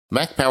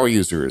Mac Power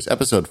Users,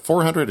 episode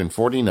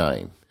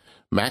 449,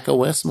 Mac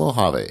OS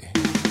Mojave.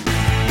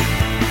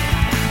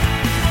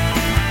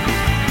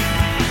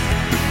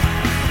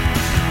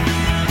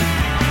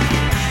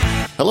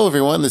 Hello,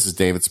 everyone. This is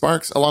David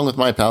Sparks, along with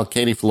my pal,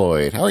 Katie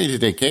Floyd. How are you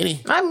today,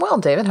 Katie? I'm well,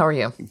 David. How are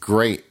you?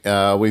 Great.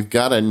 We've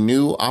got a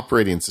new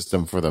operating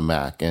system for the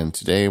Mac, and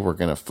today we're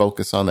going to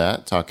focus on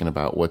that, talking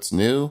about what's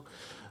new,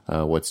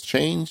 what's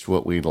changed,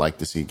 what we'd like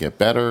to see get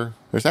better.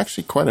 There's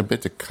actually quite a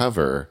bit to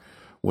cover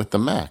with the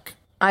Mac.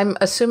 I'm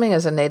assuming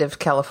as a native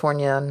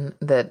Californian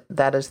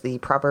that is the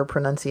proper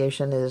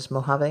pronunciation is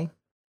Mojave.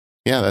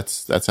 Yeah,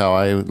 that's how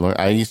I learned.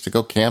 I used to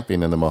go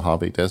camping in the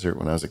Mojave Desert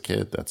when I was a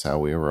kid. That's how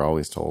we were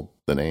always told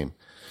the name.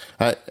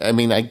 I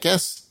mean, I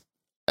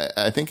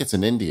think it's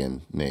an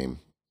Indian name,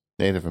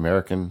 Native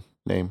American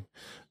name.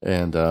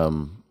 And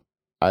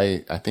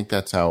I think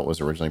that's how it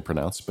was originally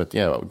pronounced. But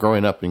yeah,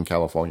 growing up in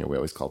California, we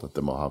always called it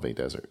the Mojave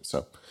Desert.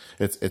 So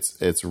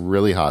it's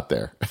really hot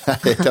there.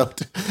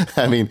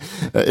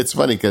 It's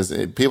funny because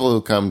people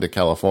who come to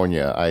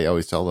California, I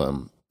always tell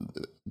them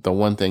the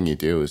one thing you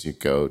do is you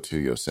go to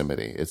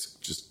Yosemite. It's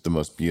just the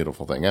most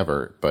beautiful thing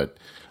ever. But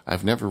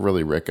I've never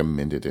really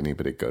recommended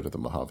anybody go to the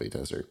Mojave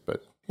Desert.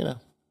 But, you know,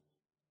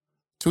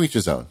 to each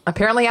his own.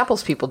 Apparently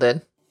Apple's people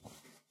did.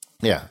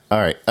 Yeah. All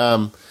right.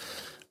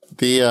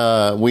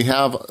 We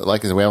have a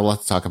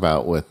lot to talk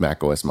about with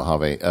macOS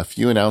Mojave. A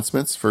few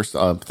announcements. First,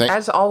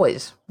 as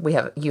always,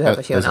 you have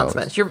a few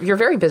announcements. You're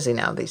very busy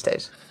now these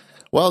days.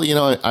 Well, you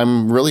know,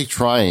 I'm really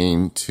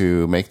trying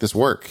to make this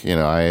work. You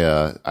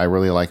know, I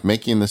really like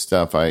making this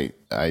stuff. I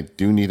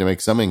do need to make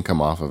some income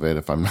off of it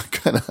if I'm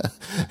not gonna,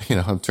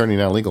 I'm turning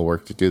down legal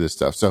work to do this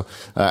stuff. So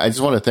I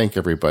just want to thank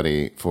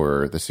everybody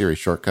for the Siri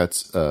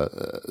Shortcuts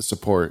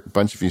support. A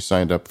bunch of you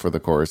signed up for the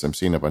course. I'm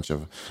seeing a bunch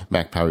of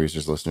Mac Power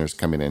Users listeners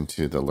coming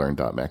into the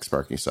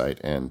Learn.MacSparky site,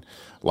 and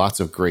lots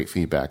of great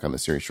feedback on the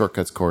Siri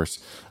Shortcuts course.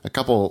 A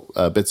couple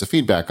bits of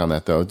feedback on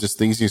that, though. Just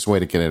the easiest way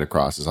to get it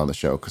across is on the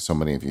show, because so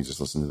many of you just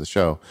listen to the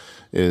show.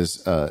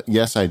 Is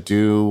yes,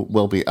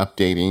 will be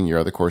updating your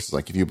other courses.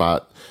 Like if you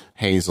bought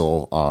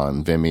Hazel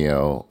on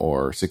Vimeo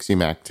or 60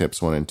 Mac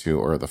Tips 1 and 2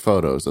 or the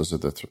photos, those are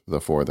the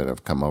four that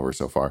have come over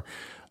so far.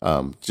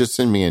 Just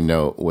send me a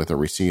note with a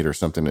receipt or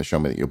something to show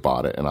me that you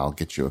bought it, and I'll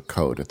get you a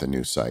code at the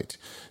new site.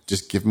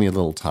 Just give me a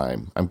little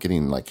time. I'm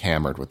getting like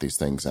hammered with these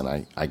things, and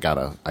I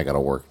gotta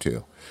work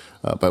too.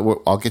 But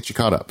I'll get you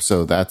caught up.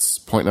 So that's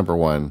point number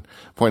one.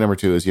 Point number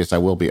two is, yes, I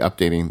will be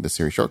updating the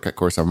Siri Shortcut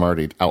course. I'm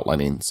already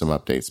outlining some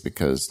updates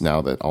because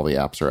now that all the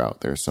apps are out,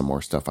 there's some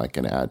more stuff I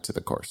can add to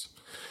the course.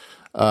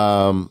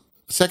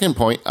 Second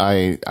point,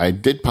 I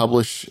did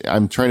publish,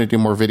 I'm trying to do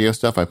more video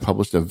stuff. I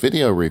published a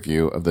video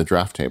review of the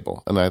draft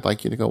table, and I'd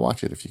like you to go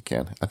watch it if you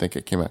can. I think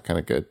it came out kind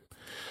of good.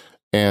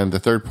 And the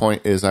third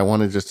point is I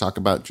want to just talk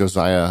about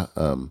Josiah.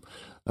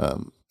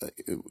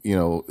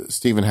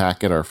 Stephen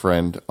Hackett, our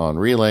friend on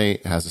Relay,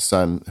 has a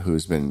son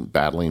who's been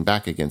battling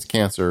back against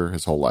cancer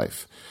his whole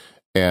life.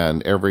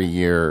 And every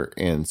year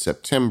in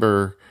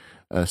September,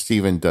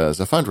 Stephen does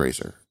a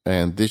fundraiser.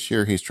 And this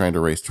year he's trying to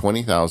raise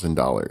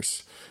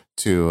 $20,000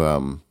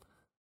 to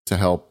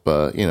help,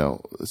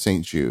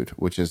 St. Jude,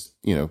 which has,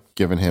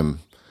 given him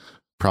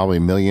probably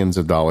millions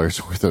of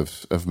dollars worth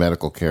of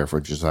medical care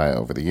for Josiah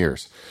over the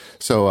years.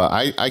 So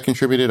I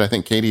contributed. I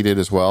think Katie did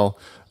as well.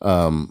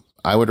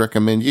 I would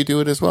recommend you do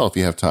it as well if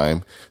you have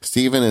time.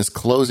 Stephen is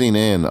closing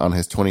in on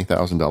his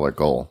 $20,000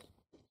 goal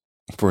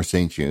for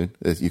St. Jude.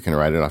 You can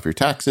write it off your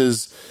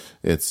taxes.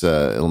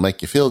 It'll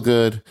make you feel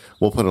good.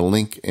 We'll put a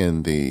link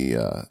in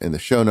the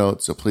show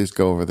notes, so please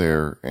go over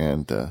there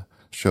and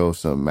show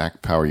some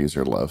Mac Power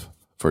User love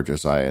for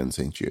Josiah and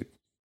St. Jude.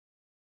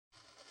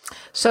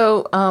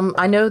 So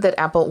I know that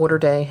Apple Order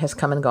Day has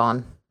come and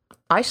gone.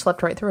 I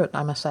slept right through it,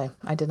 I must say.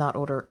 I did not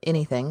order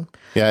anything.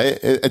 Yeah,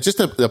 just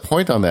the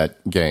point on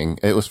that, gang,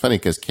 it was funny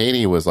because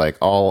Katie was like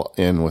all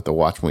in with the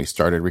watch when we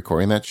started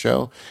recording that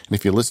show. And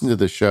if you listen to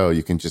the show,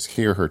 you can just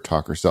hear her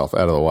talk herself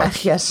out of the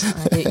watch. Yes,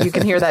 you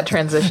can hear that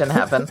transition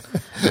happen.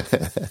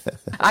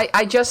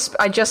 I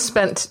just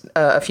spent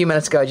a few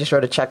minutes ago, I just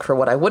wrote a check for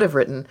what I would have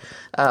written,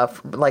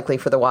 likely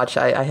for the watch.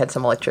 I had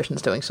some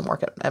electricians doing some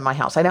work at my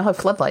house. I now have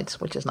floodlights,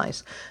 which is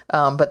nice.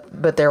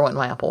 But there went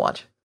my Apple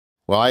Watch.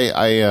 Well,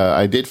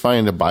 I did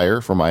find a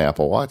buyer for my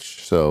Apple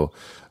Watch, so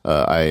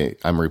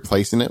I'm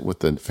replacing it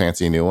with the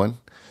fancy new one.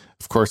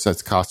 Of course,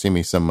 that's costing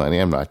me some money.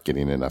 I'm not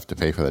getting enough to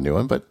pay for the new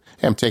one, but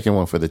hey, I'm taking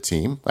one for the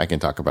team. I can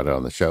talk about it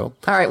on the show.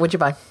 All right, what'd you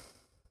buy?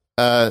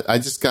 I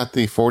just got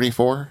the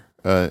 44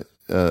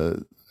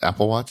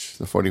 Apple Watch,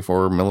 the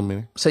 44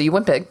 millimeter. So you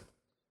went big.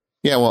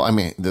 Yeah, well, I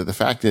mean, the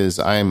fact is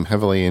I'm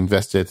heavily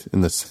invested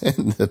in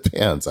the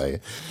bands.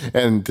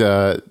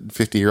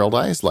 50-year-old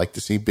eyes like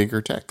to see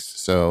bigger text.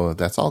 So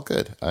that's all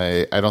good.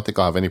 I don't think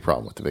I'll have any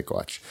problem with the big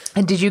watch.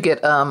 And did you get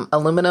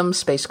aluminum,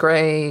 space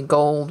gray,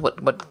 gold?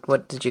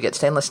 What did you get?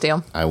 Stainless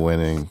steel? I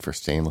went in for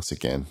stainless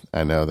again.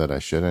 I know that I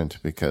shouldn't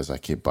because I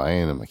keep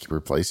buying them. I keep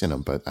replacing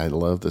them, but I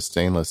love the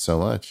stainless so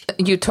much.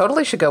 You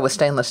totally should go with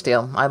stainless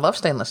steel. I love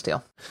stainless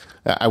steel.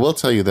 I will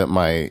tell you that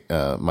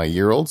my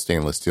year-old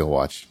stainless steel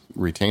watch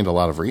retained a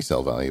lot of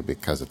resale value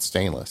because it's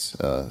stainless.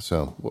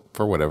 So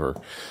for whatever.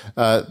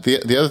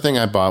 The other thing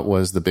I bought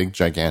was the big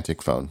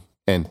gigantic phone,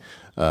 and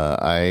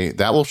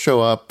that will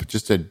show up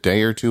just a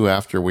day or two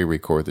after we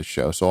record the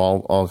show.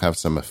 So I'll have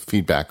some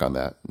feedback on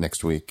that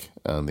next week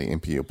on the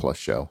MPU Plus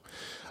show.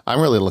 I'm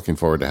really looking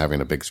forward to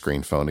having a big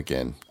screen phone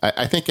again.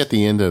 I think at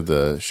the end of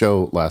the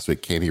show last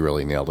week, Katie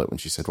really nailed it when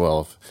she said,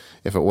 well,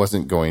 if it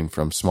wasn't going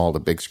from small to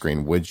big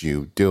screen, would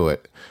you do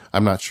it?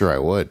 I'm not sure I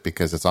would,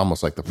 because it's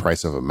almost like the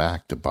price of a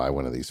Mac to buy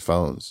one of these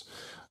phones.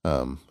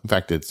 In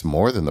fact, it's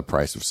more than the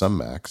price of some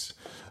Macs.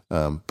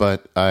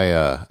 But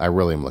I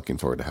really am looking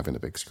forward to having a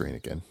big screen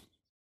again.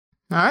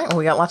 All right. Well,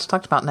 we got lots to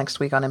talk about next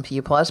week on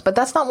MPU Plus, but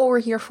that's not what we're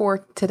here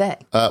for today.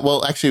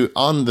 Well, actually,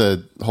 on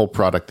the whole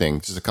product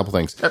thing, just a couple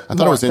things. I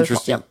thought it was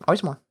interesting. Yeah,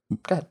 always more.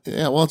 Go ahead.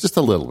 Yeah, well, just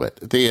a little bit.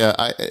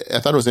 I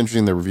thought it was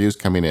interesting, the reviews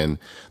coming in.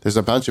 There's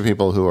a bunch of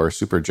people who are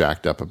super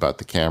jacked up about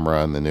the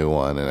camera and the new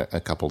one and a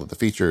couple of the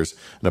features,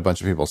 and a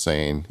bunch of people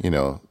saying,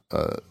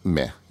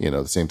 meh,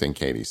 the same thing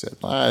Katie said.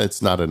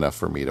 It's not enough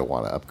for me to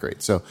want to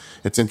upgrade. So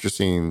it's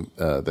interesting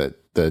that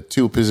the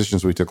two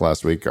positions we took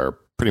last week are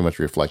pretty much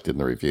reflected in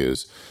the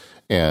reviews.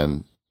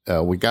 And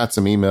we got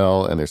some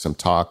email, and there's some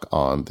talk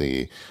on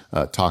the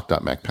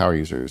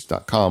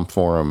talk.macpowerusers.com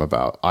forum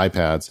about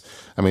iPads.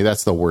 I mean,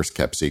 that's the worst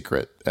kept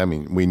secret. I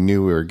mean, we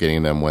knew we were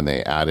getting them when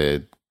they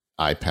added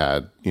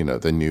iPad,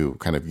 the new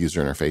kind of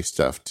user interface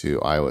stuff to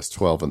iOS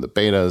 12 and the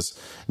betas.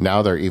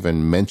 Now they're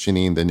even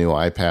mentioning the new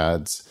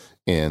iPads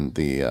in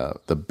the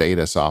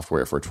beta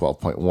software for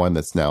 12.1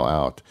 that's now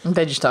out.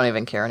 They just don't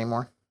even care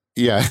anymore.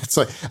 Yeah, it's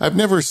like I've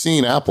never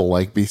seen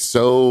Apple be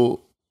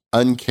so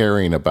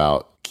uncaring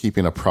about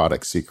keeping a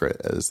product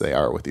secret as they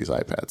are with these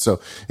iPads.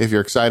 So if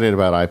you're excited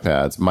about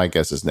iPads, my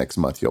guess is next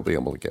month you'll be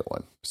able to get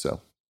one.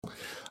 So,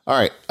 all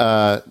right,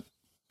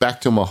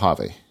 back to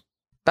Mojave.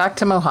 Back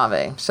to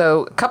Mojave.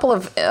 So a couple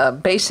of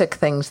basic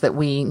things that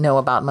we know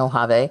about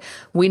Mojave.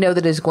 We know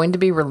that it is going to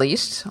be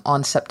released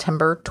on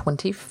September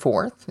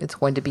 24th. It's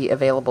going to be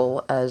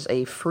available as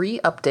a free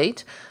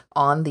update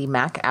on the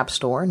Mac App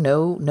Store.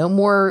 No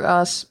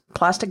more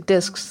plastic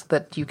discs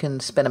that you can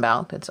spin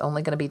about. It's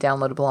only going to be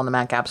downloadable on the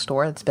Mac App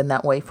Store. It's been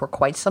that way for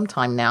quite some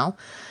time now.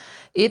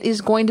 It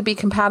is going to be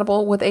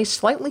compatible with a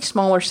slightly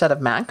smaller set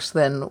of Macs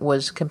than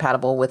was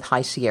compatible with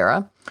High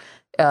Sierra.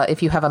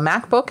 If you have a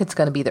MacBook, it's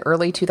going to be the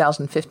early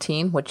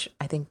 2015, which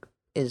I think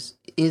is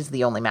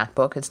the only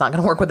MacBook. It's not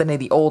going to work with any of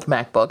the old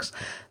MacBooks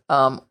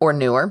or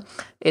newer.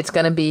 It's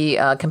going to be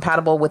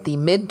compatible with the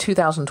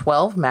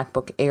mid-2012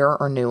 MacBook Air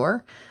or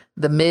newer,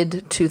 the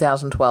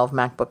mid-2012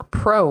 MacBook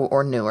Pro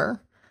or newer,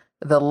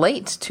 the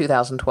late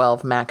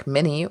 2012 Mac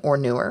Mini or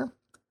newer,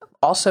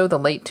 also the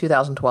late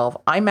 2012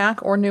 iMac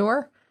or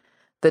newer,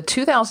 the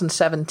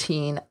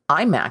 2017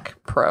 iMac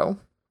Pro.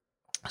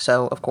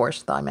 So, of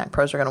course, the iMac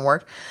Pros are going to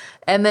work.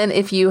 And then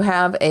if you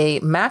have a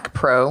Mac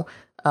Pro,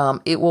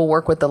 it will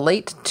work with the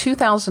late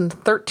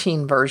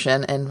 2013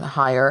 version and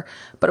higher,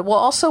 but it will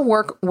also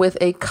work with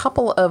a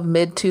couple of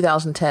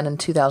mid-2010 and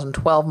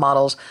 2012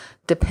 models,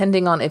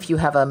 depending on if you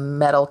have a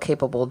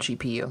metal-capable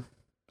GPU.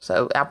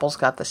 So Apple's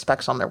got the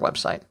specs on their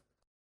website.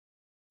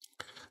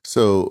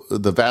 So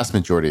the vast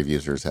majority of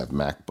users have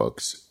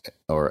MacBooks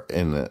or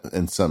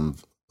in some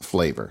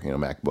flavor,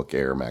 MacBook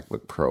Air,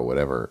 MacBook Pro,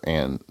 whatever.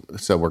 And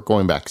so we're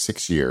going back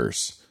 6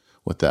 years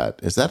with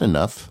that. Is that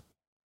enough?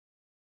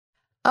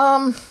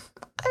 It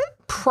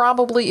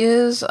probably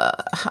is.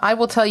 I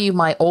will tell you,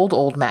 my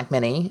old Mac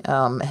Mini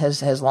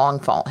has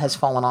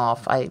fallen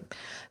off. I'm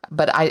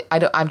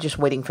just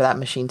waiting for that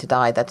machine to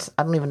die.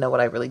 I don't even know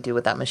what I really do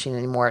with that machine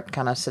anymore. It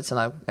kind of sits in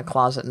a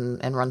closet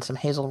and runs some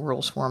Hazel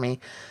rules for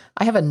me.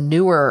 I have a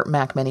newer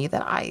Mac Mini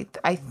that I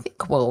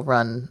think will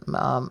run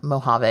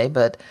Mojave,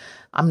 but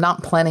I'm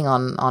not planning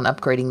on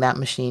upgrading that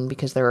machine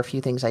because there are a few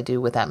things I do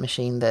with that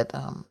machine that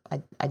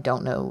I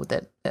don't know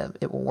that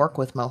it will work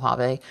with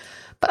Mojave.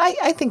 But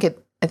I think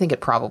it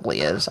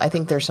probably is. I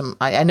think there's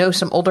I know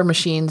some older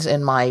machines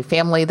in my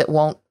family that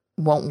won't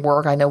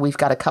work. I know we've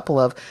got a couple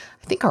of,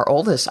 I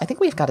think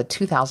we've got a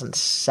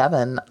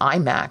 2007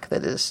 iMac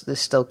that is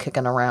still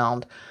kicking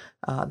around,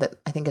 that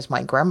I think is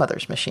my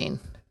grandmother's machine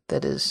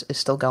that is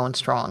still going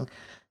strong.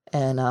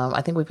 And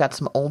I think we've got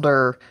some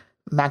older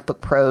MacBook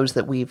Pros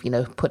that we've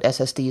put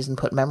SSDs and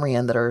put memory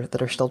in that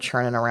are still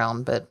churning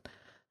around. But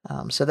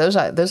so those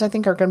I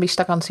think are going to be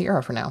stuck on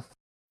Sierra for now.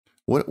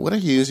 What are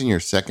you using your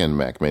second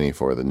Mac Mini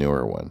for, the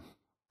newer one?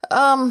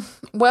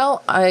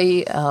 Well,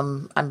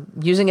 I'm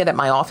using it at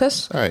my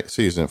office. All right,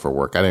 so using it for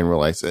work. I didn't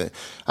realize it.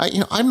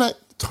 I'm not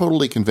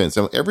totally convinced.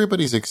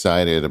 Everybody's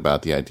excited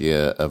about the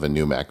idea of a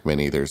new Mac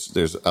Mini.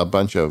 There's a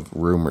bunch of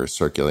rumors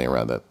circulating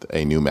around that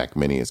a new Mac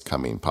Mini is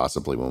coming,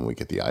 possibly when we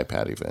get the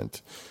iPad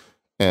event.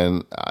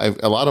 And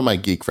a lot of my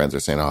geek friends are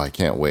saying, "Oh, I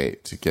can't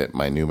wait to get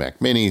my new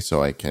Mac Mini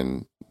so I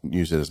can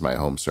use it as my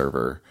home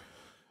server."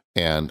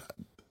 And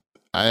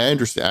I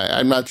understand.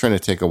 I'm not trying to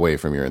take away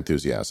from your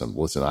enthusiasm.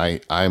 Listen,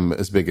 I'm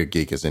as big a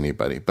geek as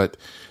anybody, but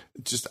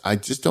I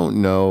just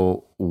don't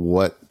know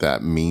what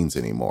that means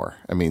anymore.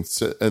 I mean,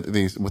 so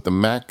with the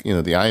Mac, the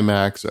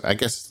iMacs, I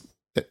guess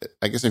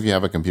I guess if you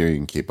have a computer you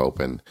can keep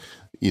open,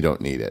 you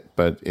don't need it.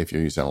 But if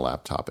you're using a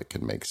laptop, it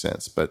can make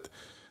sense. But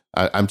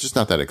I'm just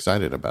not that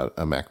excited about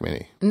a Mac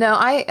Mini. No,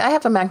 I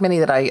have a Mac Mini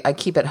that I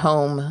keep at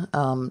home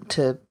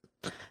that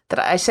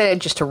I say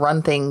just to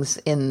run things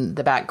in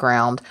the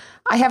background.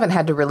 I haven't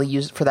had to really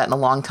use it for that in a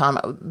long time.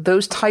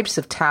 Those types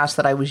of tasks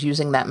that I was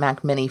using that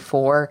Mac Mini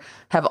for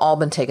have all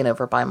been taken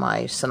over by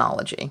my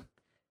Synology.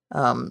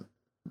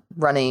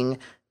 Running,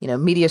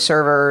 media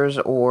servers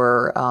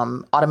or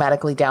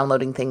automatically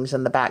downloading things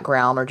in the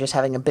background or just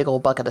having a big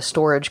old bucket of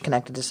storage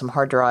connected to some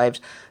hard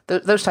drives.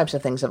 Those types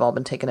of things have all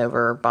been taken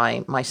over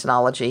by my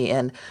Synology.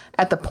 And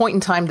at the point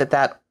in time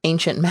that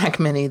ancient Mac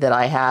Mini that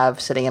I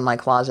have sitting in my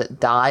closet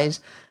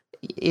dies,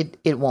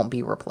 it won't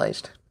be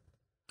replaced.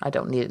 I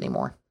don't need it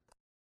anymore.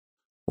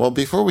 Well,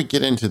 before we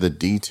get into the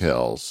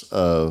details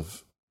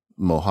of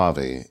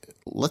Mojave,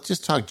 let's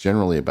just talk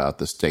generally about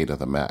the state of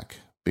the Mac.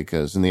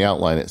 Because in the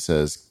outline it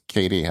says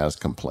Katie has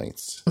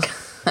complaints.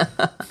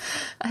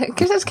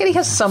 Because Katie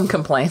has some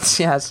complaints,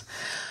 yes.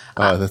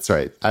 Oh, that's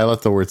right. I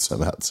left the word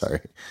 "some" out. Sorry.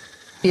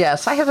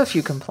 Yes, I have a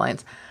few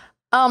complaints.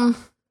 Some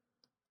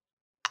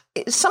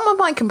of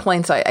my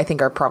complaints I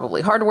think are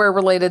probably hardware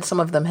related. Some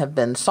of them have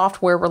been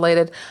software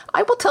related.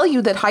 I will tell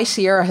you that High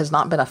Sierra has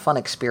not been a fun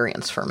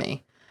experience for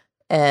me.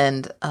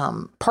 And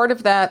part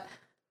of that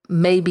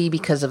may be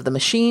because of the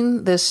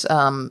machine. This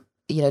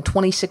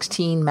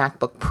 2016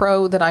 MacBook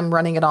Pro that I'm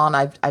running it on,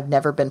 I've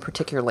never been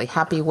particularly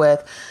happy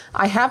with.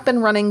 I have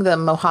been running the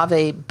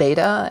Mojave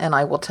beta, and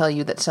I will tell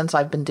you that since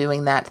I've been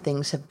doing that,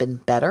 things have been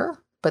better,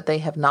 but they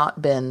have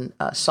not been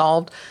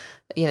solved.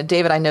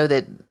 David, I know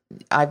that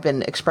I've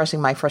been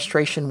expressing my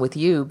frustration with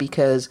you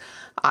because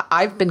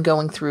I've been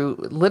going through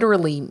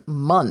literally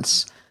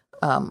months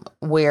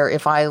where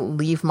if I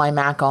leave my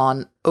Mac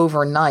on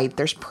overnight,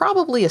 there's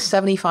probably a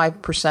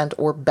 75%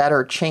 or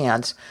better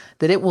chance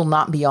that it will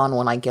not be on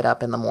when I get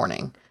up in the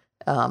morning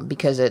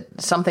because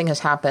something has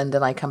happened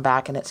and I come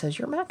back and it says,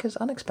 your Mac is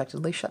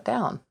unexpectedly shut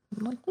down.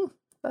 I'm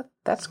like,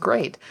 that's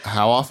great.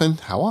 How often?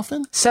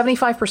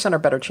 75% or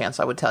better chance,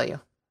 I would tell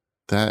you.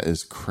 That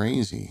is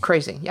crazy.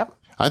 Crazy, yep.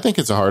 I think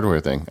it's a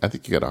hardware thing. I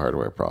think you got a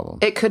hardware problem.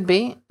 It could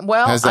be.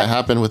 Well, has that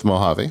happened with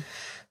Mojave?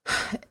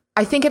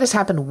 I think it has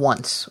happened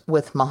once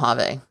with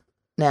Mojave.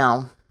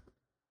 Now,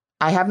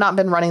 I have not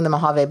been running the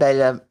Mojave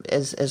beta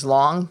as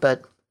long,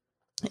 but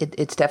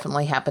it's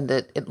definitely happened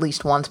at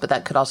least once, but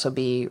that could also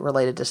be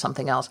related to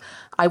something else.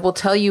 I will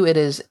tell you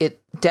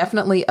it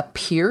definitely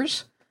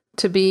appears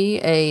to be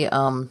a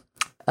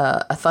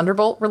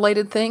Thunderbolt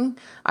related thing.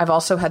 I've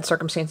also had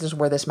circumstances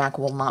where this Mac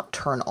will not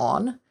turn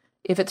on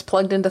if it's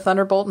plugged into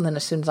Thunderbolt, and then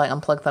as soon as I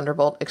unplug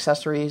Thunderbolt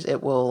accessories,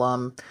 it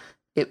will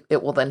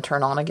it will then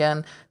turn on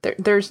again.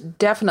 There's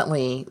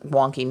definitely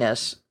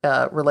wonkiness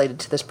related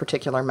to this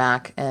particular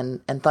Mac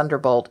and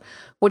Thunderbolt,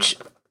 which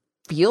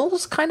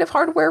feels kind of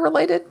hardware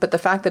related, but the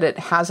fact that it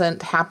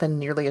hasn't happened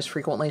nearly as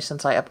frequently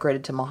since I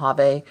upgraded to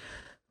Mojave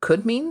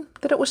could mean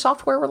that it was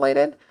software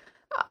related.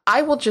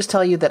 I will just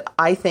tell you that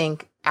I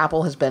think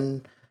Apple has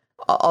been,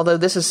 although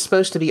this is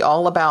supposed to be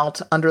all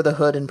about under the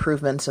hood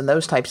improvements and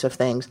those types of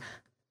things,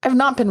 I've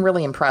not been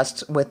really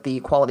impressed with the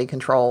quality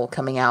control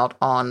coming out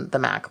on the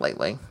Mac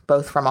lately,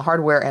 both from a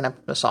hardware and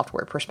a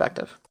software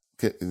perspective.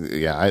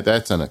 Yeah,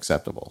 that's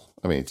unacceptable.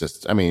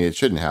 It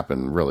shouldn't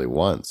happen really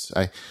once.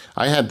 I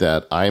had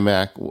that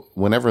iMac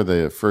whenever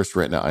the first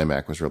Retina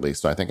iMac was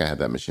released. So I think I had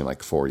that machine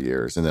like 4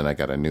 years, and then I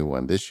got a new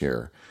one this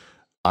year.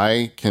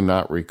 I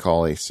cannot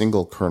recall a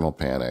single kernel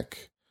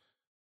panic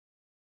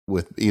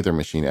with either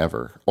machine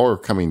ever, or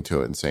coming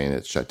to it and saying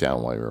it shut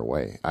down while you're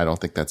away. I don't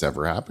think that's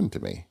ever happened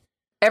to me.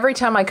 Every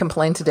time I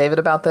complain to David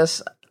about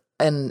this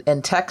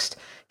in text,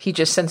 he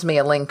just sends me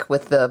a link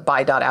with the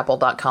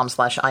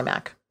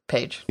buy.apple.com/iMac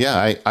page. Yeah,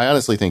 I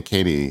honestly think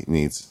Katie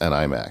needs an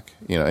iMac.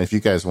 If you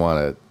guys want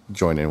to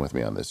join in with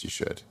me on this, you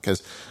should.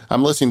 Because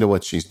I'm listening to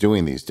what she's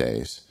doing these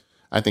days.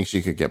 I think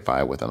she could get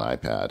by with an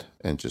iPad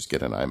and just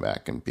get an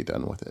iMac and be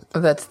done with it.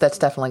 That's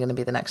definitely going to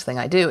be the next thing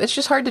I do. It's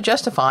just hard to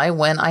justify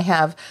when I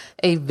have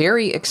a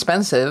very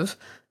expensive,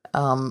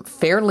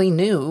 fairly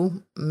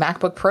new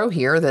MacBook Pro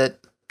here that,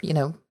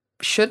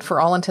 should, for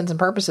all intents and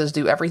purposes,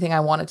 do everything I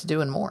want it to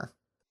do and more.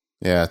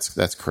 Yeah,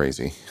 that's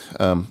crazy.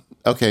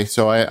 Okay,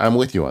 so I'm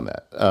with you on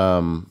that.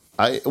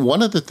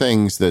 One of the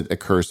things that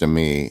occurs to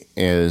me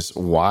is,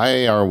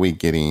 why are we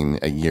getting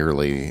a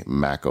yearly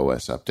Mac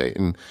OS update?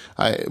 And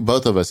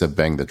both of us have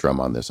banged the drum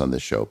on this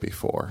show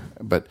before,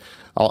 but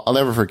I'll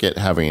never forget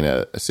having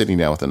sitting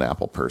down with an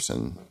Apple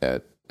person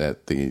at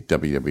the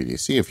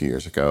WWDC a few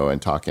years ago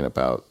and talking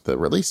about the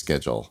release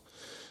schedule.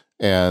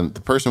 And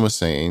the person was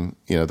saying,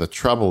 the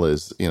trouble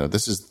is,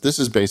 this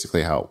is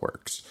basically how it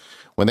works.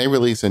 When they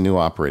release a new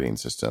operating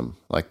system,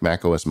 like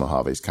macOS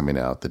Mojave is coming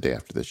out the day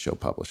after this show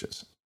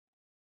publishes,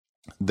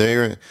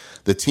 the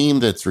team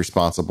that's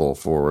responsible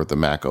for the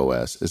Mac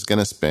OS is going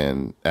to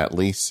spend at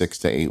least 6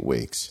 to 8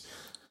 weeks,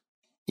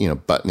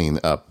 buttoning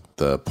up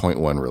the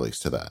 0.1 release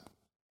to that.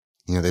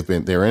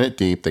 They're in it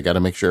deep. They got to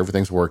make sure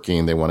everything's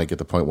working. They want to get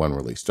the 0.1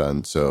 release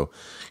done. So,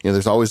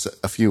 there's always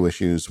a few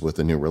issues with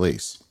the new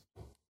release.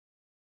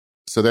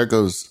 So there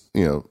goes,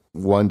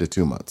 1 to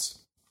 2 months.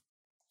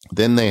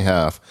 Then they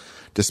have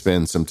to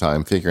spend some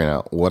time figuring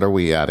out what are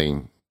we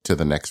adding to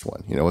the next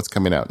one? What's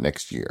coming out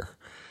next year?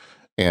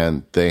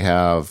 And they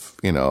have,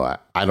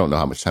 I don't know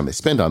how much time they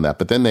spend on that,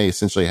 but then they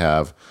essentially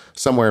have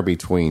somewhere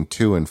between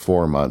 2 and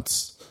 4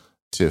 months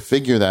to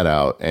figure that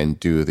out and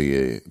do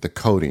the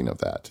coding of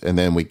that. And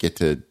then we get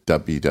to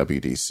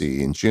WWDC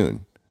in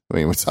June. I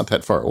mean, it's not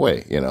that far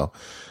away,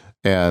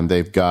 and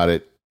they've got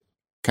it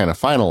kind of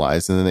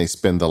finalized. And then they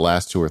spend the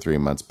last 2 or 3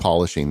 months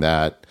polishing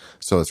that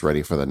so it's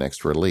ready for the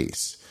next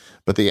release.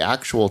 But the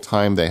actual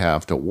time they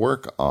have to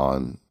work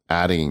on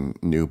adding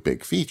new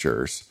big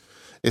features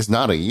is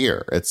not a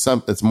year.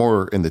 It's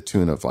more in the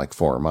tune of like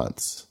 4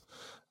 months.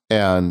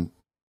 And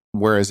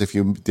whereas if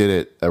you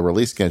did a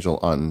release schedule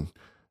on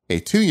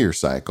a 2-year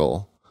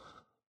cycle,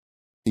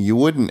 you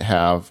wouldn't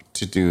have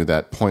to do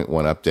that 0.1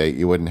 update.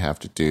 You wouldn't have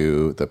to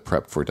do the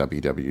prep for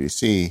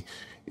WWDC.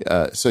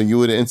 So you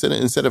would,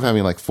 instead of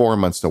having like 4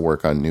 months to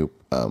work on new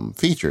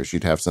features,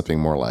 you'd have something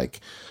more like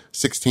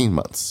 16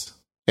 months.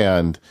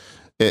 And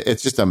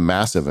it's just a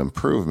massive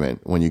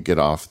improvement when you get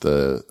off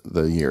the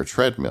year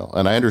treadmill.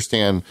 And I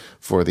understand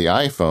for the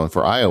iPhone,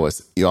 for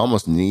iOS, you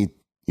almost need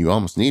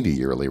a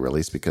yearly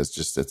release because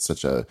just it's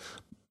such a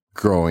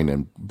growing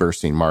and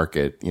bursting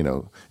market.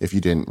 If you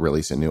didn't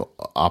release a new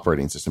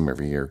operating system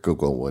every year,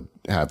 Google would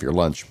have your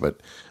lunch. But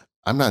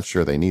I'm not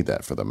sure they need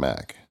that for the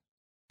Mac.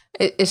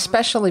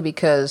 Especially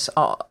because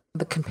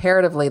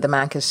comparatively, the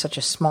Mac is such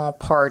a small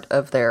part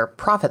of their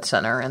profit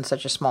center and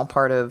such a small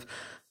part of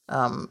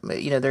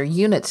their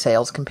unit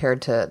sales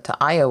compared to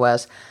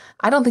iOS.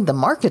 I don't think the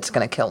market's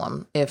going to kill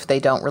them if they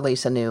don't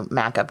release a new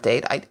Mac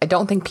update. I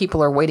don't think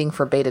people are waiting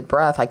for bated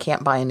breath. I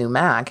can't buy a new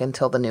Mac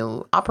until the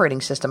new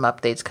operating system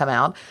updates come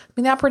out. I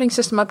mean, the operating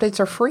system updates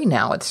are free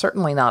now. It's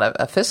certainly not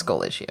a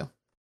fiscal issue.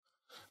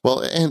 Well,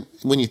 and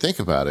when you think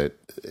about it,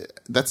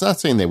 that's not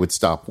saying they would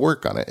stop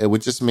work on it. It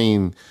would just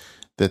mean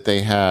that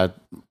they had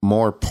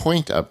more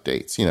point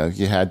updates.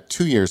 You had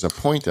 2 years of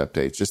point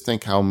updates. Just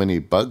think how many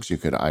bugs you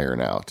could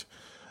iron out.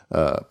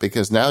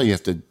 Because now you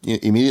have to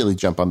immediately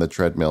jump on the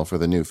treadmill for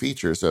the new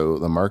feature, so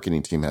the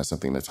marketing team has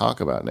something to talk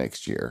about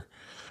next year.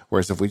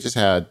 Whereas if we just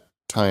had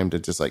time to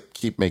just like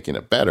keep making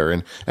it better,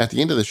 and at the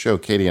end of the show,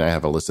 Katie and I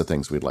have a list of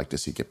things we'd like to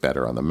see get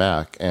better on the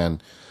Mac,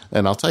 and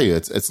I'll tell you,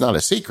 it's not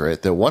a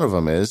secret that one of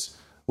them is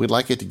we'd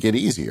like it to get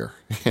easier,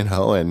 and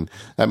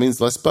that means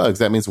less bugs.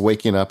 That means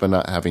waking up and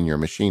not having your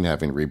machine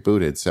having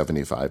rebooted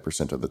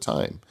 75% of the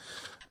time.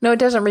 No, it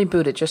doesn't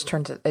reboot.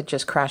 It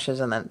just crashes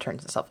and then it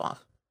turns itself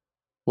off.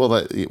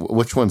 Well,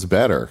 which one's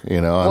better?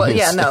 No.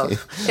 If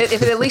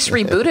it at least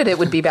rebooted, it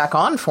would be back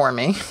on for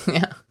me.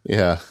 Yeah.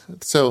 Yeah.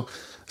 So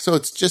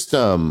it's just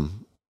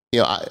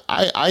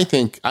I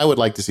think I would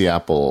like to see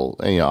Apple.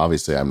 And,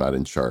 obviously I'm not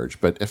in charge,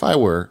 but if I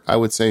were, I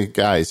would say,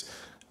 guys,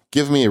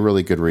 give me a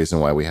really good reason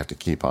why we have to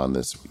keep on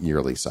this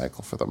yearly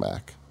cycle for the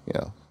Mac.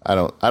 I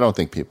don't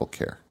think people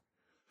care.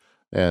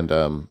 And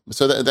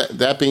so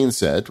that being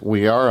said,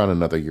 we are on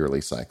another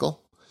yearly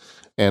cycle,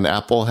 and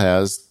Apple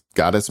has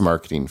got its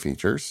marketing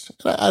features.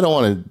 And I don't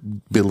want to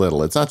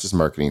belittle. It's not just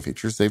marketing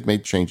features. They've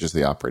made changes to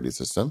the operating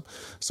system.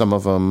 Some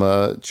of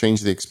them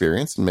change the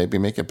experience and maybe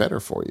make it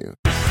better for you.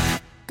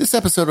 This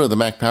episode of the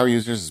Mac Power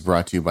Users is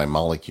brought to you by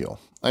Molekule.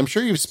 I'm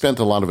sure you've spent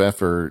a lot of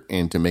effort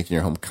into making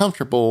your home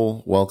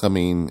comfortable,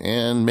 welcoming,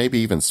 and maybe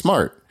even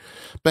smart.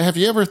 But have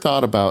you ever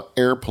thought about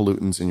air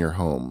pollutants in your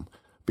home?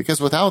 Because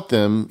without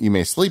them, you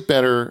may sleep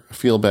better,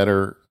 feel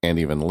better, and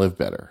even live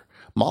better.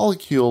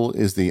 Molekule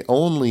is the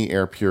only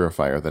air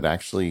purifier that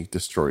actually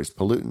destroys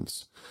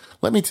pollutants.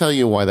 Let me tell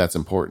you why that's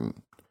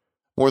important.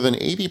 More than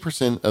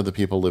 80% of the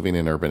people living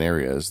in urban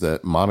areas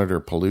that monitor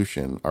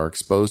pollution are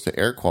exposed to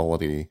air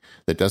quality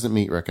that doesn't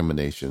meet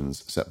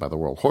recommendations set by the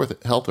World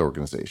Health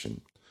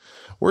Organization.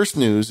 Worst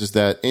news is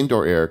that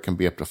indoor air can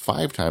be up to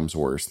 5 times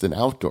worse than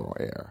outdoor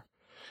air.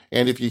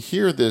 And if you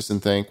hear this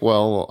and think,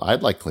 well,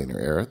 I'd like cleaner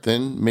air,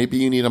 then maybe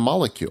you need a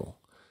Molekule.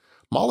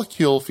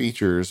 Molekule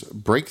features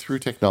breakthrough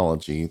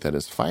technology that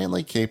is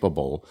finally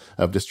capable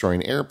of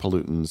destroying air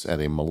pollutants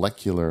at a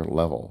molecular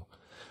level.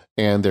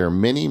 And their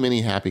many,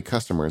 many happy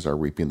customers are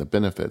reaping the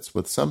benefits,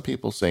 with some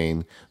people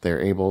saying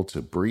they're able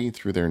to breathe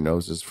through their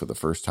noses for the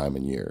first time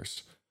in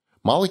years.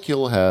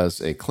 Molekule has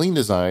a clean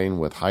design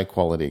with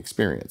high-quality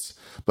experience,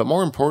 but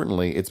more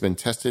importantly, it's been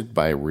tested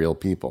by real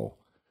people.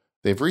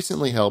 They've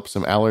recently helped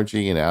some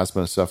allergy and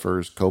asthma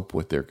sufferers cope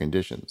with their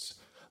conditions.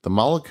 The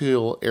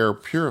Molekule air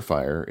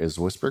purifier is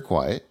whisper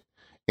quiet,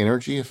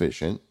 energy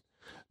efficient,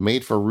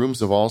 made for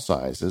rooms of all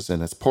sizes,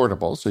 and it's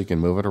portable so you can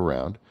move it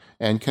around,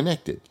 and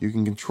connected. You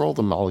can control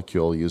the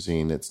Molekule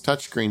using its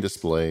touchscreen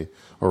display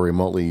or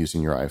remotely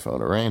using your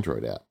iPhone or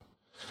Android app.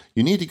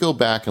 You need to go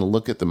back and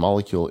look at the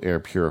Molekule air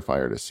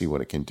purifier to see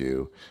what it can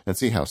do and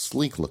see how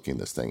sleek looking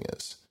this thing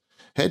is.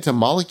 Head to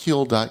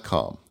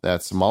molekule.com.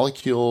 That's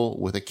Molekule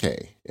with a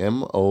K,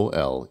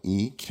 MOLEKULE.com.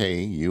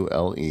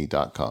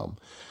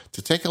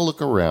 to take a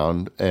look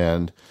around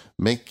and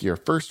make your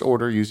first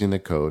order using the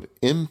code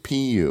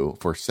MPU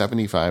for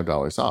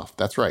 $75 off.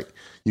 That's right.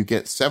 You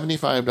get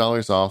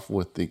 $75 off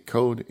with the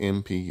code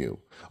MPU.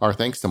 Our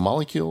thanks to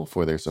Molecule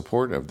for their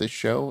support of this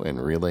show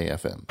and Relay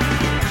FM.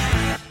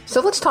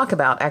 So let's talk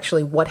about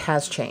actually what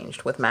has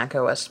changed with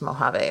macOS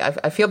Mojave.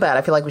 I feel bad.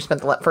 I feel like we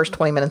spent the first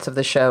 20 minutes of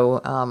the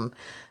show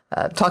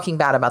talking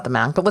bad about the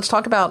Mac, but let's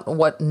talk about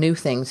what new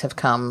things have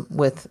come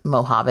with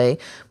Mojave.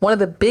 One of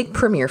the big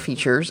premier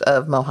features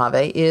of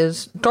Mojave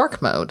is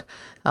dark mode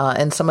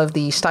and some of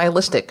the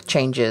stylistic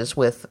changes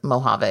with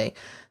Mojave.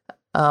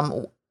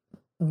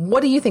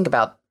 What do you think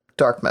about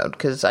dark mode?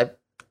 Because I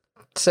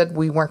said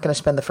we weren't going to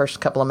spend the first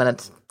couple of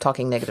minutes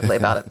talking negatively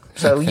about it.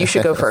 So you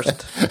should go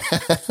first.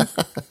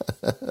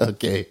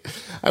 Okay.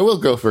 I will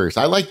go first.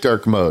 I like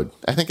dark mode.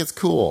 I think it's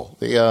cool.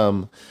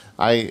 So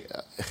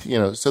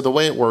the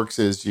way it works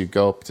is you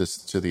go up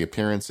to the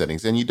appearance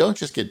settings, and you don't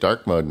just get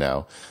dark mode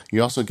now.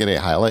 You also get a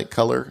highlight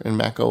color in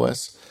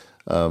macOS,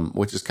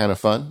 which is kind of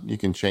fun. You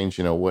can change,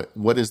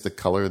 what is the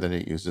color that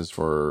it uses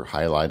for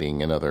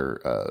highlighting and other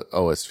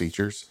OS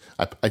features.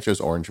 I chose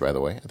orange, by the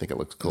way. I think it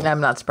looks cool.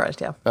 I'm not surprised.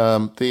 Yeah.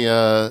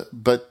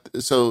 But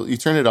so you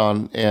turn it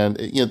on, and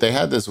they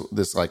had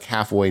this like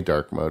halfway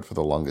dark mode for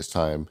the longest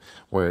time,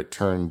 where it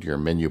turned your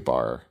menu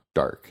bar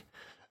dark,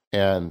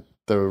 and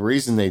the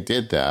reason they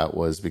did that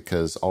was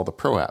because all the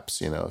pro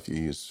apps, if you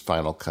use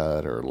Final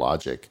Cut or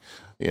Logic,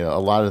 a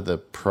lot of the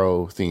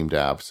pro themed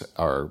apps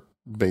are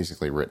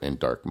basically written in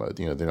dark mode.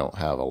 They don't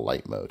have a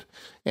light mode.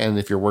 And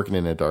if you're working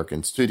in a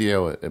darkened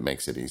studio, it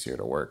makes it easier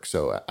to work.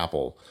 So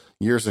Apple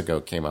years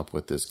ago came up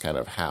with this kind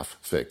of half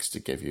fix to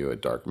give you a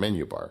dark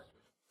menu bar.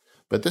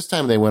 But this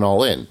time they went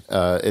all in.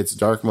 It's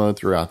dark mode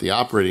throughout the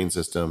operating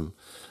system.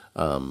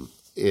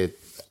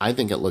 I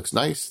think it looks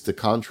nice. The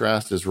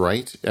contrast is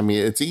right. I mean,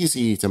 it's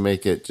easy to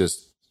make it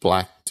just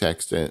white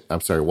text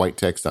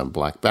on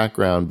black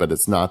background, but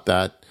it's not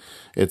that.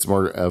 It's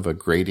more of a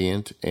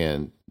gradient,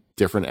 and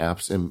different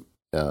apps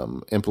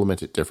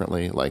implement it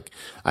differently. Like,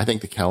 I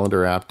think the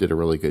calendar app did a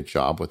really good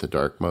job with the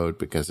dark mode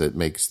because it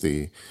makes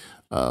the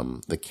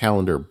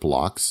calendar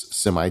blocks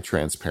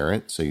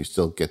semi-transparent, so you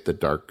still get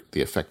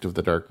the effect of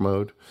the dark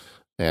mode.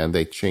 And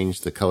they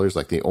changed the colors,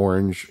 like the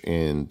orange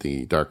in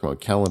the dark mode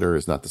calendar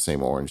is not the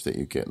same orange that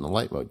you get in the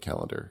light mode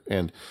calendar.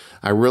 And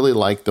I really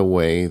like the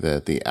way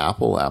that the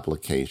Apple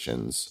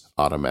applications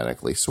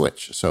automatically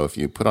switch. So if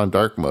you put on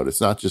dark mode,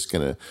 it's not just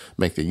going to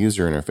make the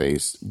user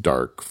interface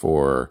dark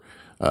for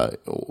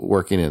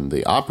working in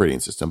the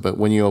operating system, but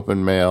when you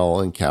open Mail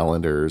and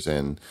calendars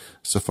and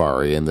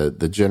Safari and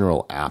the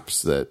general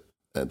apps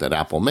that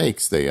Apple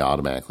makes, they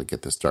automatically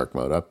get this dark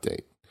mode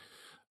update.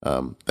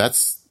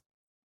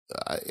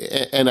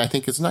 And I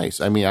think it's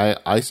nice. I mean,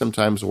 I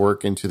sometimes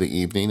work into the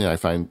evening, and I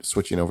find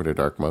switching over to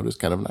dark mode is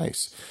kind of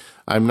nice.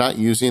 I'm not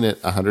using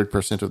it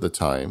 100% of the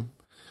time,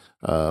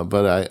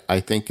 but I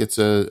think it's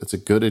a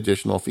good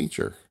additional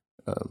feature.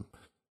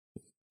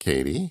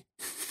 Katie,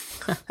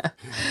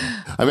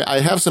 I mean,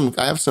 I have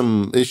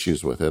some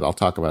issues with it. I'll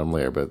talk about them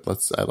later,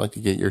 but I'd like to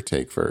get your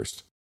take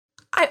first.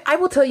 I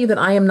will tell you that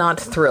I am not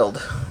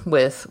thrilled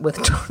with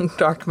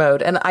dark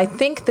mode, and I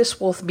think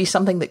this will be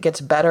something that gets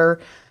better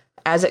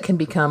as it can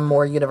become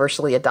more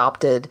universally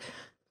adopted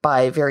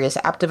by various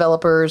app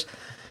developers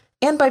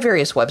and by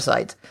various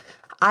websites.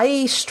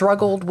 I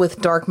struggled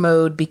with dark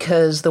mode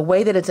because the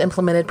way that it's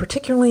implemented,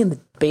 particularly in the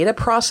beta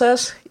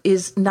process,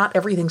 is not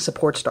everything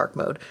supports dark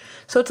mode.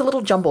 So it's a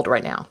little jumbled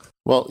right now.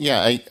 Well,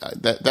 yeah,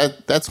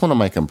 that's one of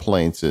my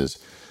complaints is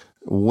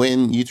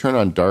when you turn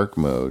on dark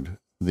mode,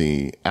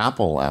 the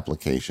Apple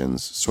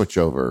applications switch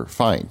over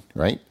fine,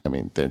 right? I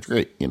mean, they're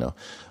great,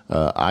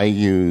 I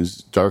use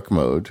dark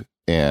mode,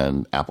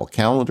 and Apple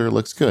Calendar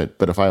looks good.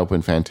 But if I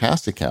open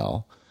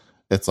Fantastical,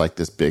 it's like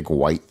this big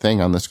white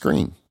thing on the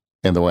screen.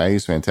 And the way I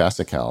use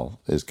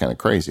Fantastical is kind of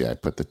crazy. I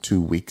put the 2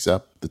 weeks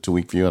up, the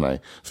 2-week view, and I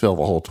fill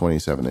the whole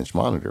 27-inch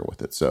monitor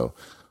with it. So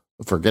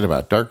forget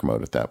about dark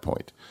mode at that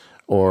point.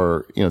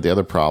 Or, the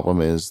other problem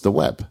is the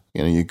web.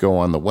 You go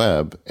on the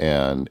web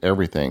and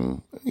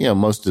everything, my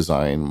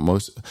own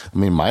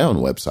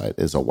website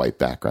is a white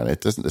background.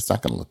 It's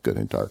not going to look good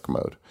in dark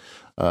mode.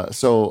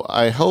 So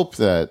I hope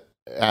that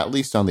at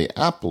least on the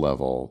app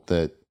level,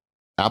 that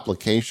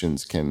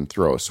applications can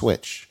throw a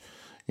switch,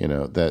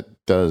 that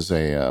does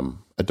a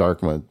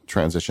dark mode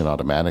transition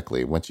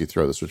automatically. Once you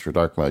throw the switch for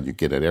dark mode, you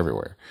get it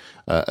everywhere.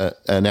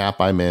 An app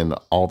I'm in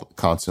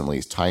constantly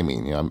is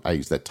Timing. I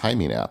use that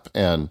Timing app,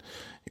 and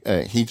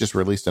he just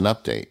released an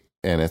update,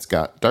 and it's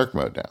got dark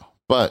mode now.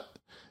 But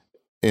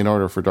in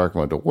order for dark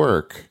mode to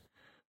work,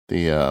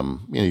 you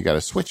got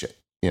to switch it.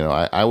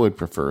 I would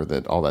prefer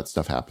that all that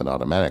stuff happen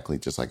automatically,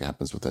 just like it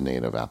happens with the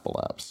native Apple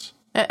apps.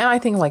 And I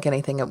think, like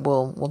anything, it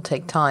will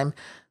take time.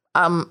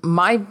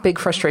 My big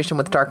frustration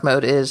with dark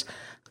mode is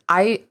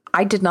I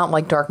did not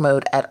like dark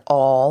mode at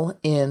all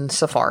in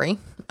Safari,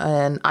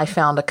 and I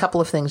found a couple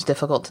of things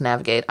difficult to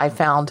navigate. I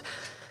found,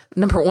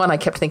 number one, I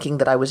kept thinking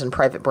that I was in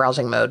private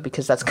browsing mode,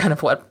 because that's kind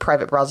of what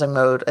private browsing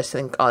mode, I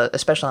think,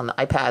 especially on the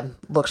iPad,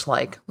 looks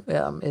like,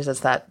 is it's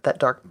that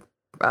dark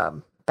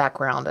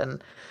background,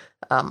 and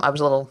I was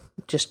a little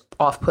just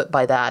off-put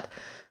by that.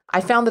 I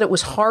found that it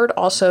was hard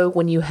also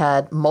when you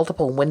had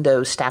multiple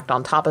windows stacked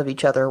on top of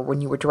each other, when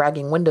you were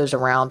dragging windows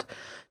around,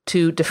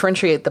 to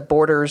differentiate the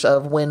borders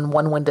of when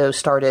one window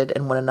started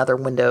and when another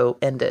window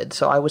ended.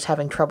 So I was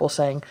having trouble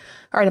saying,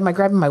 all right, am I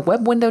grabbing my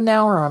web window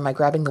now or am I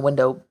grabbing the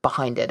window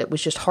behind it? It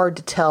was just hard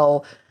to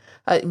tell.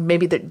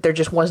 Maybe there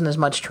just wasn't as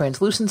much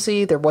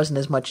translucency. There wasn't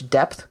as much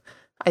depth,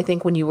 I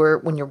think, when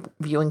you're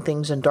viewing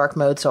things in dark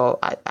mode. So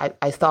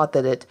I thought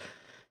that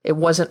it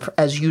wasn't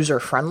as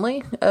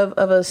user-friendly of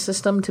a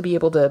system to be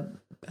able to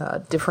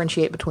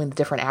differentiate between the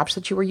different apps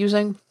that you were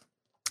using.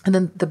 And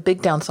then the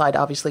big downside,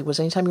 obviously, was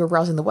anytime you were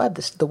browsing the web,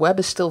 the web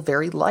is still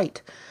very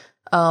light.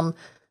 I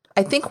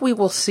think we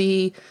will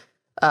see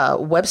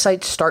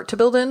websites start to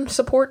build in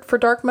support for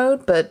dark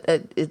mode, but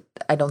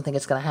I don't think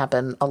it's going to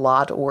happen a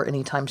lot or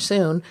anytime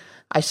soon.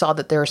 I saw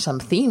that there are some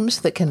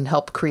themes that can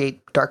help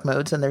create dark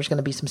modes, and there's going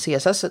to be some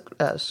CSS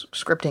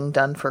scripting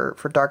done for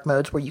dark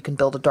modes where you can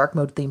build a dark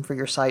mode theme for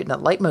your site and a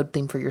light mode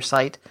theme for your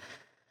site.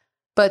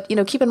 But,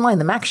 keep in mind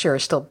the Mac share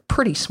is still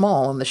pretty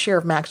small, and the share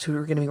of Macs who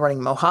are going to be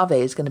running Mojave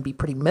is going to be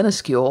pretty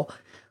minuscule.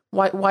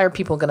 Why are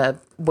people going to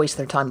waste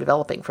their time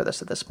developing for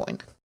this at this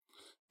point?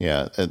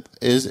 Yeah.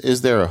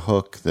 Is there a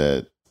hook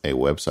that a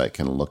website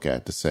can look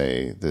at to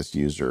say this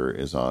user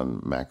is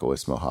on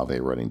macOS Mojave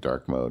running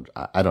dark mode?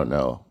 I don't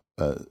know.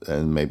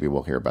 And maybe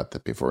we'll hear about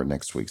that before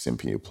next week's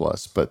MPU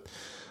Plus. But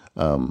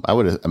I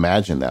would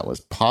imagine that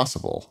was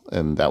possible,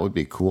 and that would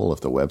be cool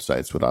if the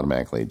websites would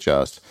automatically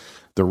adjust.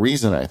 The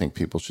reason I think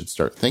people should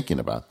start thinking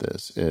about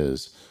this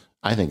is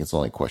I think it's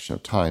only a question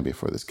of time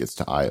before this gets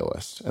to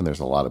iOS, and there's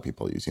a lot of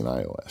people using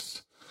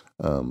iOS.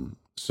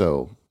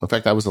 So, in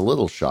fact, I was a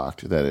little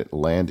shocked that it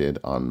landed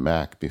on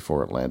Mac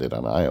before it landed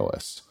on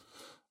iOS.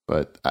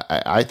 But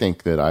I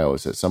think that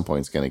iOS at some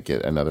point is going to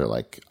get another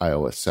like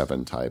iOS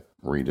 7 type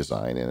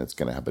redesign, and it's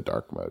going to have a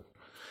dark mode.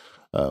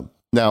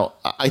 Now,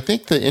 I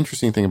think the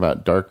interesting thing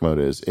about dark mode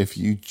is if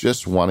you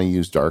just want to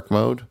use dark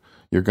mode,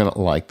 you're going to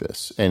like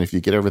this. And if you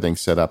get everything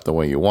set up the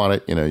way you want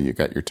it, you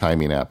got your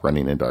timing app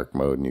running in dark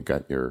mode, and you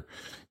got your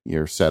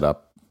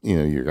setup,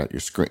 you got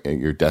your screen,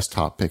 your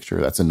desktop picture.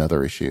 That's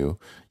another issue.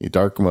 Your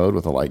dark mode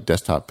with a light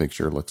desktop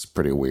picture looks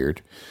pretty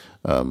weird.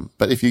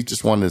 But if you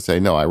just wanted to say,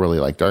 no, I really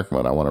like dark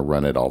mode, I want to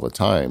run it all the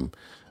time,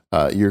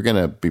 you're going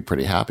to be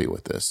pretty happy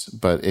with this.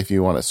 But if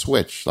you want to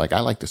switch, like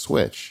I like to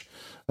switch,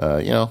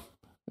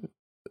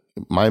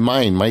 my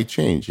mind might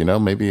change.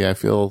 Maybe I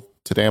feel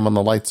today I'm on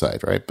the light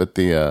side, right? But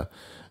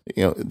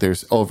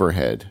there's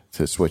overhead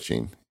to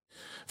switching.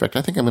 In fact,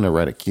 I think I'm going to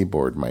write a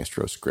Keyboard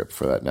Maestro script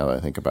for that now that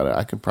I think about it.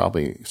 I could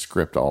probably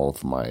script all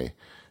of my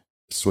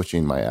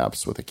switching my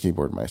apps with a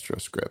Keyboard Maestro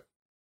script.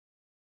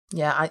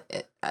 Yeah,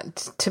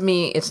 to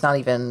me, it's not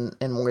even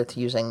worth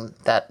using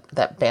that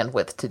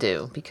bandwidth to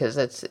do, because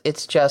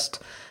it's just,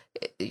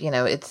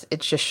 it's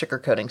just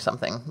sugarcoating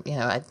something.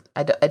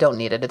 I don't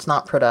need it. It's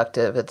not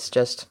productive. It's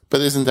just.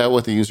 But isn't that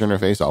what the user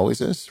interface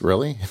always is?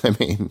 Really? I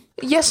mean.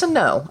 Yes and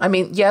no. I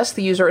mean, yes,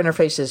 the user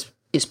interface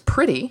is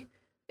pretty.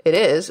 It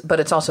is,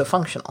 but it's also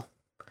functional.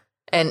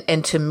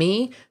 And to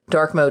me,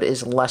 dark mode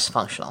is less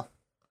functional.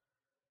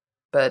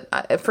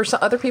 But for some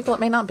other people, it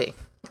may not be.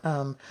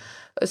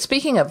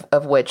 Speaking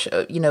of which,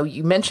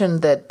 you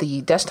mentioned that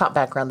the desktop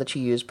background that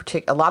you use,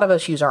 a lot of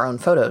us use our own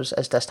photos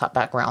as desktop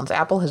backgrounds.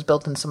 Apple has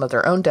built in some of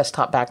their own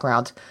desktop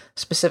backgrounds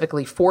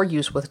specifically for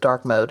use with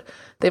dark mode.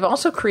 They've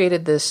also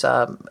created this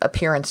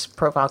appearance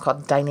profile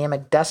called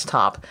Dynamic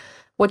Desktop,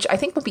 which I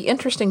think would be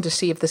interesting to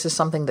see if this is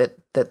something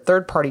that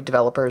third-party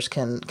developers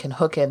can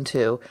hook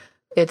into.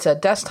 It's a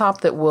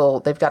desktop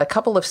they've got a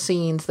couple of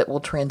scenes that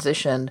will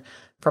transition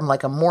from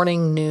like a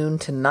morning, noon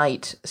to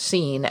night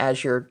scene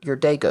as your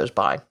day goes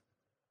by.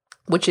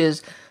 Which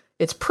is,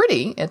 it's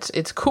pretty,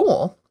 it's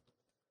cool.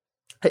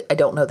 I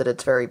don't know that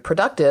it's very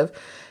productive,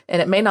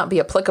 and it may not be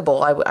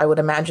applicable. I would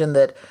imagine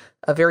that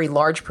a very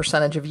large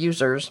percentage of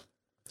users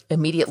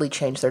immediately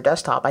change their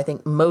desktop. I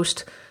think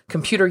most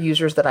computer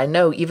users that I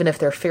know, even if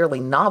they're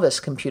fairly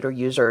novice computer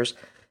users,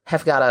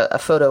 have got a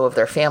photo of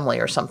their family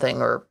or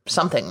something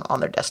on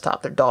their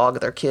desktop, their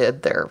dog, their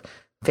kid, their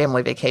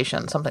family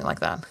vacation, something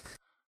like that.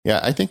 Yeah,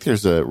 I think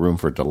there's a room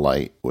for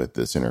delight with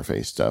this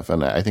interface stuff,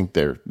 and I think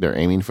they're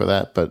aiming for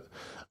that. But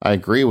I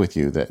agree with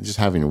you that just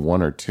having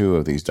one or two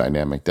of these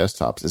dynamic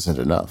desktops isn't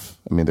enough.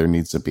 I mean, there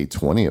needs to be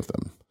 20 of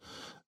them.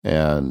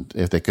 And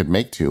if they could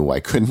make two, why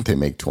couldn't they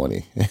make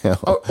 20?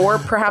 Or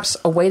perhaps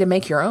a way to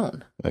make your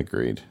own.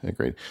 Agreed.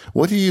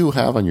 What do you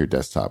have on your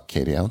desktop,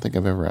 Katie? I don't think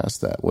I've ever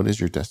asked that. What is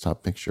your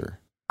desktop picture?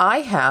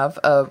 I have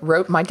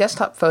my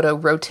desktop photo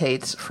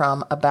rotates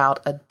from about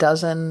a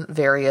dozen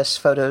various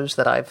photos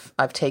that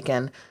I've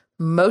taken.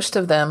 Most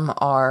of them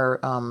are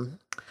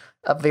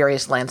of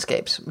various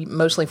landscapes,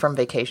 mostly from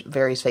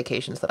various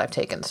vacations that I've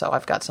taken. So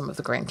I've got some of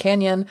the Grand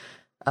Canyon,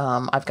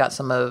 I've got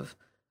some of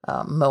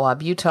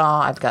Moab,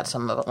 Utah, I've got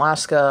some of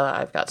Alaska,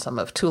 I've got some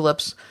of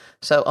tulips.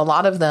 So a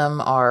lot of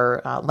them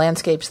are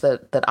landscapes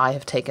that I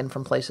have taken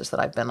from places that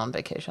I've been on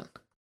vacation.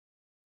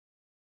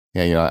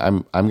 Yeah,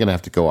 I'm going to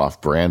have to go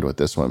off brand with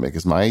this one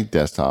because my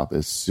desktop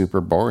is super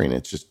boring.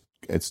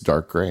 It's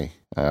dark gray.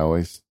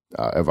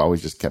 I've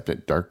always just kept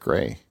it dark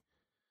gray.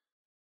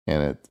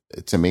 And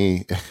to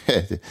me,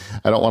 I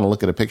don't want to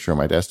look at a picture on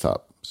my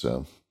desktop,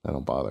 so I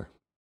don't bother.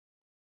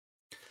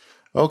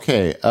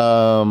 Okay.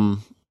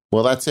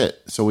 Well, that's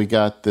it. So we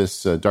got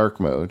this dark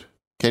mode.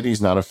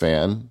 Katie's not a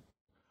fan.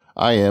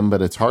 I am,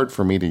 but it's hard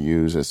for me to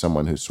use as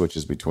someone who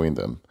switches between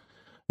them.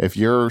 If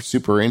you're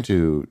super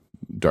into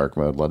dark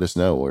mode, let us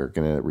know. We're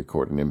going to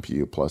record an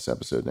MPU Plus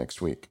episode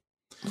next week.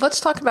 Let's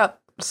talk about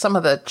some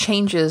of the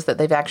changes that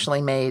they've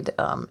actually made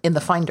in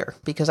the Finder,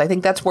 because I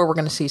think that's where we're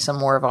going to see some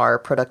more of our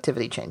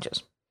productivity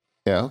changes.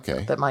 Yeah,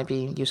 okay. That might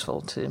be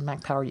useful to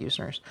Mac Power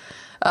users.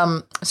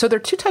 So there are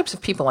two types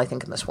of people, I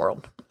think, in this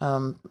world.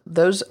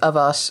 Those of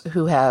us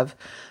who have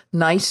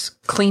nice,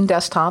 clean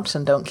desktops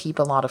and don't keep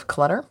a lot of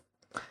clutter.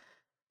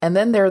 And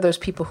then there are those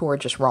people who are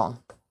just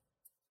wrong.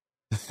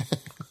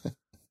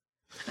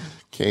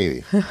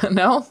 Katie.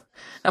 No?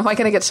 Am I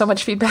going to get so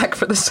much feedback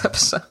for this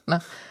episode? No.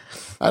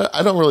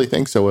 I don't really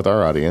think so with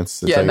our audience,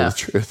 to tell you the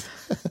truth.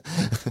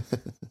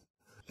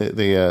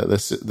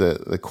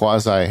 the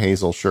quasi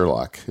Hazel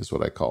Sherlock is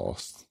what I call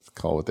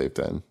what they've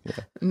done.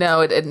 Yeah.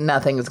 No,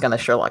 nothing is going to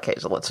Sherlock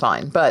Hazel. It's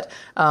fine. But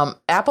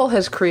Apple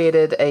has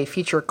created a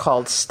feature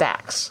called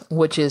Stacks,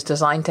 which is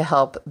designed to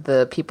help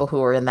the people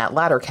who are in that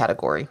latter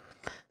category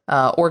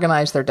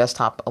organize their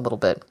desktop a little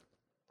bit.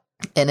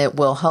 And it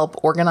will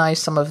help organize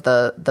some of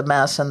the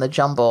mess and the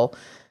jumble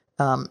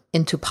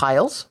into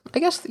piles. I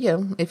guess,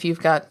 if you've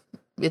got,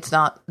 it's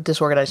not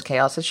disorganized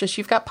chaos. It's just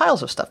you've got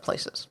piles of stuff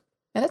places.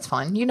 And it's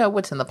fine. You know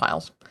what's in the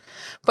piles.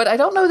 But I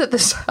don't know that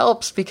this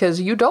helps because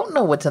you don't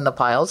know what's in the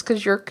piles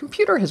because your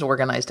computer has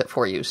organized it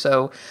for you.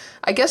 So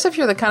I guess if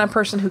you're the kind of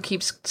person who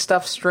keeps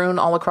stuff strewn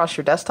all across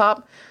your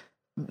desktop,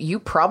 you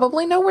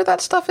probably know where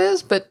that stuff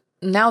is. But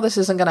now this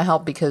isn't going to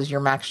help because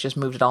your Mac's just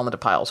moved it all into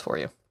piles for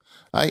you.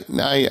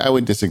 I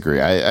would disagree.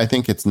 I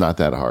think it's not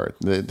that hard.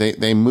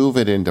 They move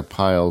it into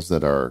piles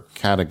that are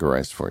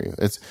categorized for you.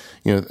 It's,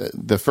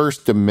 the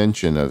first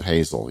dimension of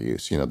Hazel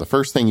use. The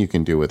first thing you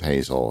can do with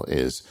Hazel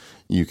is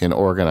you can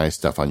organize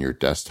stuff on your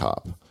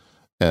desktop.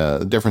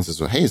 The difference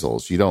is with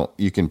Hazel's,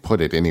 you can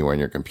put it anywhere in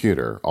your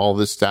computer. All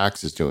this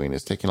Stacks is doing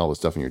is taking all the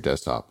stuff in your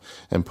desktop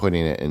and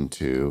putting it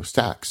into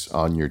Stacks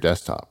on your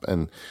desktop.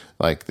 And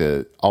like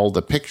all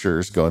the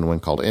pictures go in one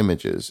called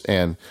Images.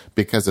 And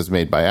because it's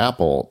made by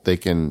Apple, they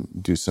can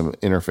do some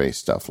interface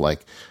stuff.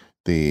 Like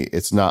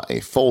it's not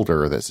a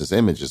folder that says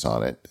Images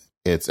on it.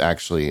 It's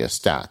actually a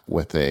stack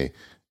with a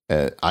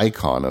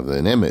icon of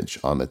an image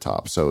on the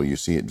top. So you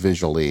see it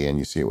visually and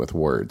you see it with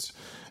words.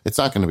 It's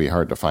not going to be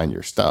hard to find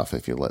your stuff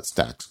if you let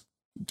Stacks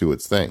do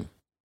its thing.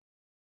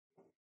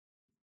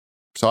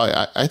 So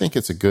I think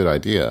it's a good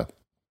idea.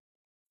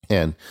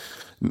 And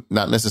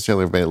not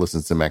necessarily everybody that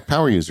listens to Mac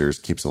Power users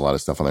keeps a lot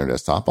of stuff on their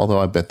desktop, although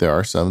I bet there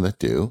are some that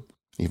do,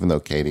 even though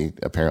Katie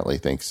apparently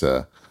thinks,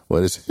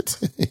 what is it?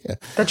 Yeah.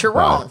 That you're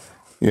wrong.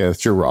 Yeah,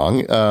 that you're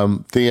wrong.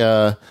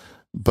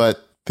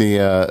 But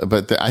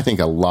I think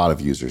a lot of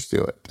users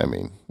do it. I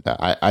mean,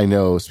 I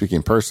know,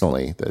 speaking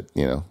personally, that,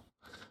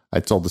 I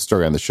told the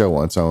story on the show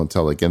once. I won't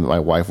tell it again. My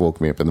wife woke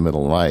me up in the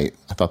middle of the night.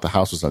 I thought the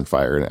house was on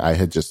fire, and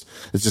it's just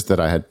that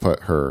I had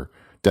put her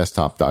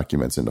desktop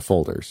documents into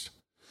folders.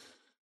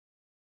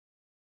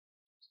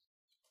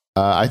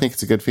 I think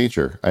it's a good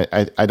feature.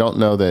 I don't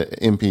know that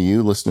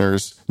MPU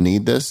listeners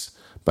need this,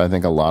 but I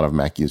think a lot of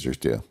Mac users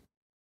do.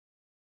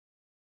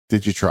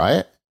 Did you try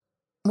it?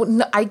 Well,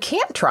 no, I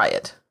can't try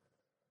it.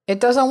 It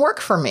doesn't work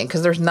for me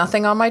because there's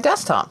nothing on my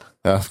desktop.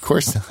 Of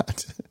course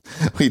not.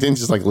 You didn't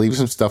just leave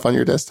some stuff on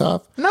your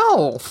desktop?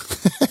 No.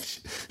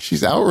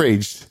 She's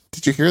outraged.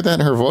 Did you hear that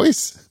in her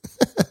voice?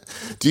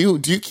 Do you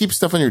keep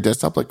stuff on your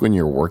desktop when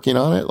you're working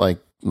on it,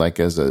 like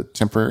as a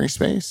temporary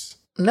space?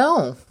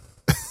 No.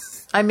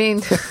 I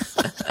mean,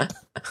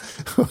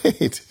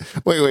 wait.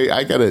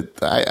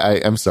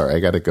 I'm sorry. I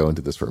gotta go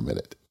into this for a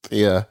minute.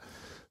 Yeah.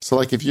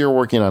 So if you're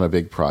working on a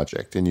big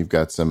project and you've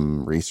got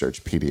some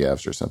research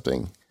PDFs or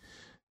something,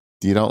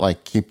 you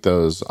don't keep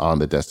those on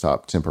the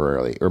desktop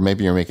temporarily, or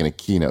maybe you're making a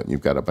keynote and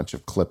you've got a bunch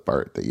of clip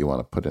art that you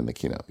want to put in the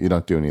keynote. You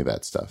don't do any of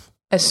that stuff.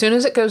 As soon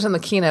as it goes in the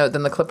keynote,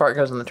 then the clip art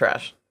goes in the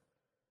trash.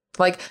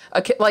 Like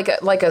a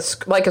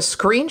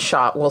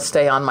screenshot will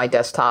stay on my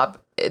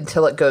desktop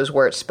until it goes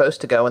where it's supposed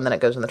to go, and then it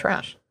goes in the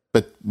trash.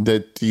 But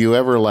do you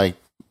ever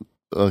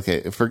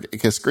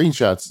because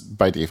screenshots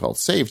by default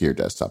save to your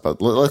desktop.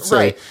 But let's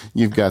say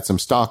you've got some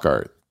stock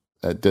art.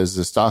 Does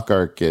the stock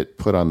art get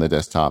put on the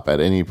desktop at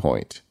any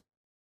point?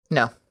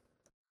 No.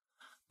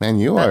 Man,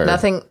 you are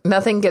nothing goes to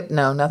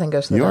the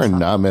desktop. You are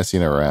not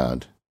messing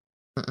around.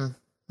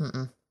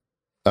 Mm-mm.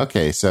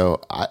 Okay, so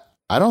I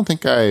don't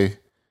think I've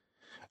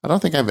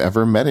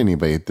ever met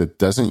anybody that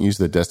doesn't use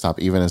the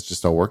desktop even as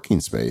just a working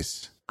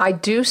space. I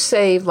do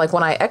save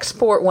when I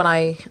export.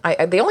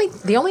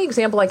 The only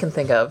example I can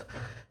think of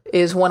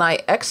is when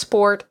I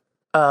export.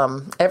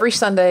 Every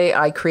Sunday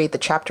I create the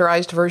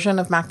chapterized version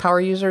of Mac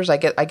Power users. I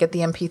get the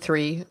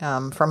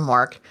MP3 from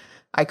Mark.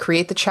 I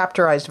create the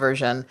chapterized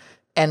version,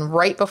 and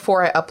right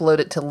before I upload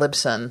it to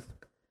Libsyn,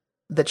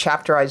 the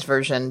chapterized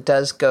version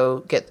does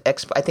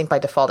I think by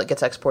default it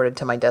gets exported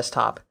to my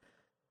desktop,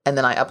 and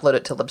then I upload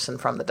it to Libsyn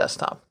from the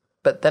desktop.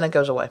 But then it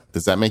goes away.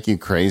 Does that make you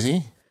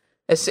crazy?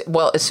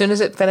 As soon as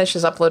it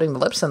finishes uploading the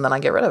Libsyn, then I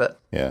get rid of it.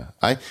 Yeah.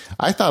 I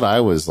thought I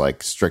was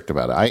like strict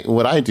about it.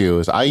 What I do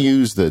is I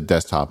use the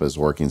desktop as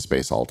working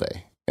space all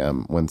day.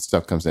 When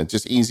stuff comes in, it's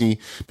just easy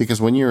because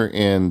when you're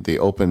in the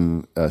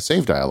open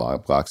save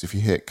dialog box, if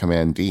you hit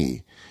Command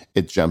D,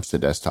 it jumps to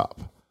desktop.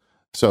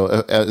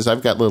 So as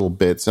I've got little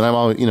bits and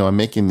I'm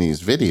making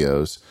these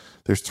videos,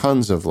 there's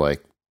tons of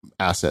like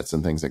assets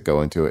and things that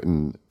go into it,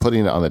 and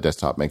putting it on the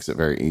desktop makes it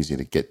very easy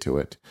to get to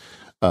it.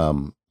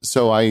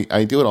 So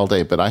I do it all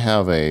day, but I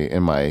have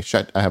a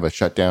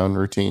shutdown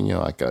routine,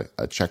 like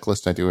a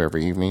checklist I do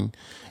every evening.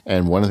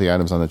 And one of the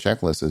items on the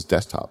checklist is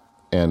desktop.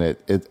 And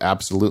it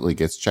absolutely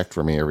gets checked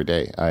for me every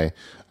day. I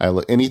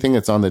anything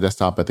that's on the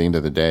desktop at the end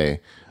of the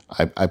day,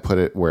 I put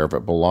it wherever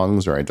it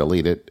belongs, or I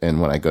delete it.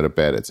 And when I go to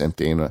bed, it's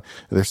empty. And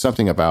there's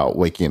something about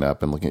waking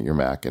up and looking at your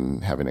Mac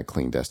and having a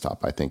clean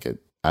desktop. I think it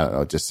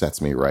just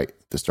sets me right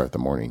to start the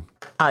morning.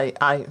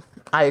 I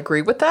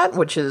agree with that,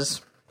 which is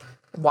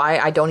why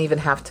I don't even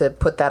have to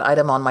put that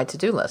item on my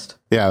to-do list.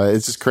 Yeah,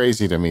 it's just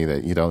crazy to me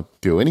that you don't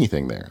do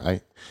anything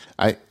there.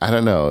 I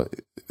don't know.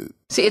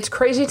 See, it's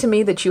crazy to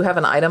me that you have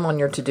an item on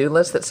your to-do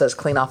list that says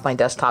clean off my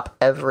desktop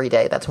every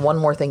day. That's one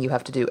more thing you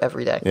have to do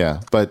every day. Yeah,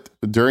 but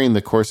during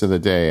the course of the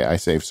day, I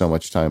save so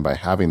much time by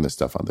having the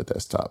stuff on the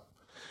desktop.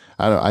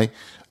 I don't know.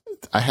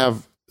 I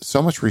have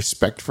so much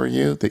respect for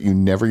you that you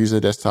never use a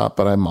desktop,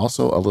 but I'm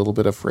also a little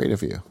bit afraid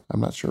of you.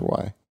 I'm not sure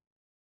why.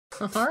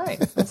 All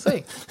right, let's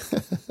see.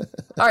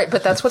 All right,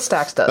 but that's what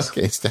Stacks does.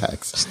 Okay,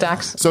 Stacks.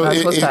 Stacks. So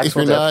that's what Stacks if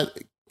you're not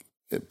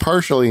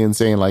partially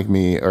insane like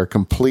me or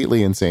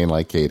completely insane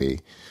like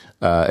Katie,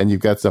 and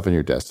you've got stuff on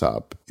your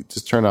desktop,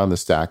 just turn on the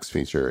Stacks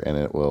feature and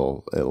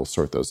it'll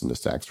sort those into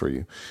stacks for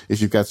you.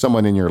 If you've got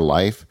someone in your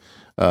life,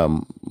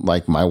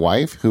 like my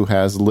wife, who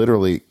has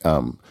literally,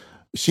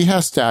 she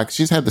has Stacks.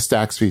 She's had the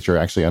Stacks feature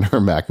actually on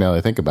her Mac, now that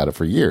I think about it,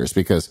 for years,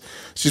 because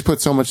she's put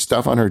so much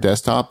stuff on her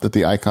desktop that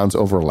the icons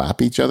overlap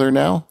each other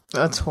now.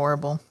 That's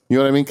horrible. You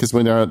know what I mean? Because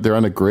when they're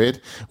on a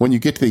grid, when you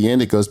get to the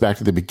end, it goes back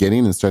to the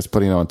beginning and starts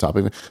putting it on top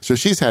of it. So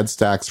she's had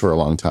Stacks for a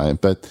long time,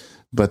 but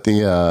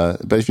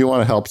if you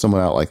want to help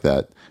someone out like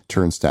that,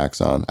 turn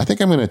Stacks on. I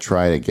think I'm going to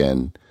try it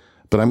again,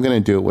 but I'm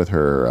going to do it with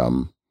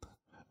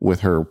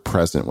her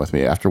present with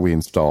me. After we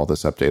install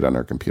this update on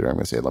her computer, I'm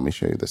going to say, let me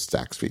show you the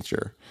Stacks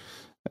feature.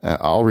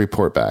 I'll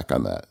report back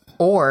on that.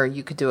 Or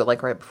you could do it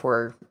like right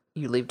before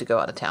you leave to go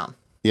out of town.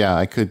 Yeah,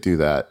 I could do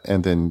that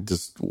and then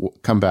just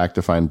come back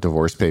to find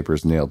divorce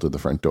papers nailed to the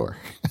front door.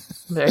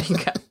 There you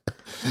go.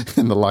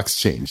 And the lock's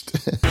changed.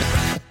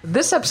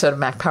 This episode of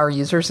Mac Power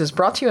Users is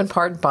brought to you in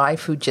part by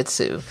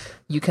Fujitsu.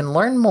 You can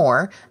learn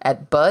more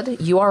at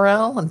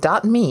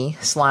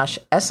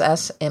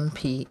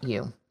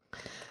budurl.me/SSMPU.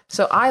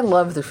 So I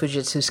love the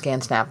Fujitsu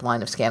ScanSnap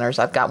line of scanners.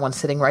 I've got one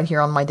sitting right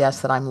here on my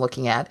desk that I'm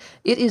looking at.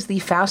 It is the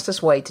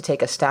fastest way to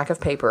take a stack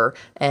of paper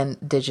and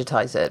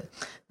digitize it.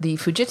 The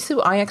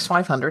Fujitsu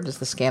IX500 is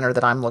the scanner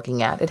that I'm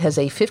looking at. It has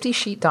a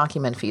 50-sheet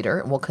document feeder.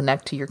 It will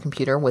connect to your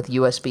computer with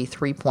USB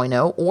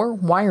 3.0 or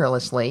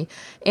wirelessly,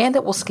 and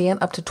it will scan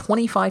up to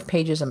 25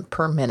 pages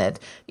per minute,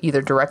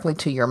 either directly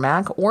to your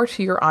Mac or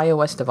to your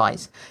iOS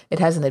device. It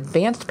has an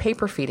advanced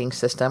paper feeding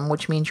system,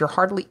 which means you're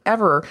hardly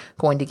ever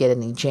going to get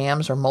any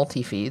jams or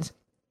multi-feeds.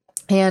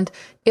 And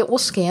it will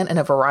scan in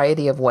a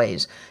variety of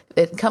ways.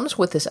 It comes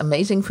with this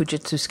amazing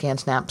Fujitsu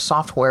ScanSnap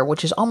software,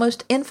 which is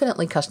almost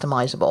infinitely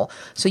customizable.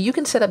 So you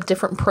can set up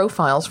different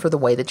profiles for the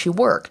way that you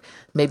work.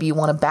 Maybe you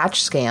want to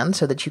batch scan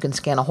so that you can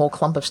scan a whole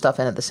clump of stuff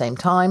in at the same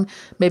time.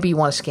 Maybe you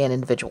want to scan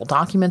individual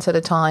documents at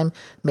a time.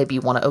 Maybe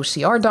you want to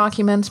OCR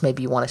documents.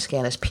 Maybe you want to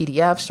scan as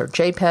PDFs or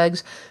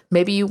JPEGs.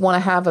 Maybe you want to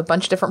have a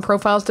bunch of different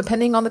profiles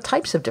depending on the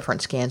types of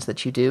different scans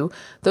that you do.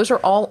 Those are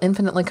all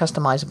infinitely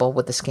customizable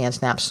with the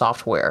ScanSnap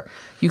software.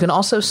 You can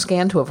also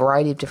scan to a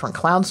variety of different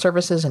cloud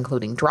services,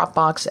 including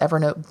Dropbox,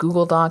 Evernote,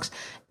 Google Docs,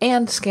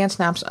 and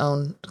ScanSnap's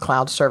own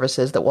cloud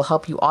services that will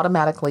help you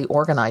automatically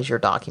organize your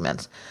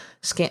documents.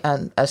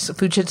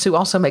 Fujitsu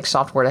also makes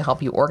software to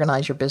help you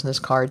organize your business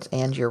cards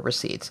and your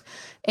receipts.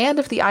 And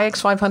if the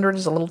IX500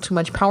 is a little too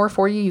much power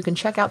for you, you can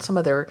check out some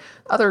of their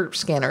other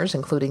scanners,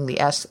 including the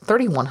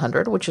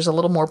S3100, which is a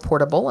little more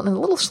portable and a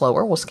little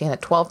slower. Will scan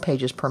at 12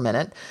 pages per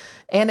minute.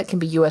 And it can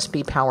be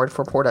USB powered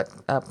for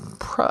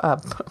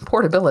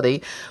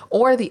portability,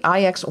 or the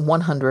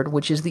IX100,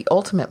 which is the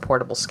ultimate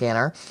portable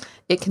scanner.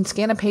 It can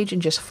scan a page in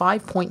just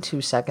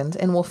 5.2 seconds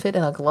and will fit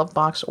in a glove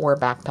box or a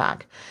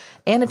backpack.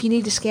 And if you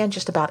need to scan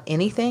just about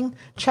anything,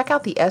 check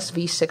out the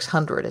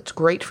SV600. It's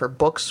great for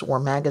books or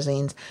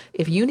magazines.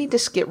 If you need to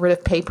get rid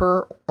of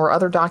paper or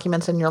other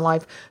documents in your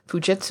life,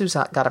 Fujitsu's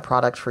got a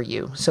product for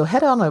you. So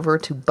head on over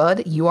to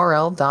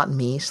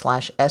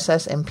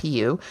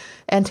budurl.me/SSMPU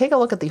and take a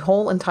look at the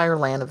whole entire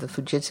land of the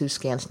Fujitsu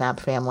ScanSnap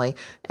family.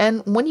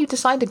 And when you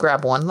decide to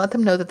grab one, let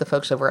them know that the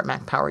folks over at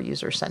Mac Power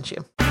Users sent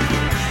you.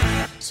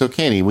 So,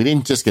 Katie, we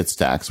didn't just get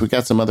Stacks. We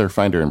got some other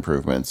Finder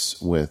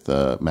improvements with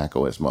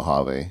macOS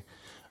Mojave.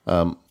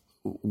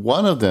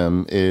 One of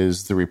them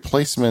is the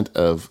replacement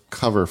of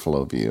cover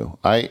flow view.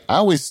 I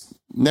always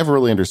never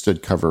really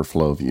understood cover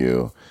flow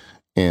view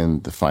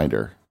in the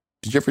Finder.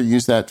 Did you ever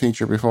use that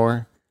feature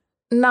before?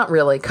 Not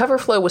really.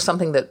 CoverFlow was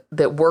something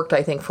that worked,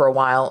 I think, for a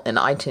while in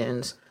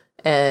iTunes.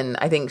 And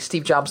I think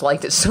Steve Jobs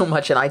liked it so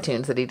much in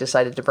iTunes that he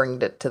decided to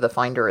bring it to the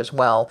Finder as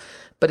well.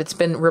 But it's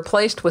been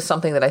replaced with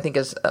something that I think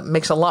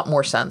makes a lot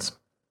more sense.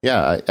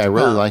 Yeah, I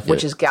really like it.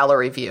 Which is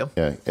Gallery View.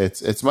 Yeah,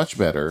 it's much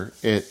better.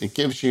 It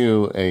gives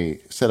you a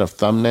set of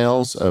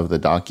thumbnails of the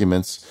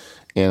documents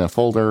in a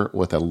folder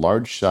with a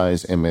large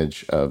size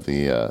image of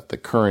the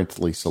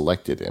currently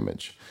selected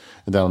image.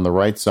 And then on the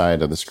right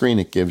side of the screen,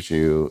 it gives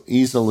you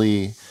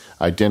easily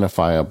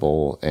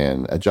identifiable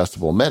and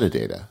adjustable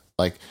metadata.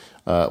 Like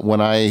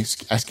when I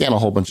scan a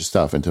whole bunch of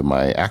stuff into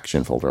my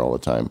action folder all the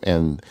time,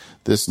 and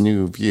this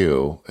new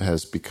view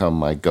has become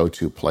my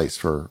go-to place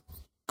for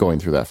going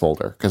through that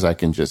folder because I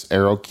can just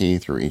arrow key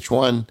through each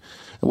one,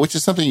 which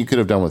is something you could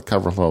have done with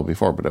CoverFlow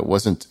before, but it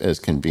wasn't as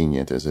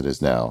convenient as it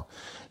is now.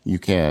 You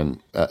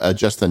can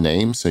adjust the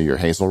name so your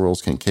Hazel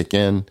rules can kick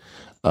in.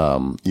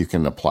 You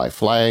can apply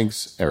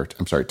tags,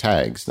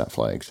 not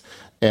flags.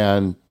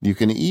 And you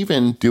can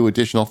even do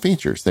additional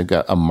features. They've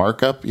got a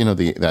markup,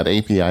 that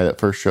API that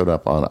first showed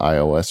up on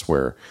iOS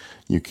where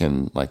you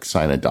can like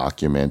sign a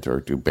document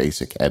or do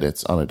basic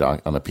edits on a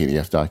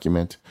PDF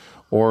document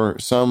or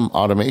some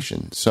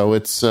automation. So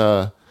it's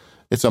a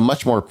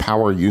much more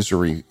power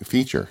usery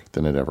feature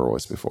than it ever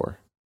was before.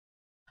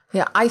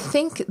 Yeah, I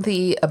think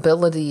the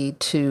ability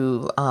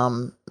to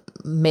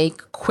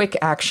make quick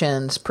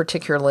actions,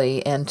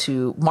 particularly, and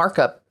to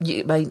markup.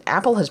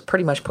 Apple has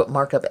pretty much put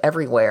markup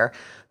everywhere,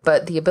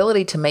 but the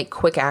ability to make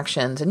quick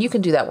actions, and you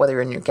can do that whether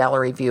you're in your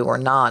gallery view or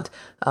not,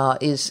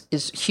 is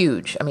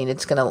huge. I mean,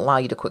 it's going to allow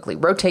you to quickly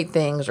rotate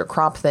things or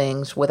crop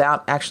things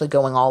without actually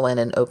going all in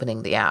and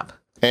opening the app.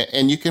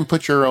 And you can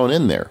put your own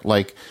in there.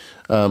 Like,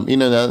 now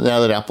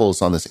that Apple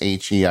is on this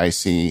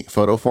HEIC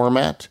photo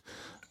format,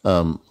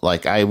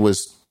 like I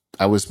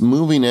was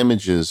moving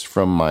images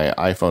from my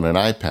iPhone and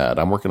iPad.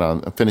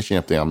 I'm finishing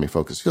up the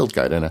OmniFocus Field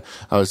Guide, and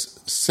I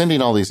was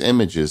sending all these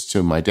images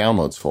to my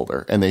downloads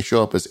folder, and they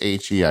show up as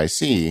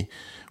HEIC,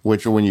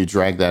 which when you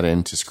drag that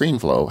into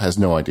ScreenFlow, has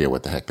no idea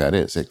what the heck that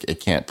is. It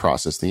can't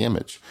process the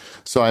image.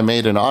 So I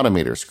made an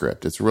Automator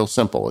script. It's real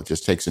simple. It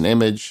just takes an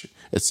image,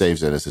 it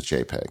saves it as a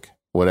JPEG,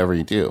 whatever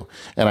you do.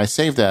 And I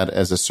saved that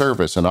as a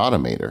service, an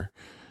Automator.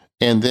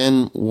 And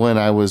then when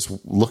I was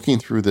looking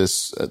through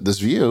this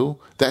view,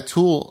 that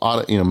tool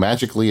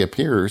magically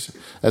appears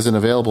as an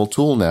available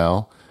tool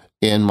now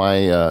in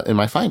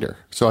my Finder.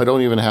 So I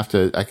don't even have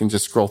to. I can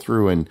just scroll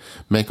through and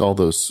make all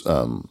those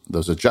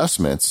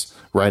adjustments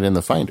right in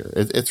the Finder.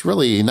 It's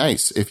really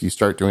nice if you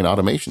start doing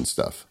automation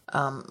stuff.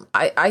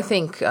 I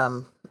think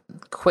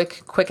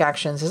quick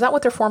actions, is that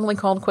what they're formally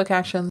called? Quick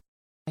actions?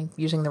 Am I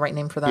using the right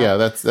name for that? Yeah,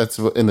 that's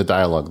in the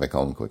dialogue they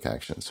call them quick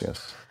actions.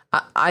 Yes.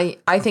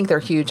 I think they're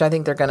huge. I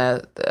think they're going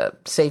to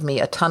save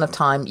me a ton of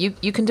time.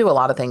 You can do a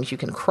lot of things. You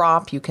can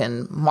crop, you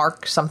can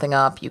mark something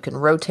up, you can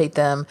rotate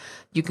them,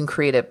 you can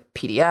create a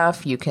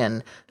PDF, you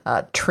can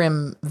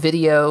trim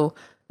video.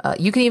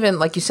 You can even,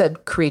 like you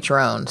said, create your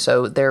own.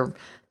 So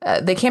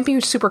they can't be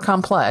super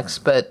complex,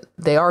 but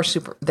they are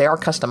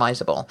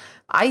customizable.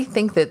 I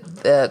think that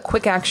the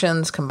quick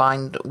actions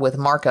combined with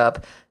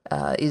markup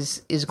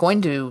is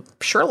going to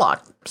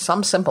Sherlock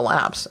some simple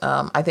apps.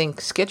 I think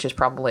Skitch is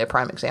probably a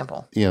prime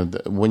example.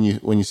 When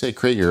you say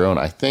create your own,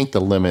 I think the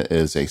limit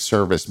is a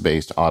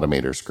service-based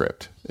Automator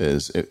script.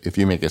 Is if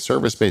you make a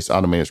service-based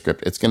Automator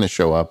script, it's going to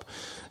show up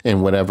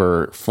in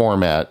whatever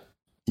format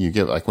you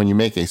give. Like when you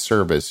make a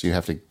service, you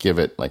have to give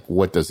it like,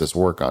 what does this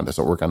work on? Does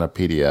it work on a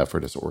PDF or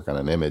does it work on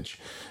an image?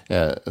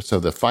 So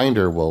the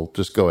Finder will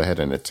just go ahead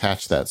and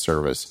attach that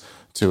service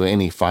to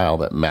any file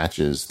that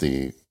matches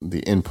the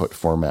input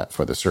format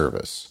for the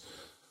service.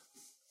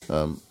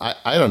 I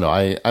don't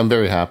know. I'm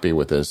very happy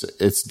with this.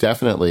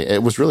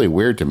 It was really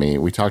weird to me.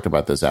 We talked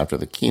about this after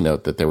the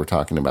keynote that they were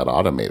talking about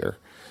Automator.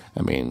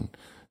 I mean,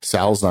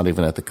 Sal's not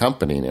even at the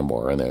company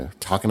anymore, and they're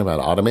talking about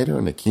Automator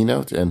in the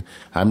keynote. And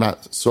I'm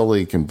not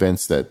solely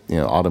convinced that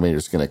Automator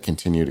is going to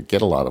continue to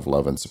get a lot of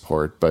love and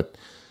support, but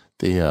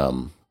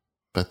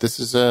this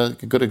is a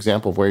good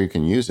example of where you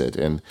can use it,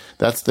 and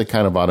that's the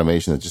kind of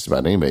automation that just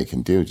about anybody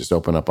can do. Just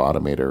open up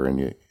Automator,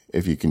 and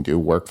if you can do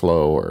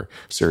workflow or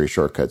Siri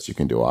shortcuts, you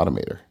can do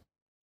Automator.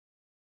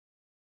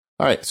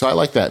 All right, so I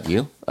like that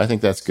view. I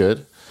think that's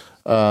good.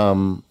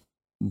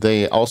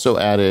 They also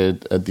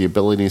added the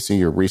ability to see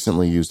your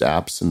recently used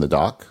apps in the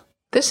dock.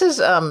 This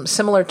is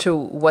similar to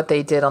what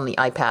they did on the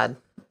iPad.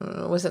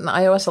 Was it in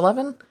iOS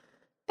 11?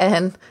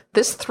 And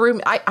this threw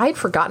me. I'd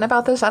forgotten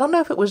about this. I don't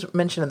know if it was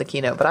mentioned in the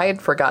keynote, but I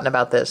had forgotten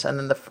about this. And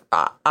then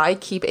I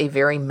keep a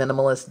very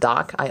minimalist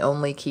dock. I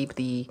only keep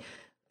the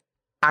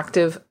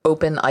active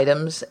open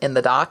items in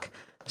the dock.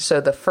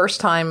 So the first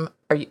time,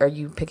 are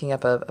you picking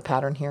up a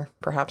pattern here,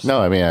 perhaps?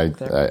 No, I mean,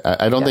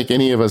 I don't think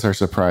any of us are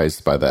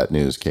surprised by that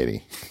news,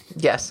 Katie.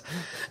 Yes.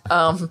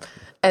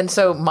 And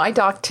so my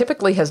dock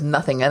typically has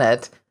nothing in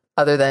it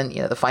other than,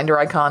 the Finder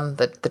icon,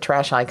 the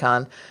trash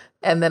icon.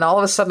 And then all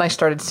of a sudden I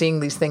started seeing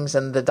these things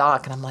in the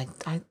dock, and I'm like,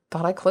 I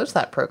thought I closed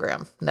that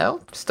program.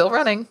 No, still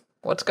running.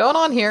 What's going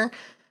on here?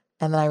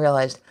 And then I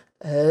realized,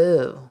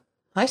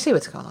 I see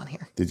what's going on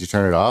here. Did you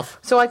turn it off?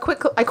 So I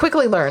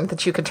quickly learned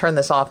that you could turn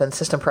this off in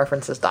System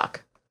Preferences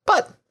dock.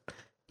 But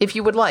if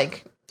you would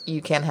like,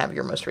 you can have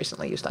your most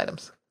recently used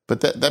items.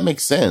 But that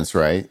makes sense,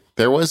 right?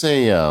 There was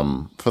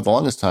for the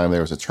longest time,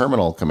 there was a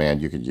terminal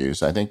command you could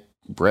use. I think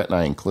Brett and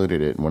I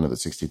included it in one of the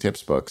 60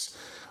 Tips books,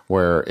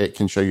 where it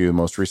can show you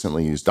most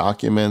recently used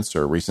documents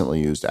or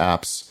recently used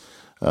apps.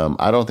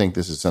 I don't think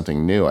this is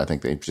something new. I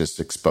think they've just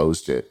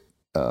exposed it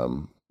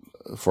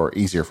for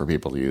easier for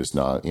people to use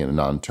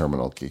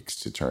non-terminal geeks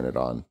to turn it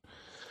on.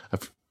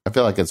 I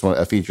feel like it's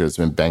a feature that's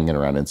been banging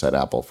around inside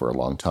Apple for a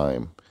long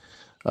time.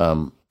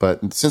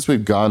 But since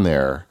we've gone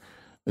there,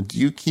 do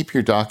you keep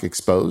your dock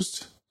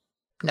exposed?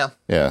 No.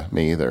 Yeah,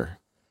 me either.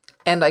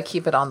 And I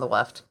keep it on the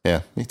left.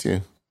 Yeah, me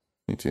too.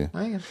 Me too.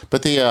 There you go.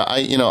 But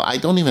I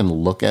don't even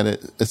look at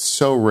it. It's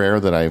so rare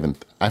that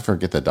I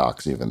forget the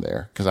dock's even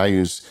there, because I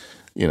use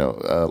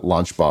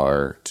Launch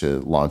Bar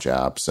to launch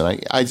apps,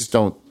 and I just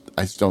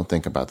don't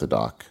think about the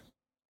dock.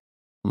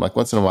 I'm like,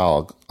 once in a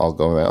while I'll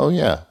go, oh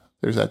yeah,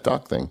 there's that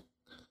dock thing.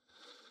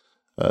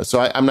 So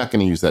I'm not going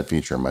to use that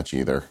feature much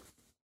either.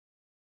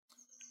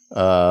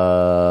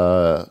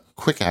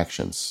 Quick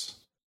actions.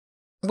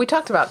 We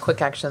talked about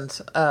quick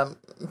actions,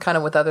 kind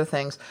of with other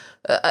things.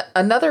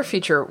 Another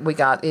feature we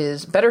got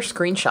is better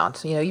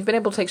screenshots. You've been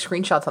able to take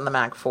screenshots on the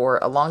Mac for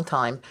a long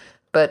time,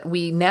 but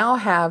we now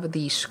have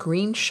the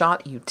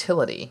screenshot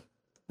utility,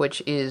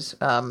 which is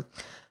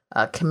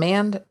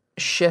Command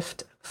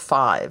Shift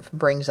 5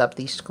 brings up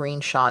the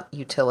screenshot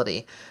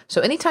utility.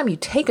 So anytime you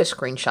take a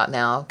screenshot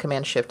now,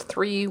 Command Shift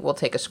 3 will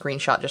take a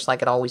screenshot just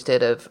like it always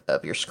did of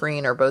your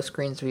screen or both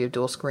screens if you have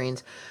dual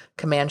screens.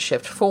 Command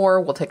Shift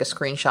 4 will take a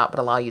screenshot but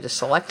allow you to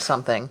select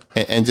something.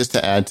 And just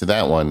to add to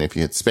that one, if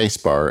you hit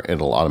spacebar,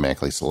 it'll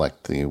automatically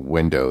select the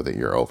window that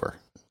you're over.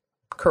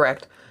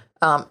 Correct.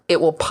 It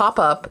will pop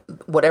up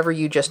whatever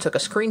you just took a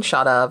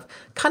screenshot of,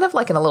 kind of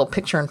like in a little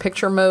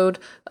picture-in-picture mode,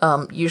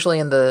 usually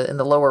in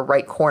the lower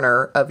right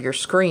corner of your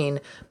screen,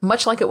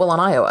 much like it will on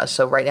iOS.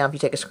 So right now, if you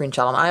take a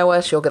screenshot on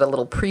iOS, you'll get a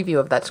little preview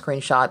of that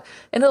screenshot,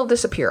 and it'll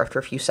disappear after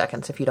a few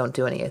seconds if you don't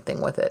do anything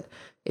with it.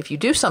 If you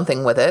do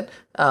something with it,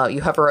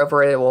 you hover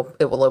over it,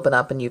 it will open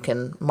up, and you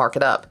can mark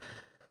it up.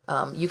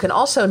 You can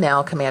also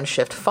now Command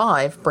Shift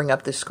 5 bring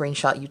up the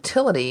screenshot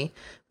utility,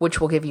 which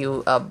will give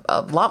you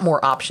a lot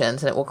more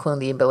options, and it will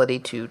include the ability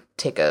to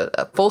take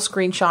a full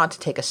screenshot, to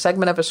take a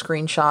segment of a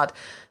screenshot,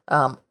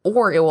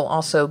 or it will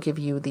also give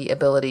you the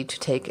ability to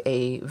take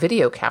a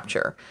video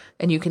capture.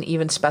 And you can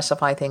even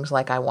specify things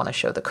like, I want to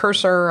show the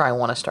cursor, I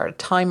want to start a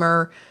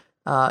timer,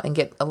 and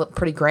get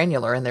pretty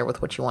granular in there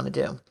with what you want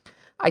to do.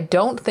 I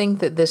don't think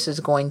that this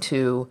is going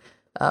to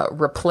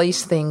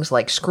replace things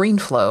like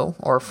ScreenFlow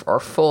or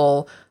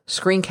full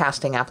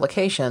screencasting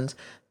applications,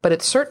 but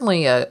it's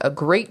certainly a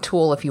great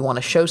tool if you want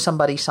to show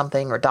somebody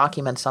something or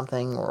document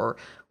something or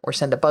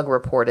send a bug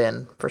report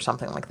in for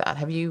something like that.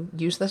 Have you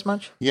used this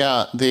much?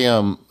 Yeah,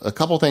 a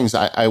couple things.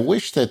 I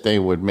wish that they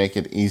would make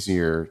it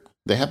easier.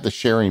 They have the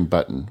sharing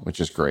button, which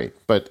is great.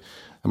 But,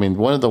 I mean,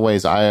 one of the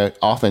ways I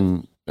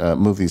often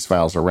move these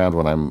files around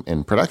when I'm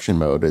in production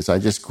mode is I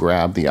just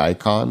grab the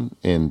icon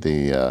in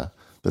the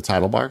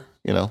title bar,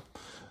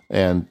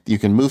 and you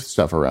can move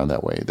stuff around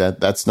that way.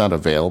 That's not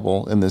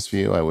available in this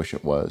view. I wish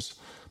it was.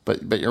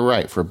 But you're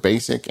right. For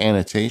basic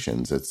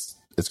annotations,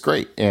 it's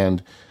great.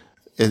 And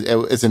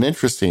it's an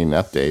interesting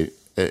update.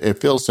 It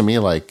feels to me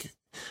like,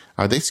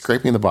 are they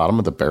scraping the bottom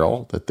of the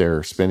barrel that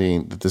they're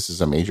spending, that this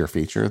is a major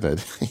feature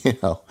that,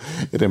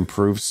 it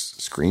improves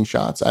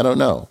screenshots? I don't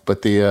know.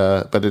 But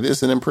but it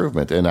is an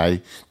improvement. And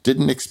I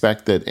didn't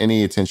expect that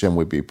any attention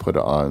would be put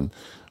on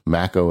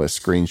Mac OS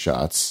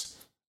screenshots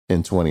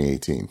in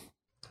 2018.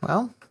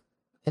 Well,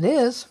 it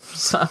is.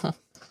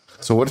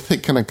 So what are they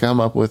going to come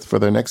up with for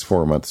their next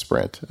 4-month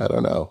sprint? I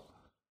don't know.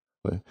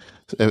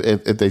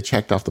 If they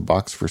checked off the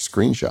box for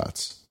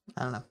screenshots.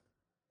 I don't know.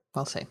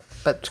 We'll see.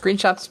 But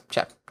screenshots,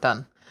 check,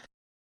 done.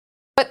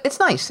 But it's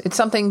nice. It's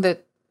something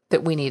that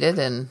we needed,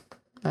 and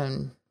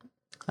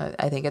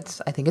I think it's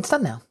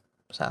done now.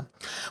 So,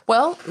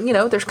 well,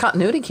 there's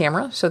continuity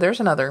camera, so there's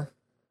another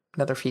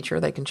feature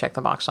they can check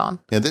the box on.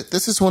 Yeah,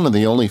 this is one of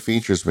the only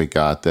features we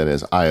got that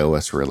is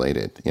iOS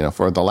related.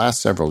 For the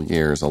last several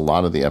years, a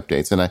lot of the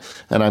updates,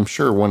 and I'm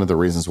sure one of the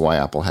reasons why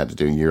Apple had to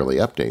do yearly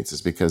updates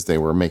is because they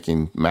were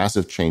making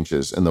massive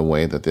changes in the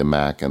way that the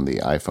Mac and the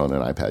iPhone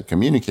and iPad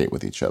communicate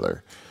with each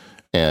other.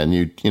 And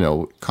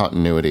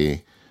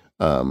continuity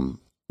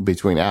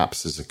between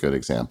apps is a good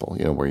example.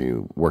 Where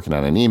you're working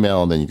on an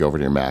email and then you go over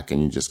to your Mac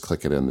and you just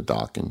click it in the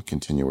dock and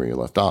continue where you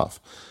left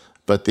off.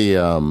 But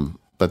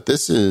But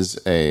this is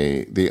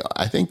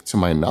I think to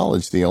my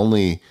knowledge, the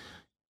only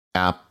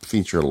app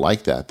feature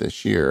like that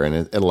this year. And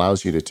it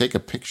allows you to take a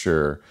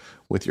picture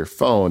with your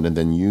phone and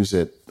then use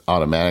it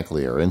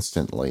automatically or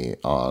instantly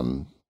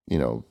on,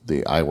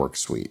 the iWork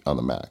suite on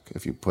the Mac.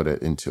 If you put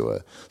it into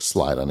a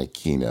slide on a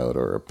Keynote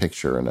or a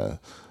picture in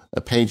a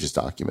Pages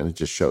document, it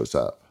just shows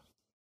up.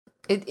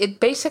 It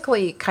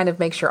basically kind of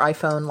makes your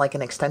iPhone like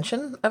an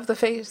extension of the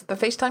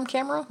FaceTime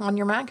camera on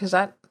your Mac. Is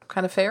that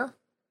kind of fair,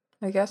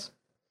 I guess?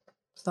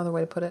 That's another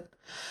way to put it.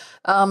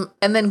 And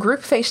then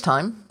group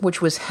FaceTime,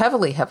 which was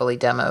heavily, heavily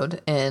demoed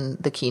in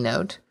the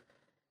keynote,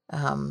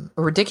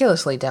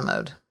 ridiculously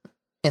demoed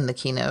in the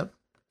keynote,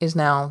 is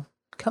now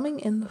coming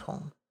in the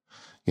fall.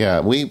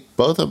 Yeah,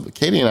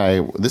 Katie and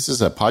I, this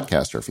is a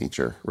podcaster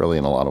feature, really,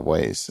 in a lot of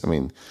ways. I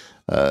mean,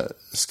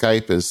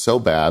 Skype is so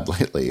bad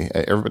lately.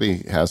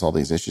 Everybody has all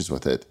these issues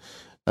with it.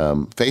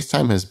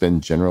 FaceTime has been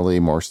generally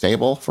more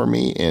stable for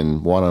me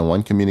in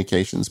one-on-one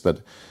communications,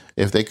 but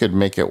if they could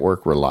make it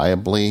work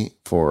reliably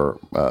for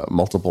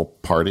multiple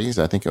parties,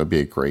 I think it would be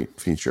a great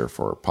feature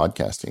for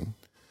podcasting.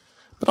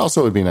 But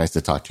also it would be nice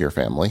to talk to your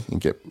family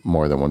and get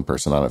more than one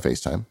person on a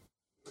FaceTime.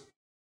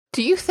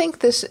 Do you think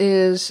this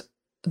is,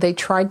 they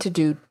tried to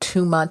do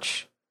too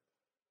much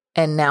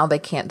and now they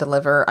can't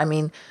deliver? I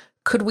mean,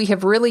 could we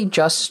have really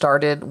just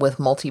started with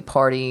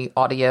multi-party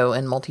audio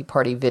and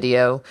multi-party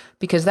video?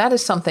 Because that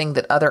is something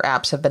that other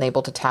apps have been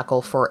able to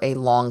tackle for a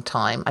long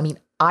time. I mean,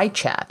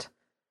 iChat,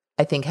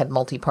 I think, had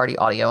multi-party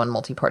audio and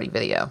multi-party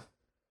video.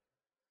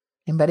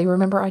 Anybody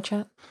remember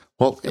iChat?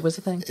 Well, it was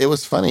a thing. It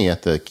was funny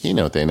at the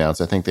keynote they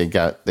announced. I think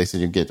they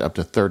said you get up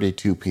to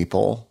 32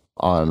 people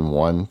on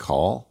one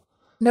call.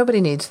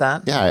 Nobody needs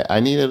that. Yeah, I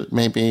needed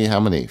maybe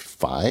how many?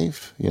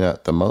 5,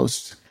 at the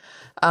most.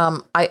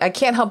 I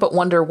can't help but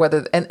wonder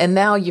whether, and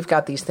now you've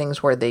got these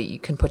things where you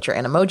can put your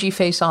Animoji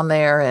face on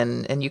there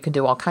and you can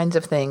do all kinds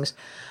of things.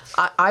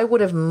 I would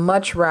have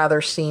much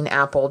rather seen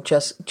Apple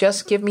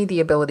just give me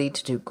the ability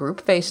to do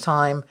group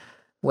FaceTime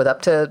with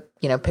up to,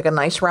 pick a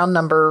nice round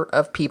number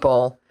of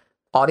people,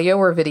 audio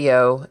or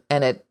video,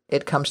 and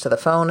it comes to the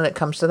phone and it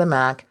comes to the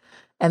Mac.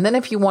 And then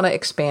if you want to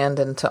expand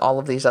into all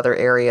of these other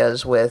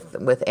areas with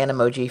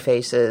Animoji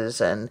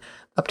faces and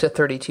up to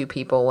 32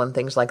 people and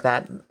things like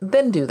that,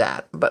 then do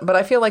that. But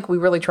I feel like we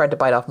really tried to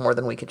bite off more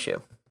than we could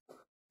chew.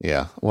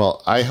 Yeah.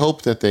 Well, I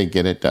hope that they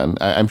get it done.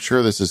 I'm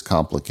sure this is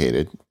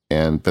complicated,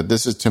 but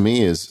this is, to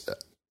me, is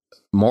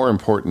more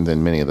important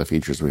than many of the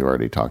features we've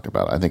already talked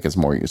about. I think it's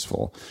more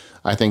useful.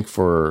 I think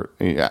for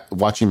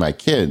watching my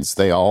kids,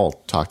 they all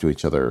talk to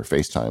each other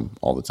FaceTime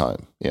all the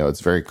time. It's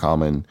very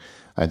common.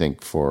 I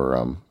think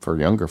for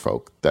younger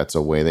folk, that's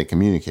a way they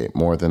communicate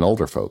more than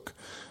older folk.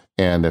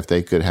 And if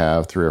they could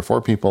have 3 or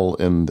 4 people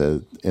in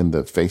the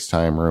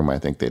FaceTime room, I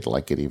think they'd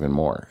like it even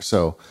more.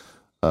 So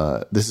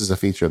this is a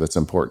feature that's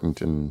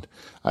important, and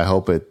I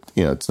hope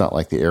it's not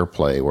like the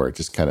AirPlay where it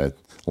just kind of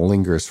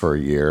lingers for a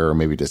year or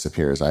maybe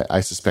disappears. I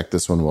suspect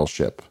this one will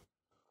ship.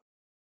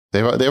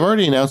 They've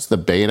already announced the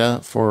beta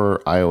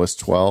for iOS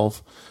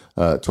 12.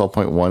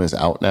 12.1 is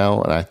out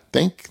now, and I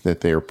think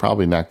that they're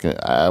probably not going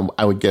to,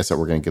 I would guess that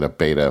we're going to get a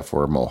beta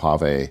for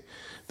Mojave,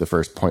 the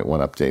first 0.1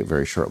 update,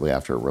 very shortly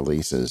after it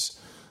releases.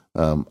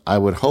 I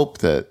would hope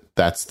that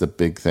that's the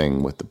big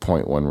thing with the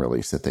 0.1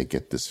 release, that they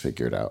get this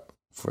figured out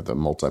for the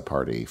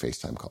multi-party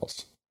FaceTime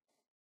calls.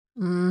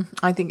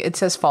 I think it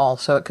says fall,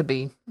 so it could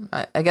be,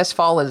 I guess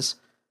fall is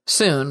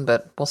soon,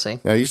 but we'll see.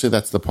 Yeah, usually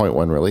that's the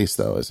 0.1 release,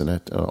 though, isn't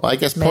it? I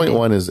guess maybe.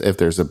 0.1 is if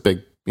there's a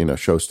big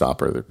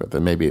showstopper, but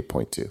then maybe a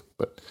 0.2.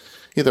 But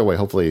either way,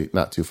 hopefully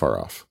not too far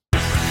off.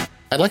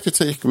 I'd like to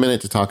take a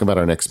minute to talk about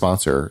our next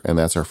sponsor, and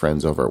that's our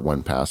friends over at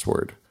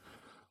 1Password.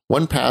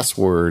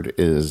 1Password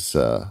is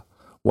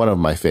one of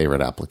my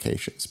favorite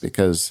applications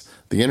because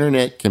the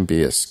internet can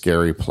be a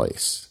scary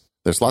place.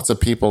 There's lots of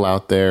people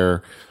out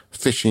there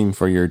fishing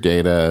for your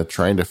data,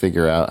 trying to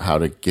figure out how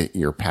to get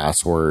your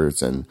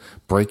passwords and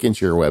break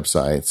into your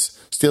websites,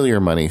 steal your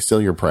money,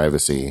 steal your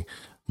privacy,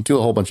 do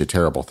a whole bunch of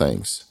terrible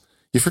things.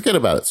 You forget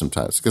about it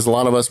sometimes because a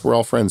lot of us, we're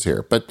all friends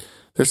here, but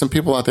there's some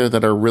people out there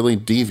that are really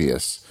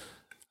devious.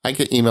 I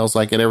get emails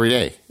like it every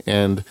day,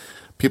 and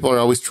people are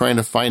always trying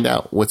to find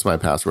out what's my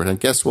password. And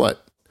guess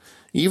what?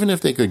 Even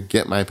if they could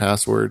get my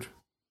password,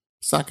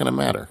 it's not going to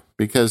matter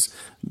because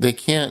they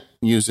can't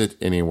use it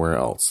anywhere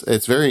else.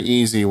 It's very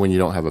easy when you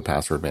don't have a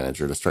password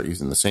manager to start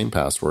using the same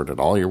password at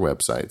all your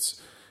websites.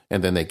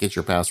 And then they get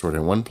your password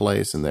in one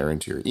place, and they're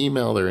into your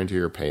email, they're into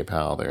your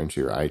PayPal, they're into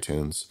your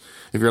iTunes.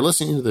 If you're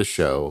listening to this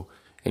show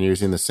and you're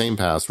using the same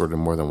password in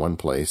more than one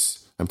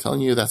place, I'm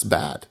telling you that's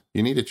bad.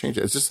 You need to change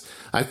it. It's just,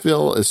 I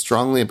feel as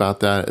strongly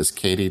about that as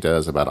Katie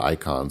does about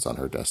icons on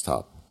her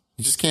desktop.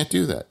 You just can't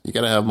do that. You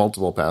got to have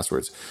multiple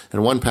passwords.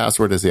 And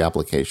 1Password is the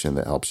application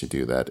that helps you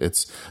do that.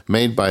 It's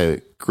made by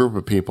a group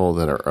of people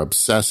that are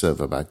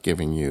obsessive about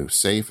giving you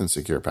safe and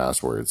secure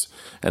passwords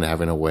and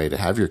having a way to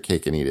have your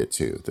cake and eat it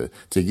too.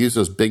 To use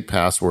those big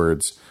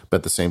passwords, but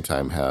at the same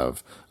time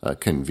have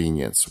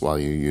convenience while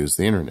you use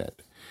the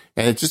internet.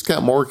 And it just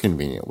got more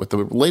convenient. With the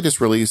latest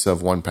release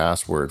of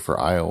 1Password for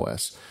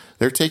iOS,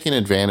 they're taking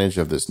advantage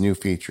of this new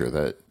feature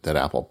that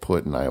Apple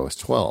put in iOS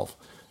 12.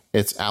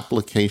 It's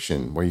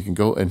application where you can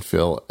go and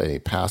fill a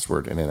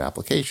password in an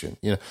application.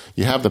 You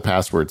have the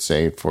password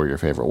saved for your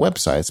favorite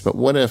websites, but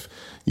what if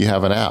you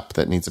have an app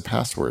that needs a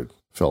password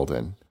filled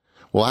in?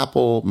 Well,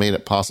 Apple made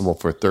it possible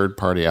for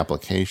third-party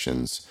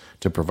applications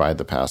to provide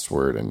the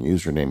password and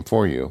username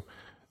for you.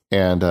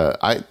 And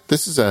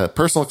this is a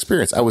personal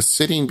experience. I was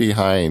sitting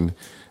behind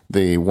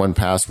the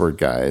 1Password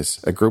guys,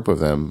 a group of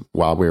them,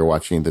 while we were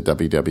watching the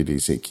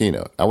WWDC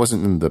keynote. I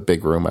wasn't in the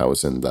big room. I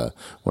was in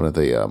one of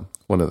the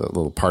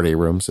little party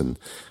rooms, and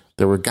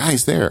there were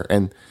guys there,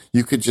 and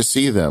you could just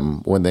see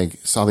them when they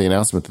saw the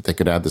announcement that they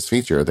could add this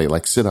feature. They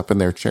like sit up in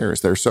their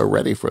chairs. They're so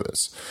ready for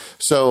this.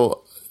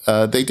 So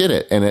they did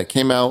it, and it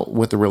came out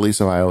with the release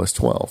of iOS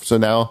 12. So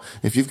now,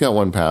 if you've got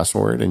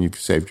 1Password and you've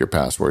saved your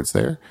passwords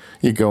there,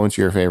 you go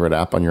into your favorite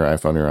app on your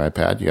iPhone or your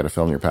iPad. You got to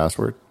fill in your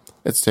password.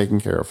 It's taken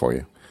care of for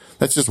you.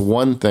 That's just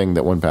one thing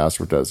that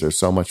 1Password does. There's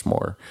so much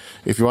more.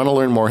 If you want to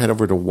learn more, head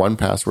over to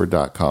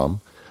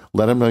onepassword.com.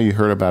 Let them know you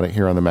heard about it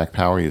here on the Mac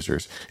Power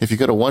Users. If you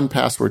go to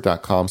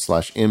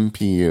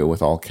onepassword.com/MPU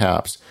with all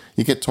caps,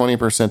 you get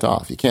 20%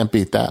 off. You can't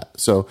beat that.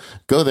 So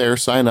go there,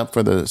 sign up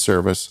for the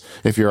service.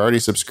 If you're already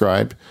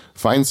subscribed,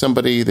 find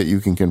somebody that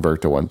you can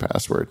convert to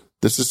 1Password.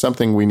 This is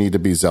something we need to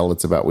be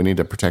zealots about. We need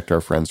to protect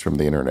our friends from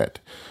the internet.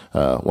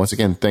 Once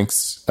again,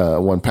 thanks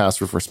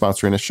 1Password for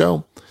sponsoring the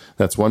show.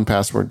 That's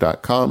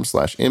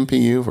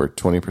onepassword.com/MPU for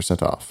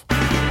 20% off.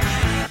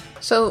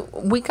 So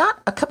we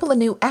got a couple of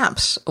new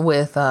apps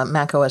with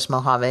macOS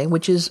Mojave,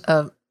 which is,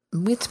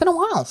 it's been a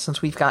while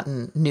since we've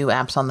gotten new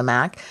apps on the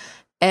Mac.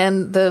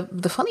 And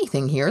the funny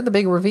thing here, the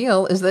big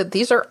reveal, is that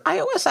these are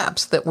iOS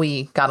apps that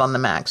we got on the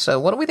Mac. So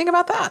what do we think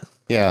about that?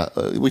 Yeah,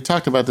 we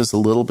talked about this a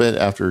little bit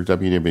after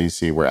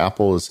WWDC, where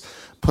Apple is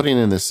putting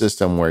in the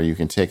system where you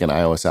can take an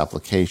iOS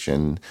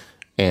application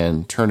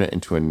and turn it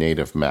into a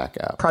native Mac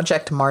app.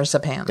 Project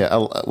Marzipan. Yeah,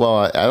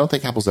 well, I don't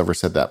think Apple's ever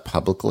said that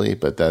publicly,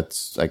 but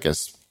that's, I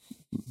guess,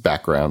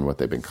 background what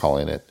they've been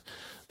calling it.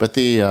 But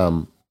the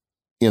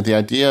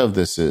idea of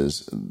this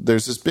is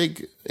there's this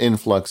big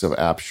influx of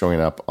apps showing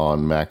up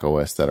on Mac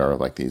OS that are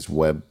like these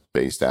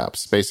web-based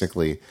apps.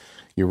 Basically,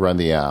 you run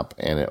the app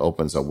and it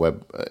opens a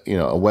web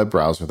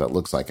browser that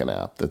looks like an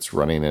app that's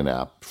running an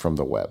app from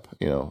the web.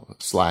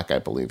 Slack, I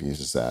believe,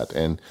 uses that,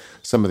 and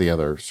some of the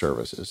other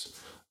services.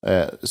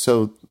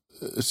 So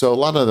a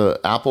lot of the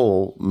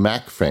Apple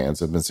Mac fans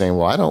have been saying,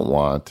 well, I don't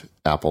want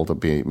Apple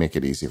to make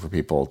it easy for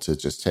people to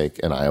just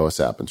take an iOS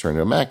app and turn it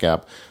into a Mac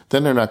app.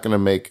 Then they're not going to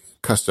make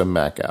custom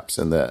Mac apps,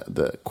 and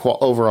the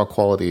overall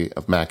quality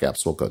of Mac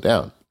apps will go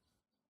down.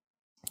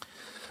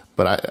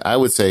 But I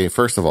would say,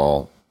 first of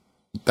all,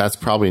 that's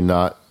probably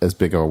not as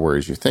big of a worry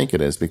as you think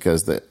it is,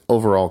 because the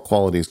overall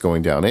quality is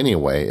going down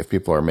anyway. If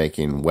people are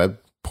making web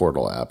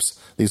portal apps,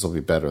 these will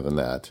be better than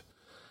that.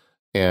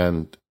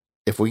 And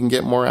if we can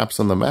get more apps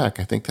on the Mac,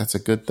 I think that's a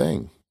good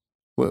thing.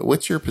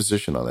 What's your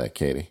position on that,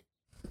 Katie?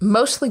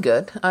 Mostly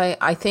good.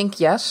 I think,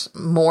 yes,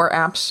 more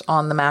apps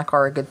on the Mac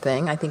are a good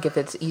thing. I think if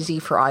it's easy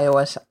for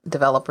iOS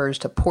developers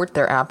to port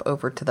their app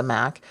over to the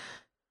Mac,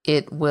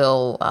 it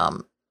will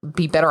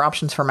be better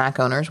options for Mac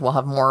owners. We'll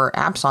have more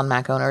apps on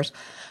Mac owners.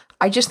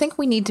 I just think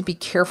we need to be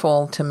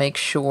careful to make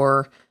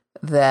sure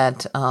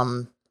that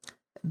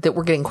that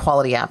we're getting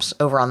quality apps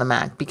over on the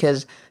Mac,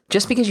 because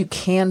just because you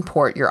can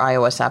port your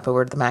iOS app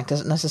over to the Mac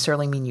doesn't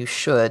necessarily mean you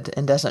should,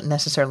 and doesn't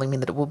necessarily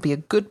mean that it will be a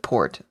good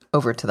port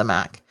over to the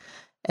Mac.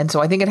 And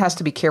so I think it has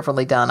to be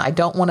carefully done. I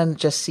don't want to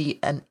just see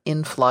an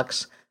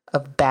influx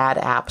of bad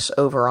apps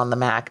over on the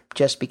Mac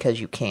just because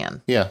you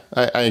can. Yeah,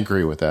 I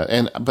agree with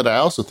that. But I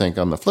also think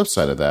on the flip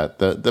side of that,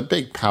 the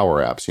big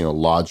power apps,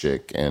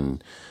 Logic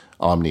and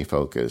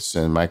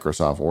OmniFocus and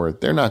Microsoft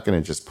Word, they're not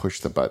going to just push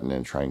the button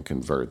and try and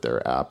convert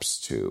their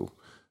apps to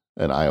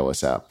an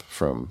iOS app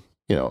from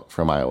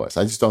iOS.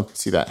 I just don't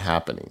see that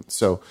happening.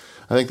 So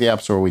I think the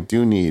apps where we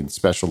do need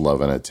special love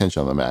and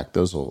attention on the Mac,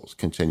 those will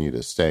continue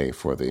to stay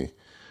for the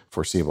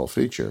foreseeable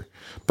future.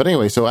 But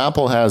anyway, so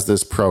Apple has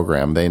this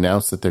program. They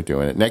announced that they're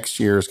doing it. Next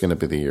year is going to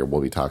be the year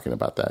we'll be talking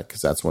about that,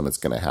 because that's when it's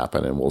going to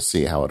happen, and we'll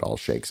see how it all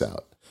shakes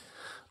out.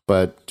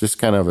 But just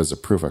kind of as a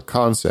proof of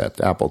concept,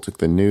 Apple took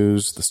the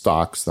news, the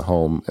stocks, the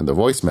home, and the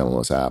voice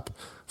memos app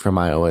from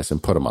iOS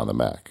and put them on the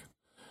Mac.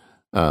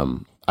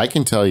 I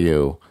can tell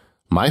you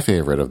my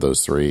favorite of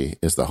those three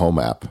is the home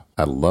app.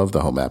 I love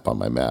the home app on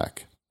my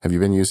Mac. Have you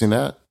been using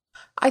that?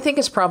 I think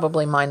it's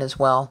probably mine as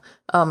well.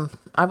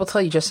 I will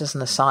tell you, just as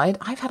an aside,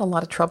 I've had a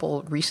lot of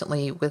trouble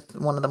recently with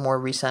one of the more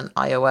recent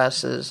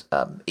iOSs,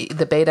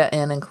 the beta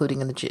and including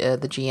in the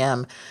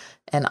GM.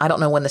 And I don't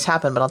know when this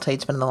happened, but I'll tell you,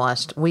 it's been in the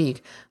last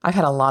week. I've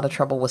had a lot of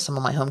trouble with some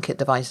of my HomeKit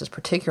devices,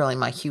 particularly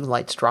my Hue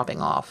lights dropping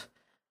off.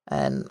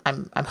 And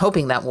I'm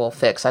hoping that will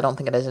fix. I don't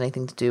think it has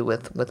anything to do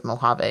with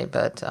Mojave,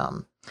 but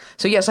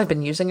so yes, I've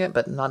been using it,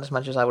 but not as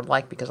much as I would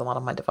like, because a lot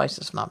of my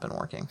devices have not been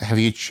working. Have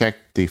you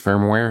checked the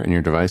firmware in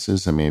your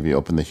devices? I mean, have you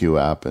opened the Hue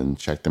app and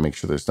checked to make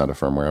sure there's not a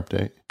firmware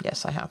update?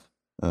 Yes, I have.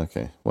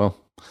 Okay, well,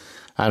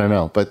 I don't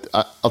know, but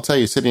I'll tell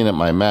you, sitting at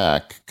my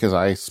Mac, because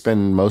I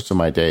spend most of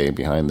my day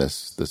behind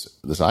this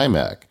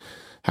iMac,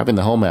 having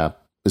the home app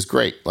is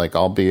great. Like,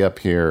 I'll be up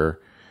here,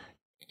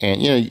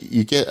 and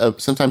you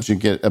get sometimes you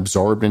get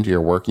absorbed into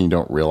your work and you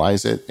don't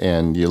realize it,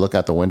 and you look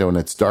out the window and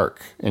it's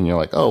dark, and you're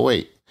like, oh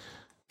wait.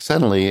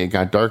 Suddenly it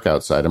got dark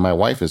outside and my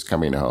wife is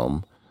coming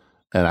home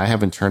and I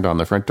haven't turned on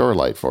the front door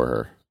light for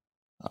her.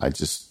 I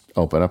just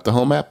open up the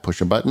home app, push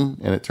a button,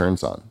 and it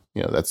turns on.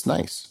 That's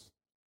nice.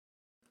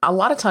 a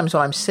lot of times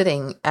when I'm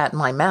sitting at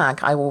my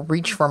Mac, I will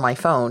reach for my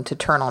phone to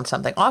turn on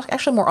something.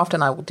 Actually, more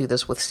often I will do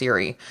this with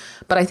Siri.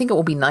 But I think it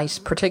will be nice,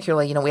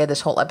 particularly, we had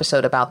this whole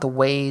episode about the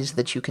ways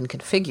that you can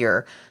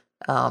configure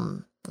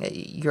your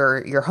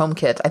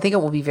HomeKit. I think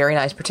it will be very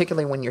nice,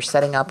 particularly when you're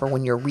setting up or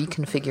when you're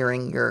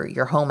reconfiguring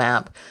your home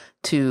app,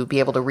 to be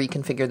able to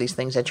reconfigure these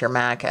things at your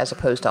Mac as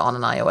opposed to on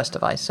an iOS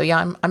device. So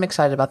yeah, I'm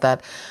excited about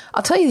that.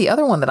 I'll tell you the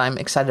other one that I'm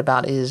excited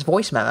about is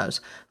voice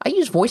memos. I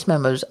use voice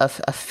memos a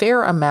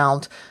fair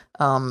amount,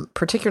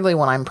 particularly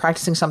when I'm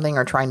practicing something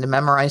or trying to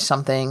memorize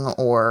something,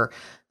 or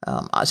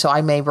so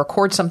I may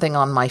record something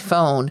on my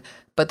phone,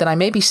 but then I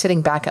may be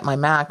sitting back at my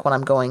Mac when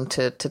I'm going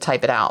to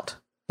type it out.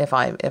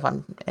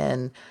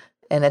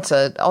 And it's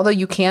although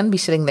you can be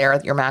sitting there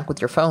at your Mac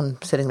with your phone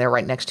sitting there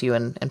right next to you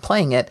and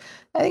playing it,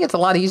 I think it's a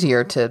lot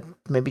easier to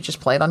maybe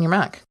just play it on your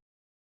Mac.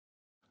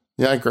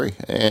 Yeah, I agree.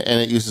 And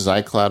it uses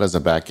iCloud as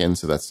a backend,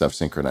 so that stuff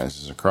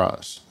synchronizes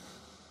across.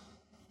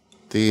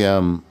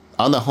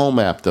 On the Home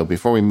app, though,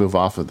 before we move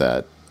off of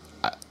that,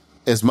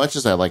 as much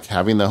as I like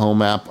having the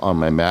Home app on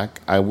my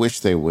Mac, I wish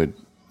they would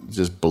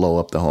just blow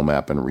up the Home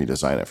app and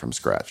redesign it from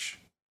scratch.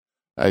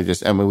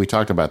 We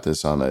talked about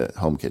this on a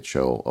HomeKit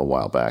show a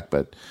while back,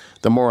 but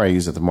the more I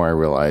use it, the more I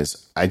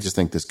realize I just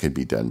think this could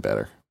be done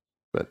better.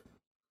 But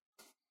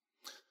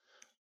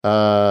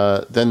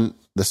then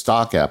the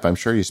stock app, I'm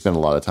sure you spend a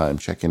lot of time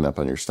checking up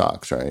on your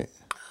stocks, right?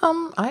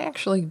 I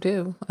actually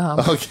do.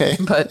 Okay.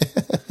 But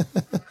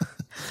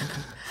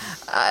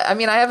I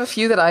have a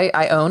few that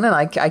I own and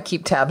I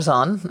keep tabs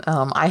on.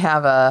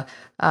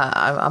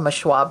 I'm a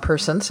Schwab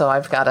person, so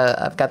I've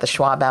got the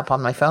Schwab app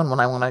on my phone when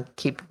I want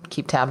to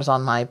keep tabs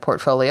on my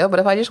portfolio. But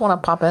if I just want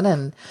to pop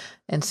in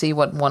and see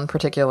what one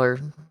particular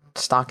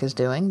stock is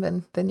doing,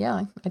 then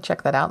yeah, I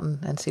check that out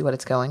and see what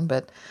it's going.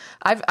 But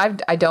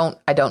I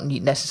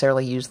don't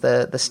necessarily use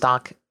the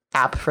stock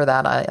app for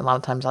that. A lot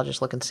of times I'll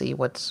just look and see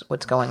what's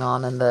going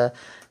on in the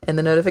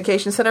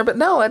notification center. But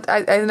no,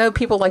 I know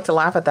people like to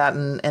laugh at that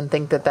and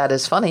think that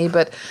is funny,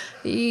 but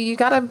you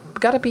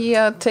gotta be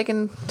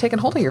taking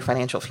hold of your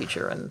financial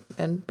future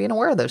and being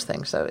aware of those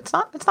things. So it's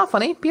not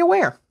funny. Be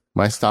aware.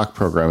 My stock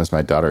program is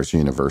my daughter's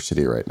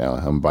university right now.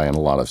 I'm buying a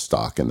lot of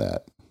stock in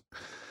that.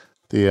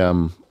 Do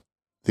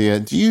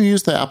you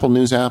use the Apple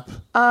News app?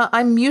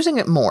 I'm using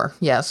it more.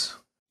 Yes.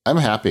 I'm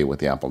happy with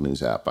the Apple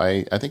News app.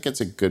 I think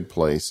it's a good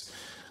place.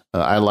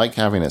 I like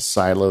having a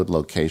siloed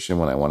location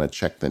when I want to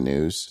check the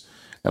news.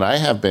 And I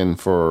have been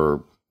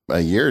for a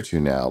year or two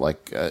now.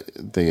 Like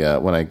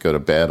when I go to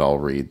bed, I'll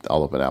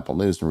open Apple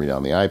News and read it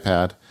on the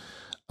iPad.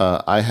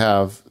 I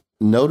have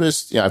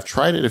noticed, I've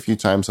tried it a few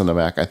times on the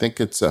Mac. I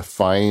think it's a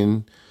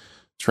fine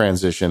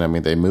transition. I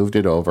mean, they moved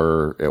it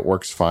over. It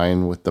works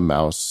fine with the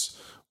mouse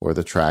or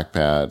the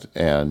trackpad,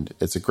 and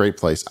it's a great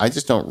place. I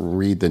just don't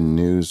read the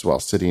news while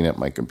sitting at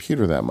my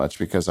computer that much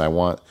because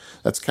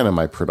that's kind of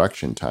my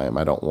production time.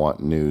 I don't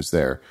want news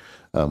there.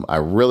 I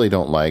really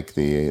don't like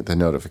the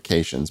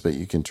notifications, but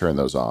you can turn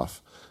those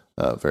off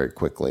very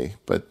quickly.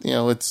 But,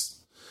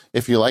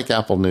 if you like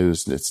Apple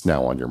News, it's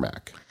now on your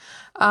Mac.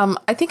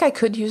 I think I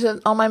could use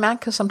it on my Mac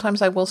because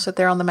sometimes I will sit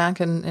there on the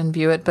Mac and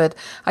view it, but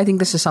I think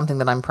this is something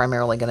that I'm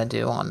primarily going to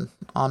do on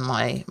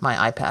my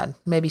iPad,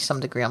 maybe some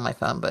degree on my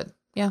phone, but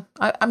yeah,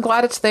 I'm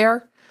glad it's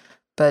there,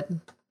 but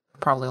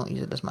probably won't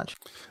use it as much.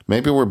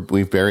 Maybe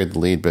we've buried the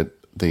lead, but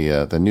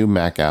the new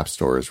Mac App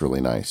Store is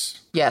really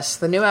nice. Yes,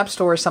 the new App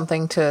Store is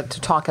something to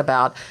talk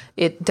about.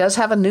 It does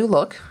have a new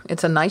look.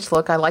 It's a nice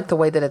look. I like the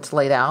way that it's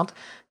laid out.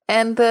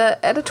 And the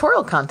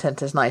editorial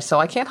content is nice. So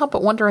I can't help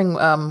but wondering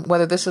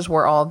whether this is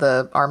where all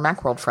our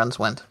Macworld friends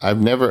went. I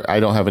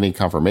don't have any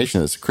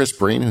confirmation. It's Chris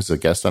Breen, who's a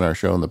guest on our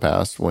show in the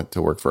past, went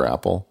to work for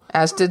Apple.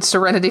 As did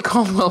Serenity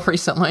Caldwell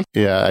recently.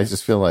 Yeah, I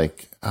just feel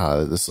like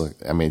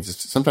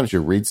just sometimes you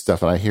read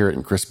stuff and I hear it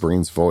in Chris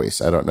Breen's voice.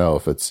 I don't know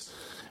if it's,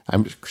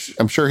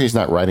 I'm sure he's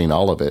not writing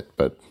all of it,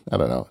 but I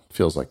don't know. It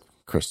feels like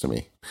Chris to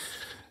me.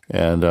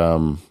 And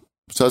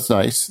so it's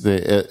nice.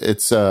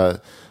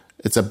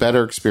 It's a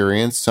better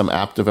experience. Some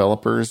app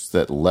developers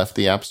that left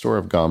the App Store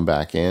have gone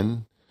back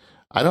in.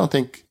 I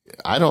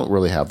don't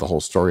really have the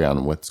whole story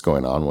on what's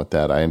going on with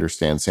that. I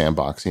understand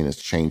sandboxing is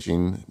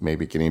changing,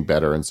 maybe getting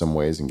better in some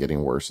ways and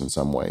getting worse in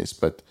some ways.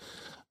 But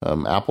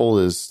Apple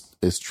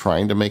is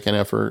trying to make an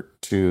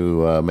effort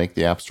to make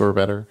the App Store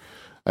better.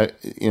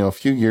 A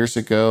few years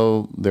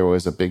ago, there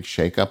was a big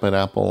shakeup at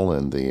Apple,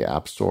 and the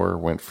App Store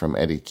went from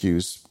Eddie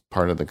Q's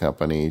part of the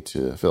company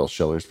to Phil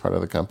Schiller's part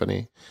of the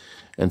company.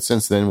 And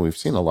since then, we've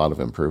seen a lot of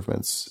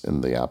improvements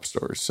in the App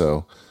Store.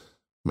 So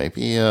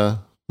maybe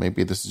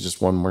this is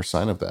just one more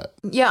sign of that.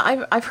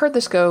 Yeah, I've heard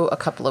this go a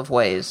couple of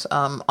ways.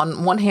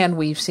 On one hand,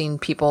 we've seen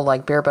people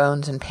like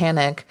Barebones and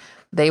Panic.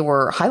 They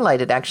were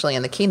highlighted actually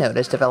in the keynote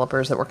as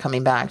developers that were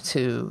coming back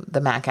to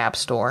the Mac App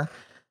Store.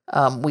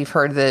 We've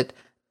heard that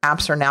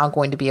apps are now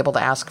going to be able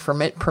to ask for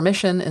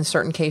permission in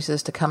certain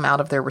cases to come out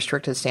of their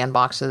restricted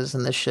sandboxes,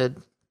 and this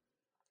should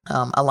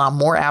allow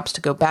more apps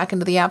to go back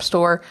into the App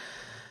Store.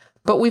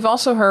 But we've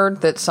also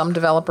heard that some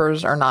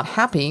developers are not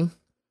happy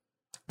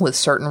with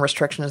certain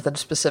restrictions that have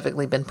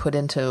specifically been put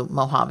into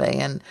Mojave.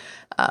 And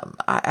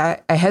I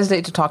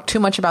hesitate to talk too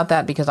much about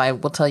that because I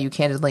will tell you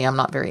candidly, I'm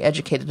not very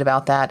educated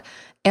about that.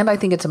 And I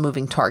think it's a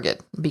moving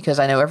target because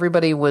I know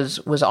everybody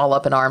was all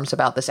up in arms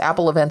about this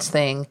Apple events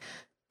thing.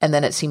 And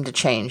then it seemed to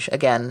change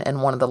again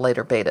in one of the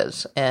later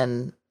betas.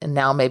 And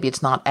now maybe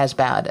it's not as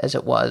bad as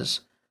it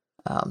was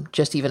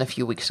just even a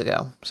few weeks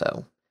ago.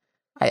 So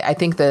I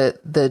think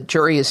the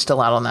jury is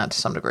still out on that to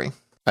some degree.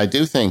 I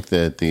do think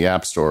that the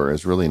App Store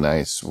is really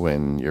nice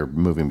when you're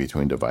moving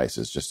between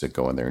devices just to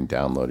go in there and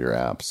download your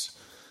apps.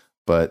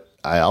 But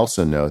I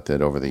also note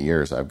that over the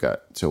years, I've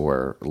got to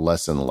where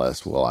less and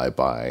less will I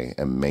buy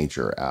a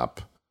major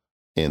app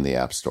in the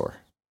App Store.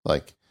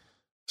 Like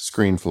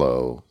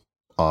ScreenFlow,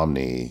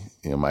 Omni,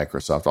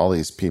 Microsoft, all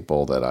these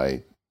people that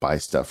I buy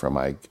stuff from,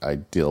 I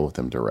deal with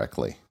them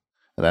directly.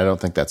 And I don't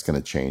think that's going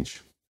to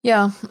change.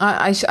 Yeah,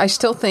 I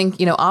still think,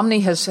 Omni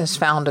has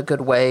found a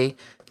good way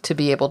to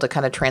be able to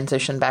kind of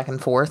transition back and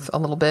forth a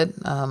little bit.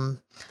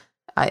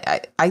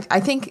 I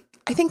think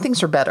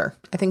things are better.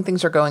 I think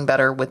things are going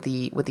better with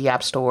the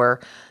App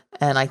Store,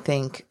 and I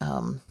think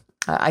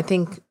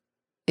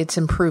it's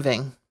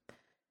improving,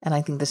 and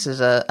I think this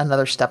is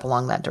another step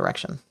along that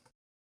direction.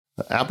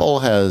 Apple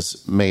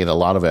has made a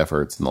lot of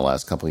efforts in the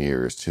last couple of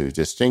years to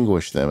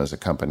distinguish them as a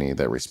company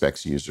that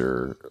respects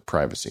user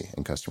privacy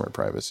and customer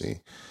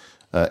privacy.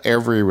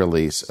 Every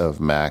release of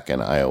Mac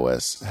and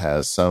iOS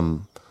has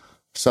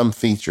some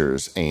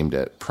features aimed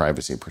at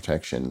privacy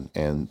protection,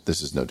 and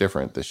this is no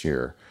different this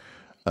year.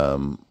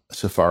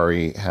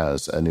 Safari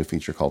has a new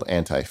feature called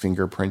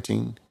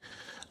anti-fingerprinting.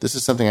 This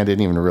is something I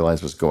didn't even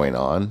realize was going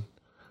on,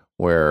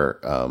 where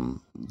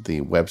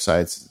the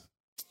websites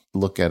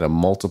look at a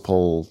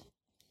multiple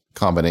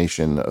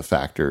combination of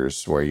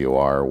factors where you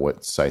are,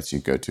 what sites you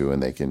go to,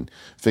 and they can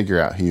figure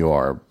out who you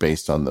are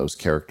based on those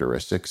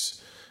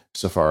characteristics.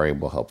 Safari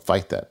will help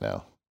fight that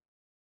now.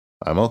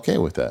 I'm okay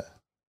with that.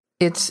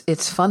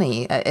 It's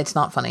funny. It's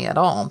not funny at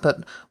all.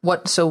 But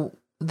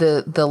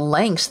the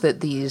lengths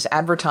that these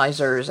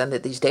advertisers and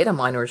that these data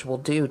miners will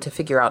do to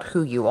figure out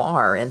who you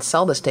are and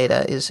sell this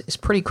data is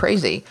pretty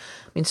crazy.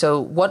 I mean, so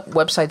what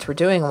websites were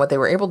doing and what they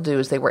were able to do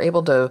is they were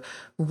able to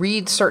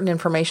read certain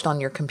information on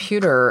your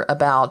computer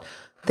about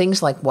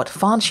things like what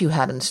fonts you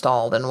had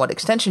installed and what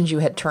extensions you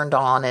had turned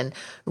on, and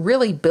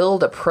really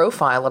build a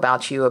profile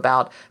about you,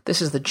 about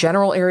this is the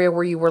general area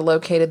where you were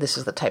located, this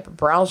is the type of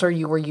browser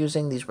you were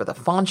using, these were the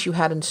fonts you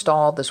had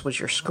installed, this was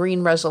your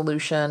screen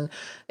resolution,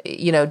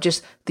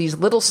 just these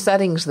little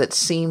settings that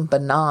seem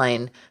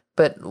benign.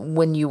 But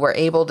when you were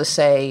able to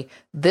say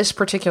this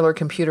particular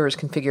computer is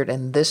configured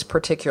in this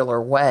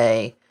particular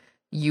way,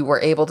 you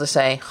were able to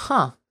say,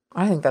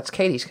 I think that's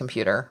Katie's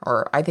computer,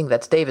 or I think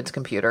that's David's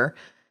computer.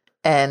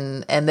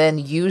 And then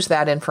use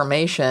that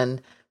information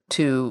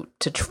to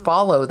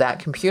follow that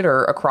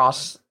computer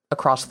across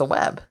the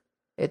web.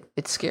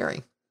 It's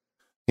scary.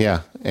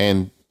 Yeah,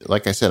 and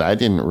like I said, I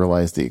didn't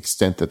realize the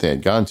extent that they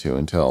had gone to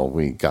until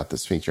we got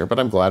this feature, but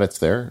I'm glad it's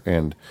there.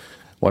 And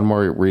one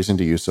more reason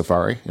to use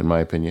Safari, in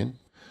my opinion.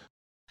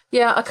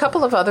 Yeah, a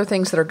couple of other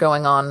things that are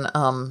going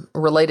on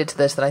related to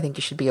this that I think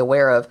you should be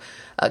aware of.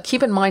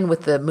 Keep in mind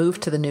with the move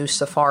to the new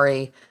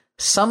Safari,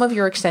 some of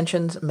your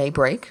extensions may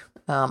break.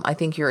 I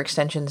think your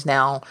extensions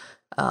now,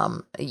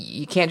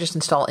 you can't just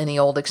install any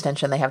old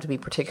extension. They have to be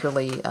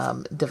particularly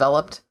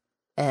developed.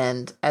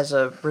 And as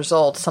a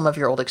result, some of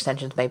your old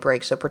extensions may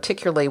break. So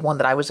particularly one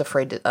that I was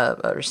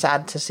or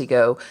sad to see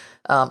go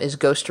is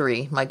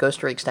Ghostery. My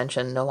Ghostery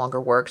extension no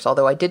longer works,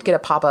 although I did get a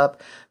pop-up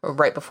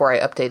right before I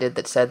updated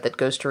that said that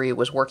Ghostery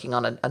was working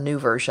on a new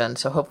version.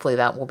 So hopefully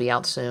that will be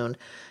out soon.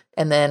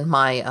 And then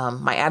my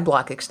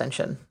AdBlock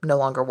extension no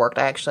longer worked.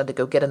 I actually had to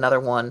go get another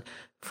one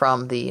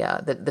from the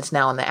that's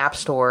now in the App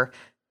Store,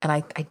 and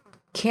I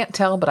can't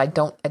tell, but I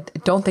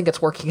don't think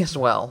it's working as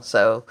well.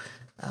 So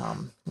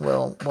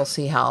we'll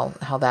see how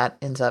that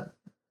ends up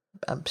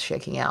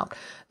shaking out.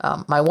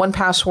 My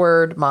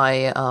 1Password,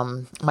 my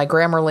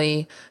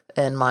Grammarly,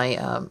 and my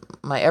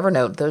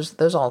Evernote,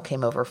 those all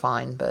came over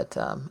fine, but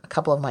a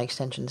couple of my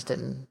extensions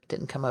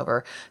didn't come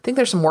over. I think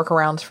there's some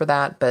workarounds for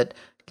that, but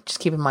just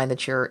keep in mind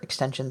that your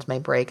extensions may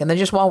break. And then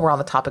just while we're on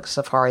the topic of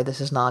Safari, this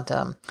is not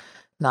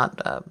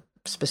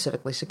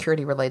specifically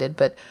security related,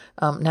 but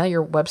now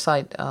your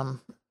website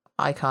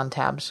icon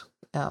tabs,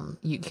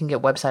 you can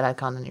get website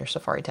icon in your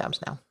Safari tabs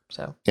now.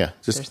 So yeah,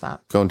 just there's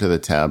that. Go into the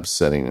tab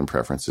setting and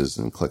preferences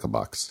and click a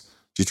box.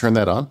 Did you turn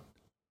that on?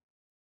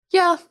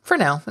 Yeah, for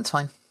now, it's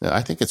fine. Yeah,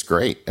 I think it's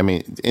great. I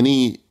mean,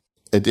 any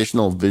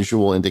additional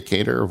visual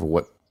indicator of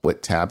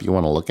what tab you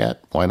want to look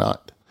at, why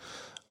not?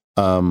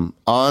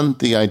 On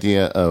the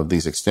idea of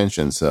these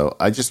extensions, so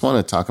I just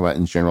want to talk about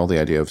in general the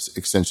idea of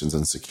extensions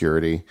and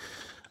security.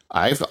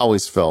 I've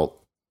always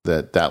felt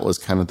that was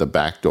kind of the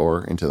back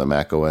door into the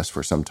Mac OS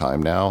for some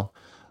time now.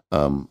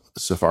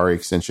 Safari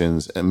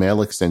extensions and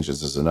Mail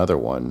extensions is another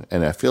one.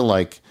 And I feel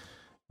like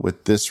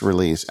with this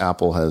release,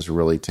 Apple has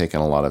really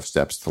taken a lot of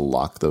steps to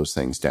lock those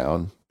things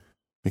down,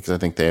 because I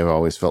think they've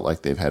always felt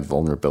like they've had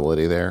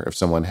vulnerability there. If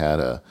someone had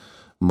a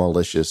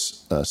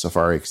malicious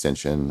Safari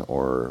extension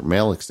or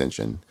Mail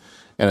extension,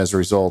 And as a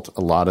result,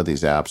 a lot of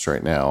these apps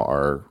right now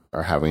are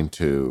having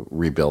to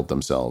rebuild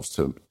themselves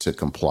to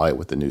comply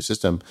with the new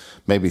system.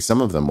 Maybe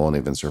some of them won't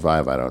even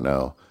survive. I don't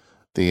know.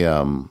 The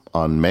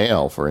on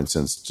mail, for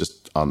instance,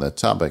 just on the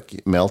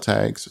topic, mail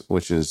tags,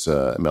 which is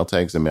mail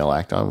tags and mail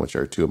Acton, which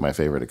are two of my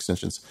favorite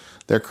extensions,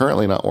 they're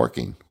currently not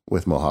working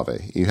with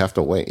Mojave. You have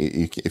to wait.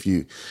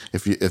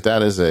 If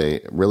that is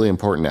a really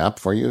important app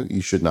for you,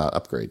 you should not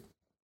upgrade.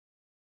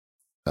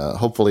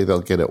 Hopefully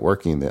they'll get it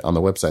working. On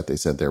the website, they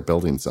said they're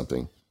building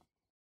something,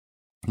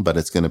 but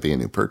it's going to be a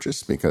new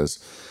purchase because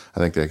I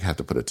think they have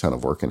to put a ton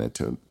of work in it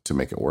to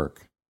make it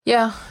work.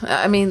 Yeah,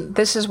 I mean,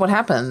 this is what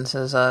happens: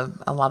 is a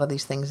lot of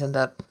these things end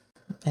up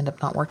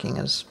not working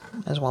as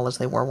well as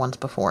they were once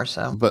before.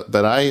 So, but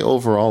I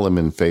overall am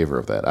in favor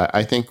of that.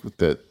 I think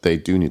that they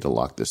do need to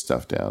lock this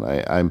stuff down.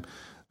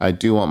 I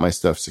do want my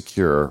stuff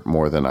secure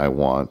more than I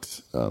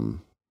want,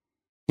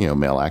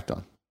 mail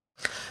Acton.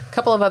 A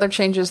couple of other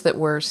changes that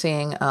we're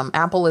seeing.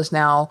 Apple is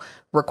now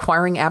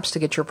requiring apps to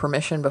get your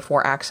permission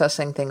before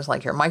accessing things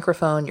like your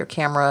microphone, your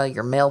camera,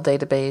 your mail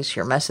database,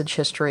 your message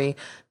history.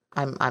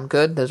 I'm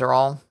good. Those are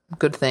all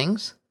good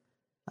things.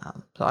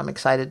 So I'm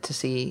excited to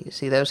see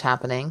those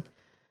happening.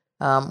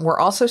 We're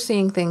also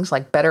seeing things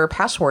like better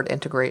password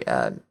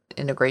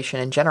integration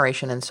and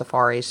generation in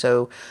Safari.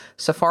 So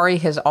Safari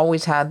has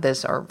always had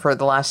this, or for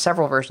the last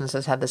several versions,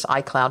 has had this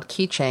iCloud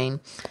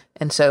keychain.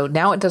 And so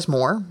now it does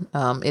more.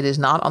 It is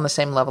not on the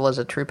same level as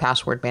a true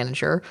password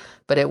manager,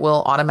 but it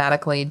will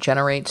automatically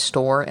generate,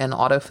 store, and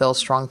autofill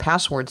strong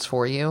passwords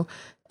for you,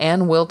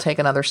 and will take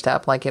another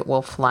step, like it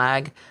will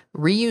flag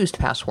reused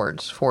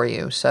passwords for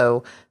you.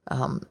 So,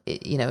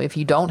 if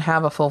you don't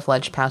have a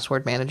full-fledged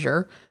password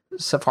manager,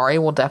 Safari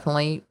will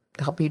definitely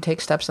help you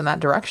take steps in that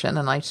direction.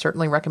 And I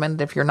certainly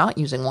recommend, if you're not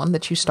using one,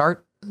 that you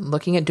start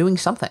looking at doing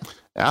something.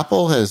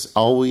 Apple has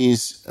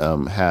always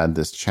had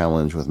this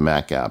challenge with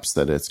Mac apps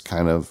that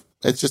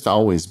it's just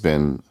always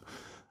been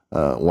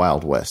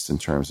Wild West in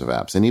terms of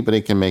apps.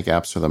 Anybody can make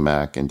apps for the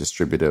Mac and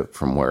distribute it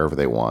from wherever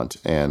they want.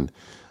 And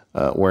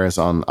whereas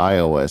on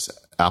iOS,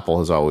 Apple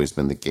has always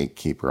been the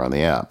gatekeeper on the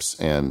apps.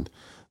 And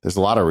there's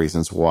a lot of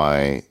reasons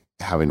why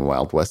having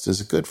Wild West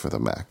is good for the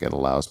Mac. It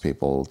allows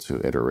people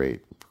to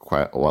iterate,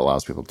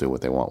 allows people to do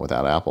what they want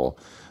without Apple.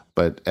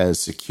 But as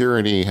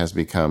security has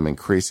become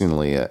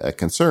increasingly a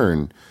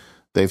concern,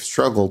 they've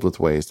struggled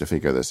with ways to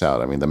figure this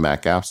out. I mean, the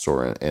Mac App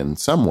Store in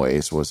some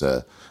ways was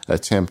an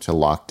attempt to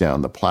lock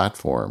down the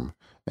platform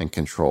and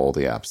control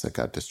the apps that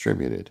got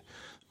distributed.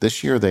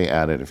 This year, they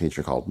added a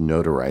feature called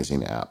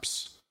notarizing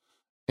apps.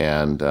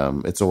 And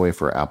it's a way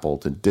for Apple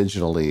to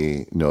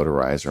digitally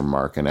notarize or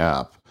mark an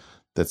app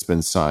that's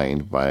been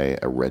signed by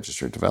a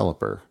registered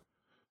developer.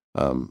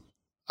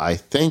 I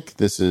think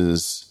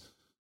it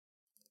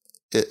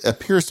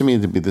appears to me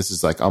to be, this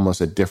is like almost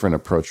a different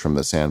approach from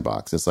the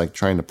sandbox. It's like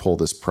trying to pull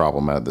this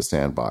problem out of the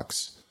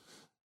sandbox.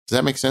 Does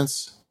that make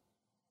sense?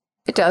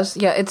 It does.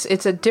 Yeah,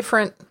 it's a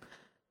different,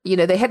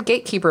 they had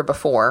Gatekeeper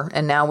before,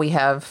 and now we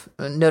have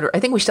I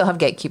think we still have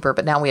Gatekeeper,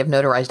 but now we have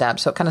notarized apps.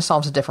 So it kind of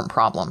solves a different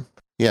problem.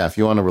 Yeah, if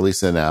you want to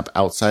release an app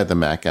outside the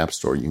Mac App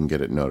Store, you can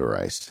get it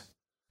notarized.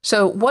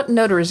 So what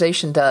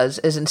notarization does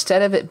is,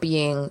 instead of it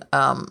being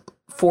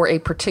for a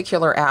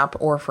particular app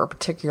or for a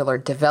particular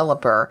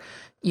developer,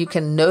 you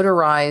can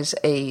notarize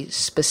a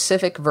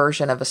specific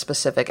version of a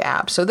specific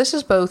app. So this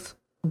is both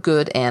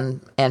good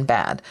and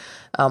bad.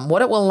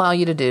 What it will allow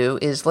you to do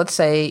is, let's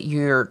say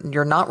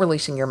you're not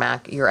releasing your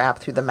app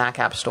through the Mac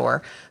App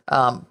Store,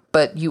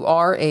 but you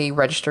are a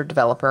registered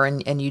developer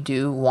and you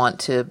do want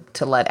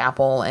to let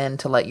Apple and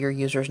to let your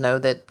users know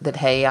that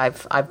hey,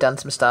 I've done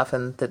some stuff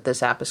and that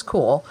this app is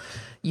cool.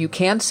 You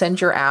can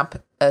send your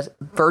app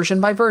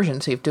version by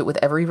version, so you have to do it with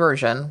every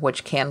version,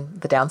 which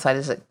the downside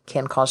is it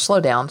can cause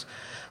slowdowns,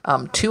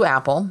 to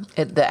Apple.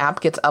 The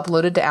app gets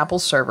uploaded to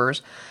Apple's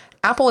servers.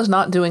 Apple is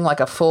not doing like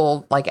a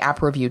full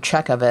app review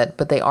check of it,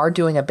 but they are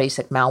doing a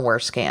basic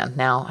malware scan.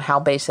 Now,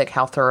 how basic,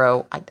 how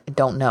thorough, I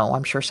don't know.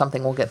 I'm sure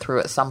something will get through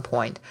at some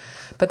point.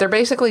 But they're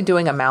basically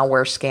doing a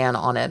malware scan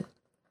on it.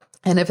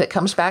 And if it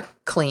comes back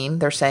clean,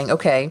 they're saying,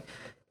 okay,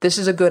 this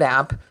is a good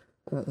app.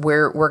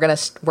 We're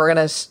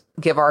gonna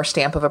give our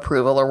stamp of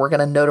approval, or we're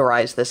gonna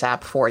notarize this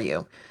app for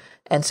you.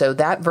 And so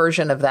that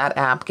version of that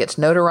app gets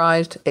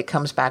notarized. It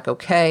comes back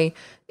okay.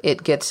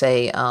 It gets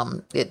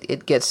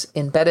it gets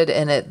embedded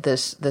in it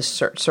this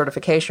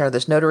certification or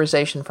this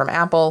notarization from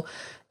Apple,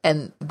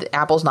 and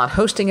Apple's not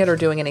hosting it or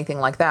doing anything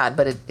like that,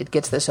 but it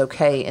gets this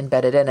okay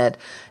embedded in it.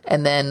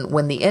 And then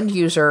when the end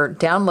user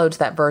downloads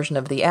that version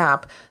of the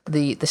app,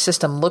 the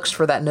system looks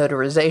for that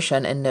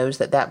notarization and knows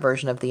that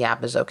version of the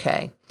app is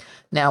okay.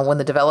 Now, when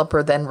the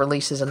developer then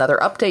releases another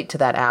update to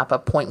that app, a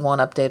 0.1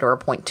 update or a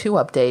 0.2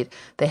 update,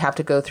 they have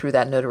to go through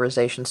that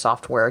notarization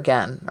software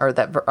again, or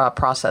that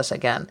process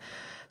again.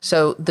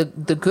 So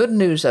the good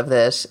news of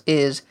this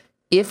is,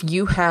 if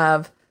you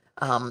have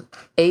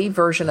a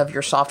version of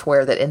your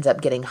software that ends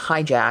up getting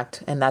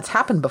hijacked, and that's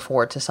happened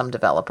before to some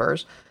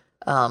developers,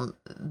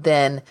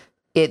 then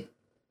it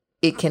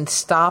can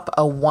stop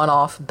a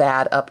one-off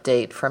bad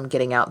update from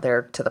getting out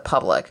there to the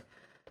public.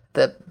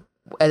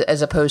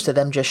 as opposed to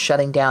them just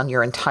shutting down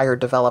your entire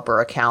developer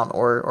account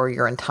or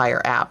your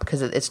entire app,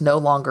 because it's no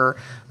longer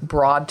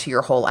broad to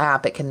your whole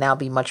app. It can now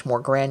be much more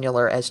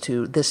granular as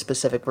to this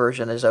specific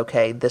version is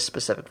okay, this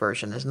specific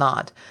version is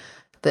not.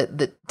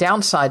 The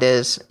downside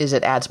is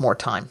it adds more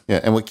time. Yeah,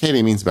 and what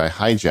Katie means by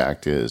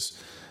hijacked is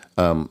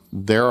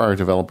there are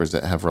developers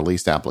that have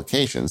released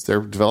applications.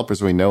 They're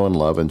developers we know and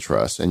love and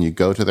trust, and you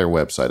go to their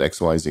website,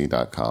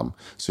 xyz.com.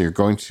 So you're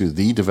going to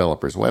the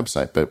developer's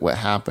website. But what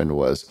happened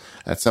was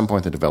at some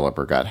point the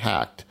developer got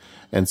hacked,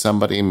 and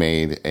somebody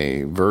made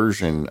a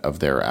version of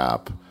their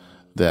app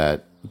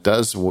that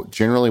does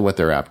generally what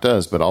their app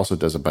does, but also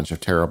does a bunch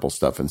of terrible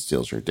stuff and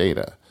steals your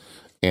data.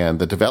 And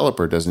the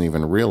developer doesn't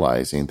even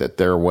realizing that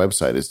their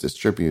website is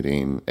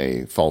distributing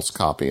a false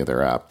copy of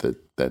their app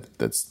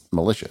that's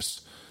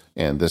malicious.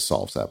 And this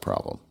solves that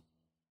problem.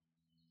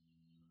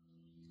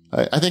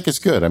 I think it's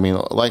good. I mean,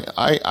 like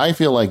I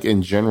feel like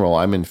in general,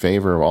 I'm in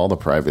favor of all the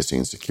privacy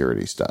and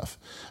security stuff.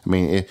 I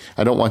mean,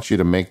 I don't want you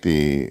to make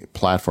the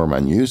platform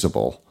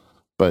unusable,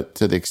 but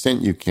to the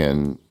extent you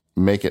can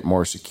make it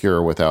more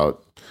secure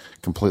without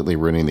completely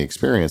ruining the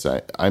experience,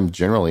 I'm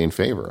generally in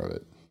favor of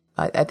it.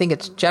 I think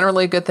it's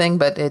generally a good thing,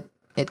 but it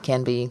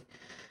can be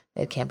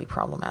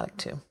problematic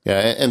too. Yeah,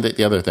 and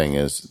the other thing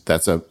is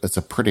it's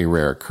a pretty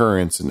rare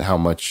occurrence, and how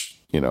much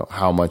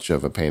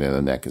of a pain in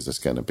the neck is this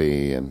going to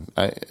be? And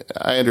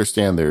I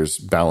understand there's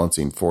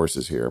balancing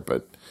forces here,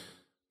 but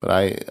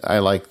I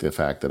like the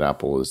fact that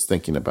Apple is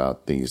thinking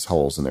about these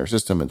holes in their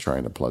system and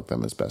trying to plug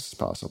them as best as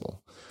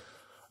possible.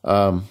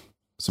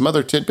 Some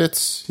other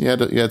tidbits you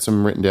had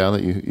some written down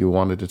that you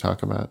wanted to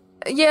talk about.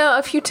 Yeah,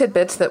 a few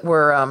tidbits that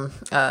were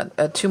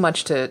too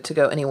much to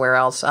go anywhere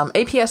else.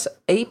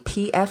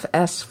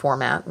 APFS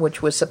format,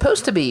 which was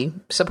supposed to be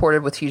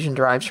supported with Fusion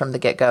drives from the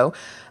get-go,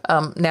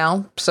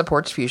 now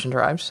supports Fusion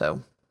drives, so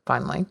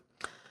finally.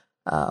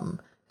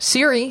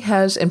 Siri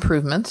has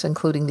improvements,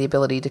 including the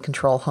ability to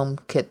control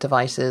HomeKit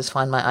devices,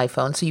 Find My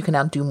iPhone, so you can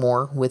now do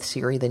more with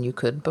Siri than you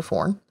could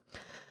before.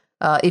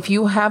 If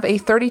you have a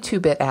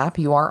 32-bit app,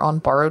 you are on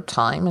borrowed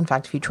time. In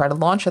fact, if you try to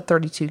launch a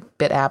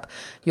 32-bit app,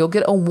 you'll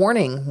get a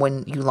warning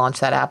when you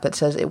launch that app that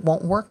says it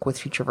won't work with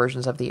future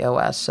versions of the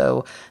OS.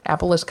 So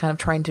Apple is kind of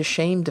trying to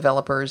shame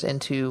developers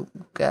into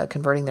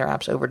converting their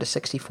apps over to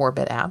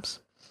 64-bit apps.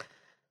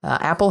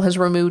 Apple has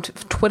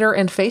removed Twitter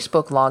and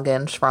Facebook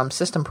logins from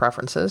system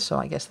preferences, so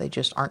I guess they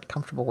just aren't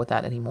comfortable with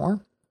that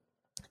anymore.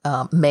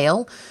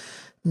 Mail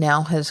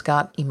now has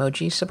got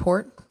emoji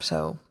support,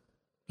 so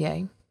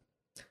yay.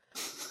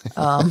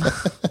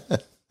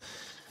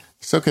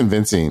 So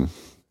convincing.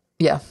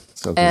 Yeah.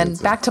 So and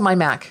Back to My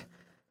Mac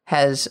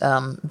has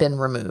been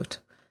removed.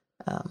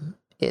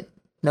 It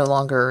no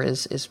longer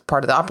is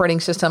part of the operating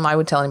system. I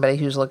would tell anybody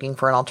who's looking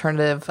for an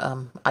alternative.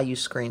 I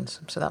use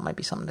Screens, so that might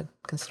be something to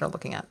consider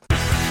looking at.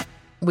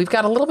 We've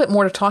got a little bit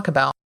more to talk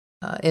about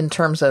in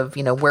terms of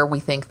where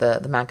we think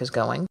the Mac is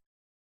going.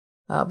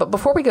 But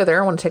before we go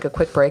there, I want to take a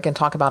quick break and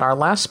talk about our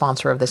last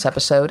sponsor of this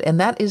episode, and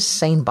that is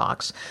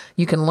SaneBox.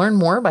 You can learn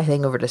more by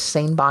heading over to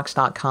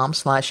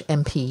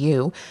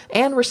sanebox.com/MPU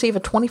and receive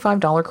a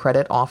 $25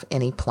 credit off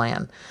any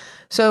plan.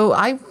 So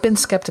I've been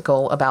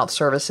skeptical about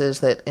services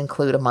that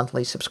include a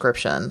monthly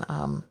subscription,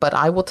 but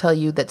I will tell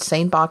you that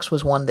SaneBox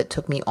was one that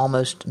took me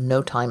almost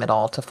no time at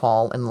all to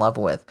fall in love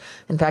with.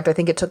 In fact, I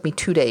think it took me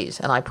 2 days,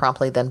 and I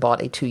promptly then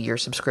bought a 2-year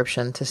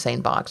subscription to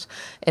SaneBox.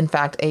 In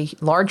fact, a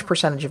large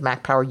percentage of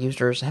Mac Power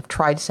users have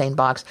tried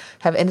SaneBox,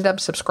 have ended up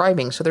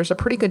subscribing, so there's a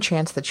pretty good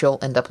chance that you'll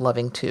end up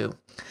loving too.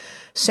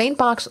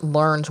 SaneBox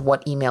learns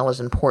what email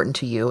is important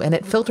to you, and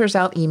it filters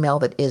out email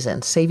that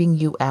isn't, saving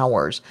you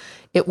hours.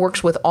 It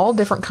works with all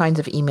different kinds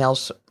of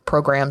emails,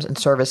 programs, and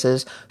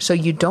services, so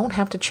you don't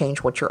have to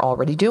change what you're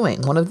already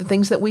doing. One of the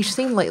things that we've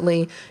seen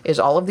lately is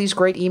all of these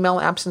great email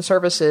apps and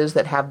services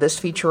that have this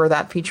feature or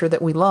that feature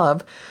that we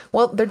love.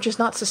 Well, they're just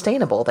not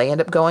sustainable. They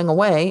end up going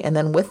away, and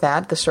then with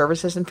that, the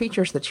services and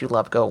features that you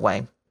love go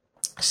away.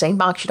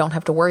 SaneBox, you don't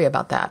have to worry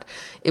about that.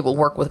 It will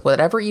work with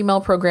whatever email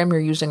program you're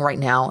using right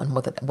now and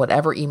with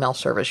whatever email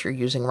service you're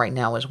using right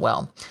now as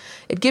well.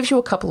 It gives you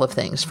a couple of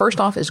things. First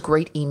off is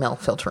great email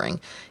filtering.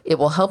 It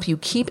will help you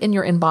keep in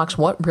your inbox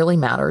what really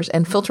matters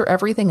and filter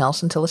everything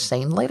else until a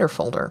Sane Later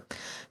folder.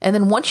 And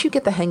then once you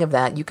get the hang of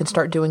that, you can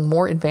start doing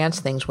more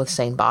advanced things with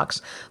SaneBox,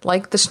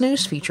 like the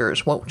snooze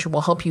features, which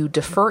will help you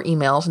defer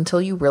emails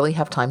until you really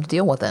have time to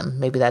deal with them.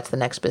 Maybe that's the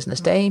next business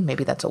day,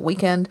 maybe that's a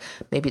weekend,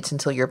 maybe it's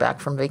until you're back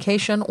from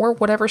vacation, or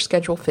whatever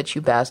schedule fits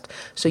you best,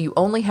 so you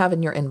only have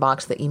in your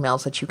inbox the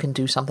emails that you can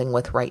do something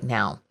with right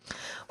now.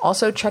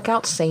 Also, check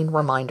out Sane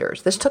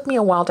Reminders. This took me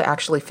a while to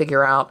actually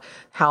figure out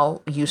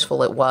how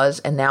useful it was,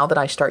 and now that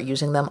I start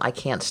using them, I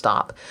can't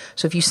stop.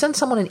 So if you send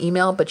someone an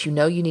email, but you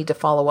know you need to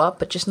follow up,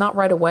 but just not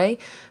right away,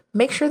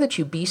 make sure that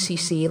you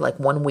BCC like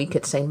 1 week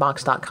at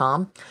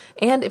sanebox.com.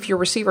 And if your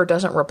receiver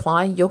doesn't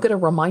reply, you'll get a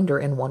reminder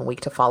in 1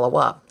 week to follow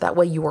up. That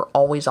way you are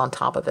always on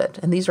top of it.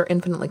 And these are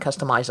infinitely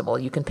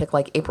customizable. You can pick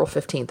like April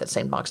 15th at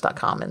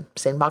sanebox.com, and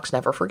SaneBox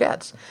never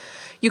forgets.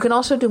 You can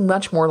also do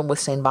much more with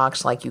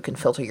SaneBox, like you can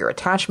filter your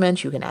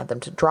attachments, you can add them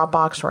to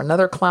Dropbox or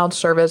another cloud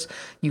service,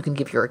 you can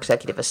give your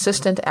executive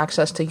assistant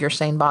access to your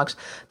SaneBox.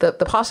 The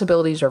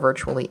possibilities are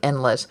virtually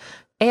endless,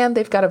 and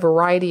they've got a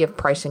variety of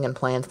pricing and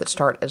plans that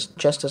start as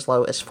just as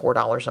low as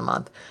 $4 a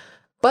month.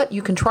 But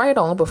you can try it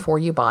all before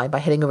you buy by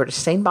heading over to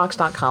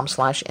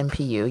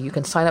sanebox.com/MPU. You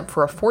can sign up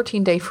for a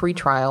 14-day free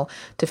trial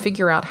to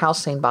figure out how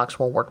SaneBox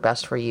will work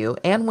best for you.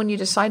 And when you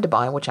decide to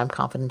buy, which I'm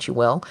confident you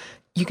will,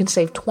 you can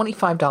save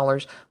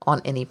 $25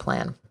 on any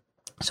plan.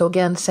 So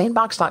again,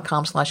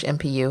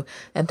 sanebox.com/MPU,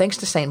 and thanks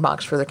to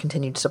SaneBox for the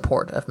continued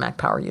support of Mac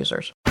Power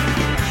users.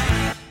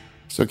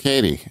 So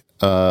Katie,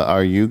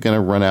 are you going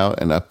to run out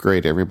and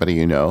upgrade everybody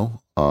you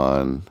know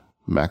on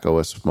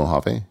macOS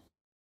Mojave?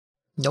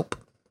 Nope.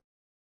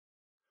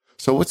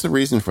 So what's the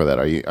reason for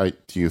that?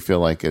 Do you feel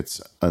like it's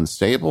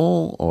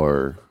unstable,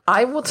 or?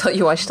 I will tell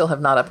you, I still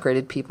have not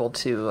upgraded people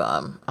to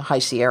High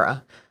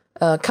Sierra.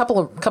 A couple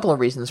of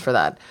reasons for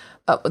that.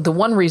 The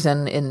one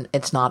reason, and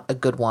it's not a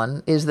good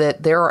one, is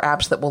that there are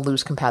apps that will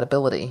lose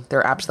compatibility.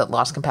 There are apps that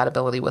lost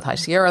compatibility with High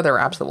Sierra. There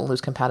are apps that will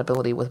lose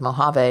compatibility with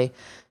Mojave.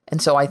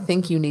 And so I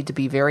think you need to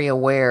be very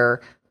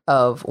aware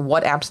of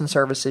what apps and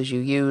services you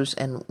use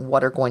and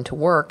what are going to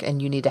work,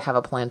 and you need to have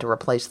a plan to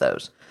replace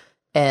those.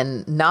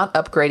 And not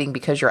upgrading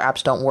because your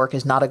apps don't work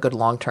is not a good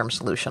long-term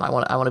solution. I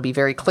want to be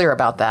very clear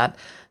about that,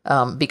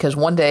 because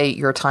one day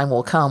your time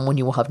will come when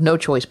you will have no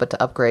choice but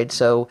to upgrade.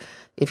 So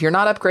if you're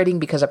not upgrading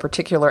because a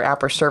particular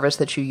app or service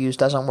that you use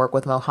doesn't work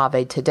with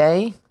Mojave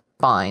today,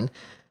 fine.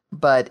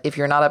 But if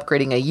you're not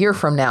upgrading a year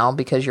from now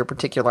because your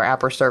particular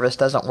app or service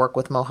doesn't work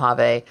with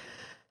Mojave,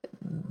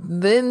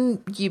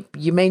 then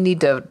you may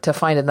need to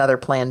find another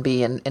plan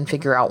B and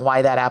figure out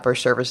why that app or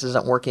service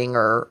isn't working,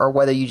 or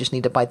whether you just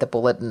need to bite the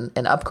bullet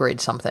and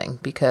upgrade something,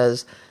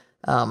 because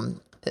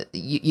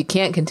you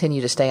can't continue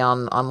to stay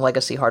on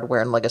legacy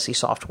hardware and legacy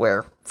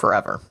software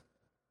forever.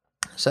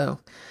 So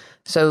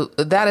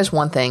that is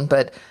one thing.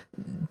 But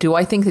do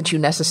I think that you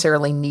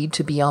necessarily need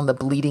to be on the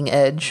bleeding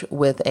edge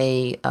with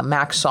a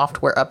Mac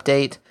software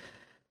update?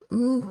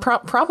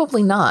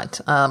 Probably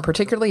not,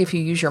 particularly if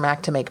you use your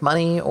Mac to make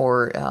money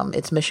or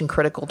it's mission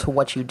critical to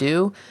what you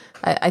do.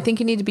 I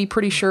think you need to be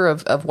pretty sure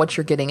of what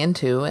you're getting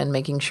into and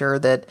making sure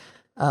that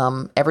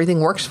everything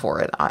works for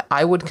it.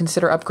 I would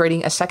consider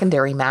upgrading a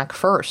secondary Mac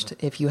first,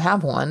 if you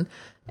have one,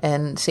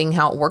 and seeing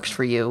how it works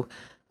for you.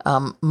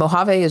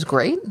 Mojave is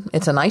great.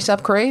 It's a nice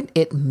upgrade.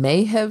 It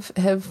may have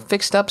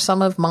fixed up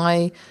some of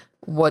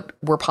what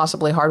were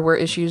possibly hardware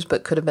issues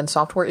but could have been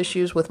software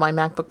issues with my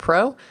MacBook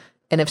Pro.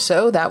 And if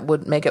so, that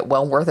would make it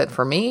well worth it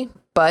for me.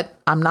 But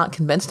I'm not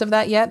convinced of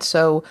that yet.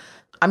 So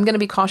I'm going to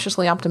be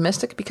cautiously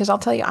optimistic, because I'll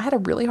tell you, I had a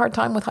really hard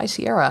time with High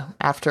Sierra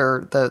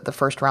after the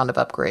first round of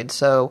upgrades.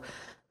 So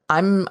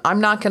I'm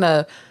not going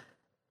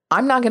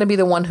to be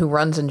the one who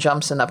runs and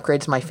jumps and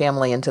upgrades my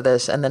family into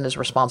this and then is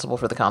responsible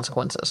for the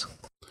consequences.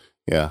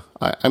 Yeah,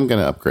 I'm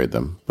going to upgrade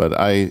them, but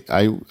I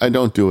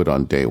don't do it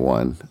on day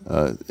one.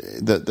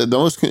 The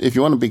most, if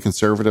you want to be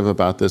conservative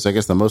about this, I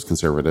guess the most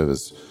conservative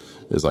is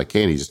like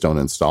Katie, just don't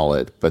install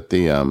it. But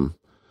the 0.1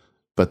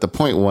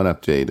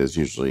 update is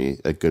usually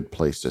a good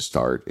place to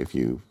start if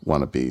you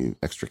want to be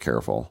extra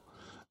careful.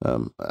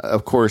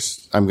 Of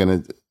course, I'm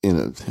going to,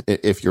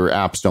 if your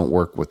apps don't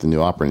work with the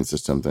new operating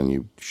system, then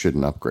you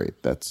shouldn't upgrade.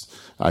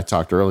 I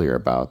talked earlier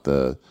about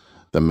the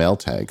mail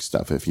tag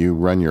stuff. If you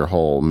run your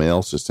whole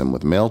mail system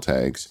with mail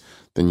tags,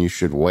 then you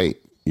should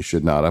wait. You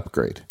should not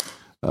upgrade.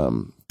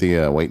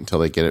 Wait until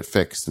they get it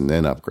fixed and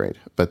then upgrade.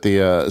 But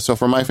so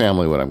for my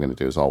family, what I'm going to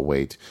do is I'll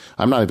wait.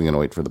 I'm not even going to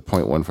wait for the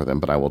 0.1 for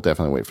them, but I will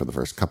definitely wait for the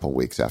first couple of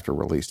weeks after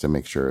release to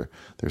make sure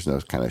there's no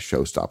kind of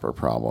showstopper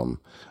problem.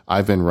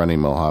 I've been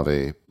running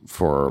Mojave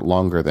for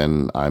longer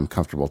than I'm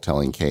comfortable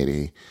telling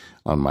Katie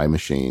on my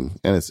machine,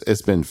 and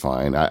it's been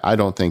fine. I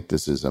don't think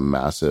this is a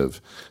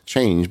massive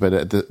change,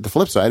 but the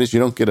flip side is you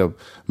don't get a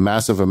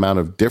massive amount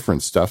of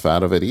different stuff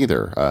out of it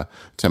either.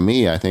 To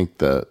me, I think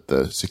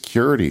the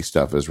security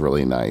stuff is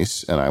really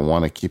nice, and I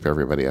want to keep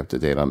everybody up to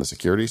date on the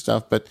security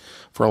stuff. But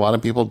for a lot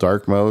of people,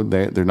 dark mode,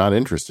 they're not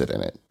interested in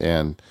it,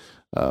 and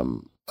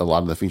a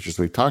lot of the features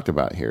we've talked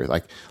about here,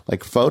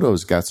 like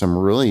Photos, got some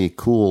really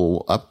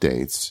cool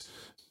updates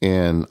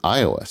in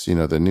iOS.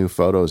 The new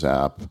Photos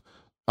app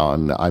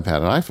on the iPad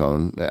and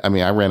iPhone. I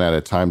mean, I ran out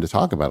of time to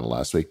talk about it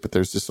last week, but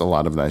there's just a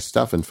lot of nice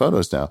stuff in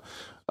Photos now.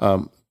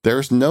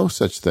 There's no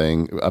such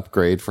thing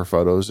upgrade for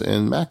Photos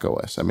in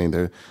macOS. I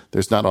mean,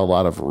 there's not a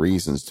lot of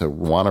reasons to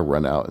want to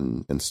run out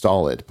and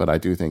install it, but I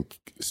do think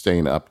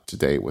staying up to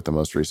date with the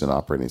most recent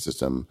operating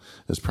system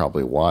is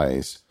probably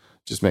wise.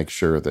 Just make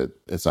sure that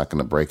it's not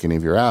going to break any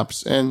of your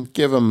apps, and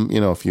give them,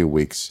 a few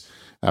weeks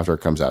after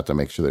it comes out to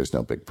make sure there's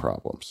no big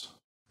problems.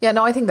 Yeah,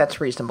 no, I think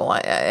that's reasonable.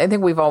 I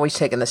think we've always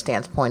taken the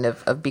stance point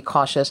of be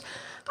cautious.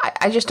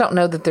 I just don't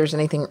know that there's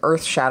anything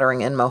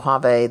earth-shattering in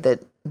Mojave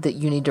that that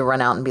you need to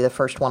run out and be the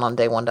first one on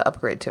day one to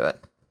upgrade to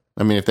it.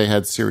 I mean, if they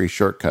had Siri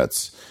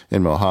shortcuts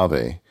in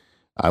Mojave,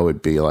 I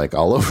would be like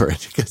all over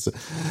it. Because,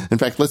 in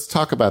fact, let's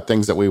talk about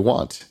things that we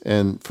want.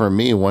 And for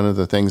me, one of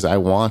the things I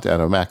want out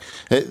of Mac,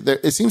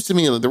 it seems to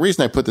me the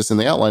reason I put this in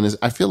the outline is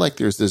I feel like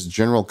there's this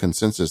general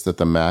consensus that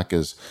the Mac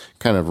has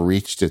kind of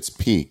reached its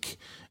peak.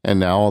 And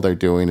now all they're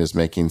doing is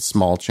making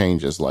small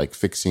changes like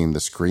fixing the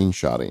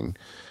screenshotting.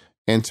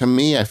 And to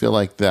me, I feel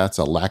like that's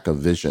a lack of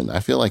vision. I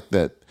feel like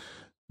that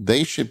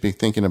they should be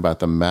thinking about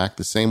the Mac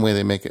the same way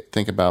they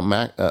think about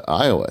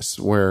iOS,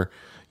 where,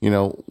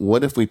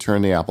 what if we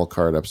turn the Apple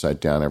Card upside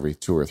down every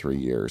 2 or 3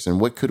 years?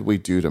 And what could we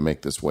do to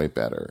make this way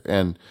better?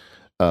 And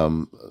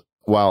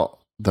while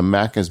the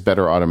Mac has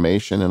better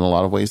automation in a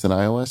lot of ways than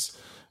iOS,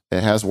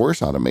 it has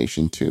worse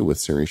automation too with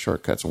Siri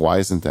shortcuts. Why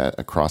isn't that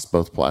across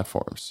both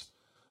platforms?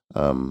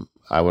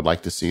 I would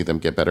like to see them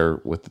get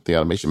better with the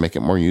automation, make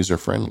it more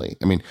user-friendly.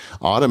 I mean,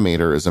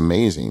 Automator is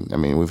amazing. I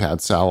mean, we've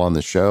had Sal on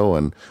the show,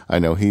 and I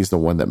know he's the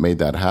one that made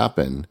that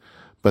happen,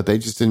 but they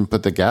just didn't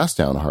put the gas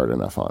down hard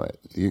enough on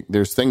it.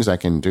 There's things I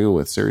can do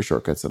with Siri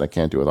shortcuts that I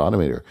can't do with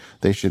Automator.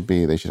 They should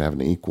have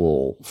an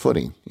equal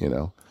footing,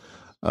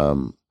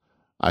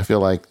 I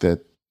feel like that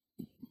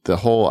the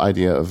whole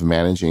idea of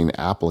managing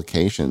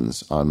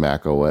applications on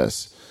Mac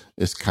OS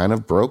is kind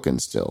of broken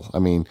still. I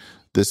mean,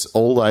 this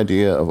old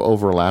idea of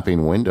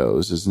overlapping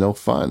windows is no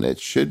fun. It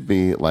should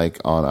be like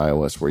on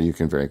iOS where you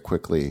can very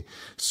quickly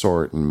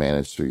sort and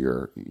manage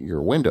through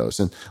your windows.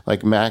 And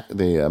like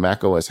the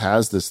Mac OS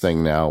has this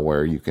thing now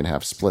where you can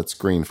have split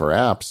screen for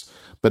apps,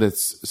 but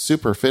it's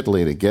super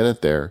fiddly to get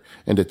it there.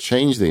 And to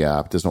change the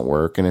app doesn't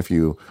work. And if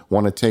you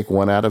want to take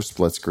one out of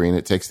split screen,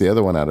 it takes the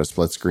other one out of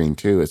split screen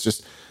too. It's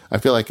just, I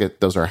feel like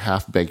those are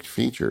half-baked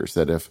features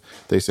that if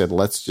they said,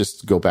 let's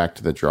just go back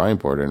to the drawing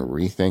board and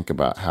rethink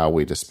about how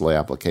we display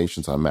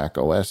applications on Mac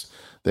OS,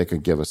 they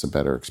could give us a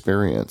better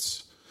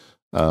experience.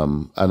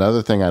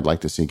 Another thing I'd like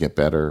to see get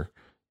better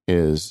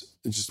is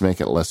just make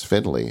it less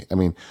fiddly. I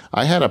mean,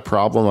 I had a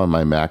problem on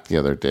my Mac the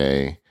other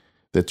day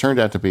that turned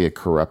out to be a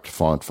corrupt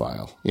font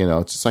file.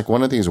 It's just like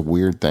one of these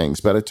weird things,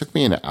 but it took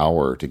me an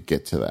hour to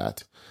get to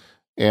that.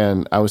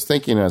 And I was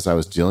thinking as I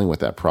was dealing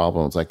with that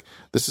problem, it's like,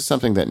 this is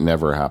something that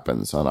never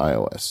happens on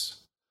iOS.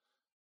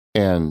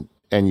 And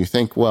you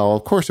think, well,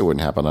 of course it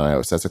wouldn't happen on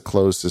iOS. That's a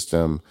closed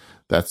system.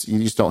 You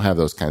just don't have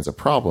those kinds of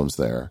problems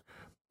there.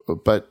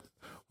 But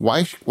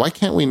why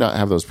can't we not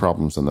have those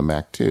problems on the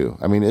Mac too?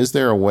 I mean, is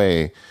there a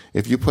way,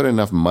 if you put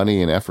enough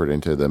money and effort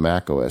into the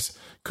Mac OS,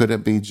 could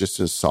it be just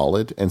as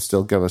solid and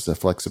still give us the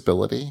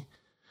flexibility?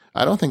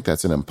 I don't think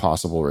that's an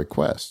impossible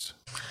request.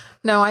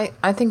 No,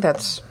 I think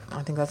that's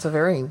a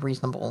very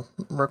reasonable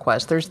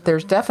request. There's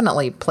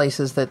definitely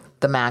places that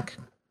the Mac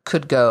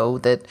could go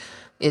that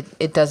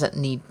it doesn't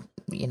need,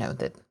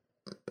 that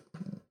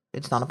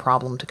it's not a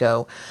problem to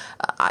go.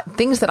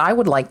 Things that I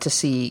would like to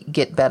see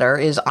get better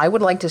is I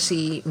would like to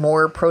see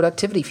more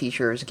productivity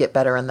features get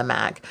better in the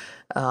Mac.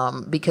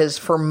 Because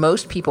for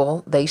most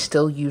people, they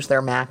still use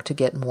their Mac to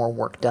get more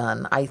work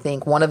done. I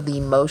think one of the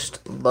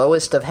most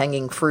lowest of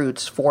hanging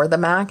fruits for the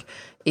Mac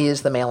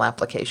is the mail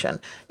application.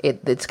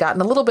 It's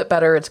gotten a little bit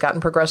better. It's gotten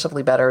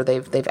progressively better.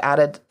 They've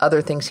added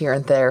other things here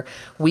and there.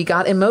 We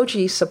got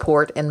emoji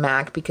support in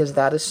Mac because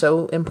that is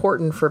so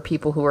important for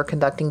people who are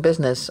conducting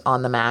business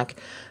on the Mac.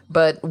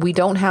 But we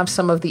don't have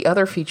some of the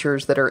other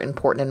features that are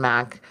important in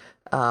Mac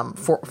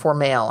for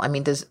mail. I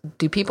mean,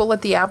 do people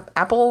at the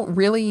Apple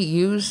really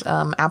use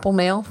Apple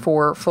Mail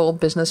for full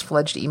business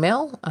fledged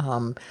email?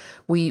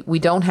 We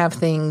don't have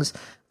things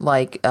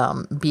like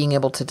being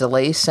able to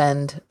delay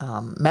send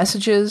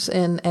messages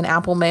in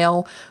Apple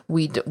Mail.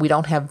 We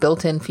don't have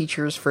built-in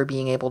features for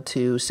being able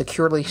to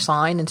securely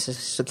sign and to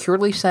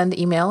securely send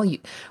email.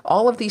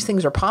 All of these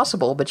things are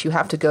possible, but you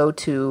have to go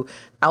to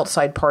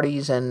outside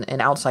parties and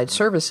outside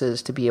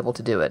services to be able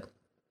to do it.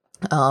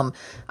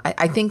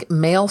 I think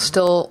Mail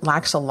still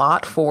lacks a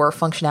lot for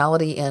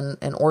functionality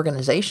and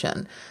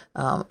organization.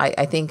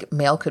 I think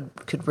Mail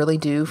could really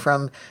do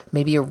from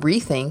maybe a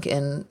rethink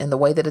in the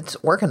way that it's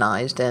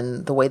organized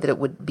and the way that it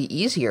would be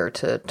easier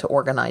to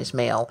organize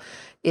Mail.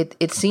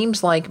 It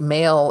seems like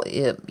Mail,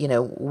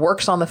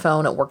 works on the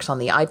phone, it works on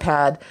the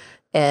iPad,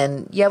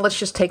 and yeah, let's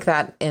just take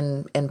that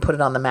and put it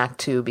on the Mac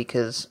too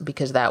because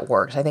that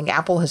works. I think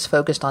Apple has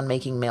focused on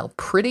making Mail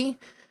pretty,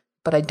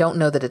 but I don't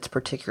know that it's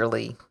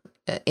particularly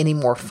any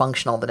more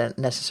functional than it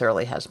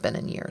necessarily has been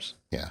in years.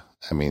 Yeah.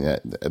 I mean,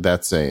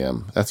 that's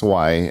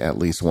why at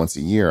least once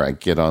a year I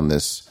get on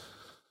this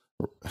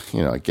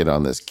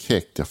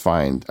kick to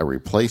find a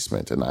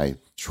replacement, and I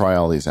try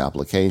all these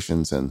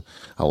applications, and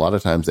a lot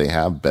of times they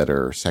have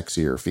better,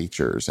 sexier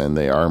features and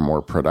they are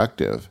more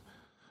productive,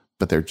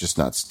 but they're just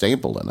not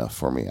stable enough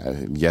for me.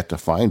 I've yet to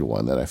find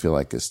one that I feel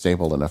like is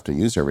stable enough to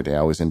use every day. I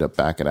always end up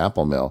back at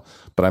Apple Mail,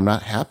 but I'm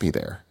not happy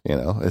there.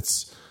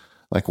 It's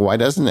like, why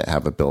doesn't it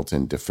have a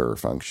built-in defer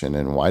function?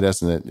 And why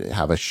doesn't it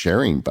have a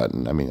sharing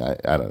button? I mean,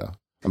 I don't know.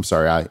 I'm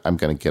sorry. I'm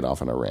going to get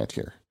off on a rant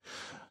here.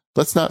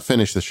 Let's not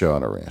finish the show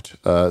on a rant.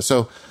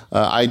 So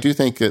I do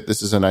think that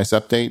this is a nice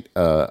update.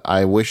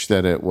 I wish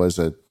that it was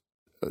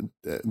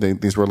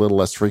these were a little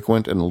less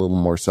frequent and a little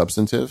more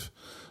substantive.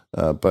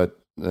 But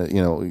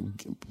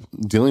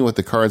dealing with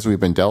the cards we've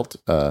been dealt,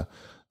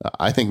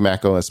 I think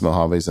macOS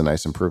Mojave is a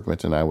nice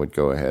improvement, and I would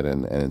go ahead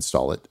and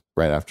install it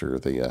right after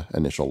the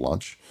initial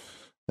launch.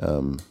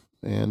 And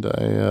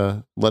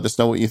let us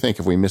know what you think.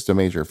 If we missed a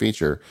major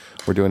feature,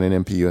 we're doing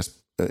an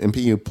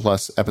MPU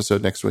Plus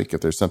episode next week.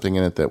 If there's something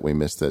in it that we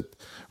missed that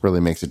really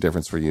makes a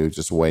difference for you,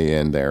 just weigh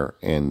in there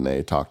in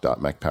the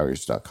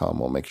talk.macpowerusers.com.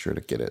 We'll make sure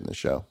to get it in the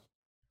show.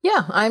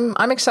 Yeah,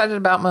 I'm excited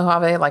about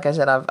Mojave. Like I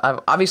said,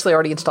 I've obviously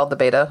already installed the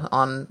beta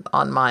on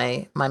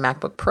my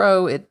MacBook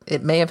Pro.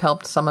 It may have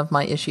helped some of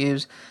my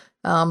issues.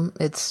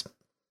 It's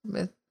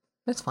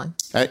fine.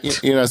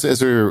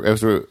 As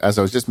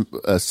I was just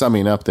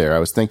summing up there, I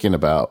was thinking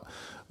about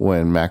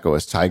when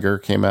macOS Tiger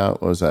came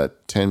out. What was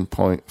that,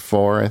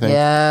 10.4, I think?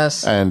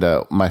 Yes. And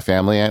my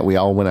family, we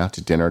all went out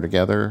to dinner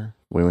together.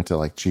 We went to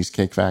like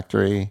Cheesecake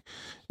Factory,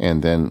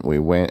 and then we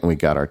went and we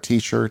got our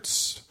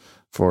T-shirts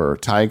for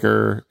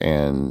Tiger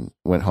and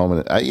went home.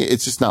 And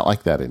it's just not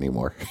like that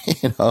anymore,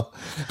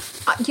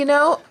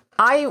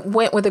 I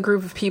went with a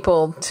group of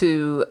people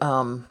to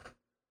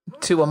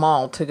a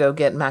mall to go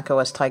get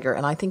macOS Tiger,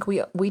 and I think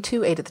we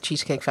too ate at the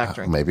Cheesecake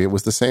Factory. Maybe it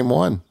was the same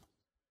one.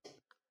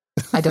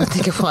 I don't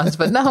think it was,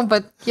 but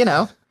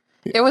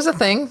it was a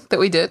thing that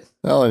we did.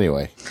 Well,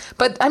 anyway.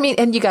 But I mean,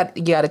 and you got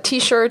a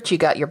T-shirt, you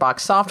got your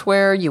box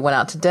software, you went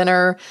out to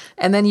dinner,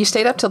 and then you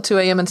stayed up till 2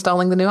 a.m.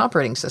 installing the new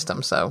operating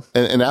system. So,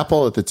 and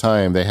Apple at the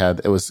time,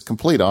 it was a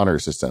complete honor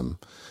system.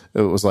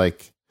 It was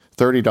like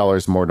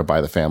 $30 more to buy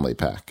the family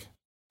pack,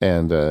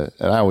 and I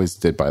always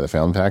did buy the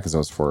family pack because it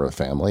was for a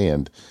family,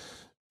 and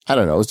I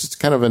don't know, it was just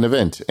kind of an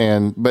event.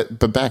 And but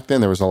back then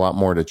there was a lot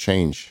more to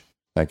change,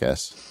 I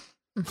guess.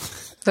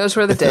 Those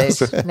were the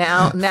days.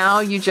 Now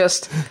you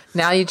just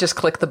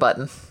click the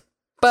button.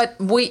 But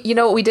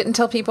what we didn't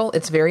tell people?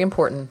 It's very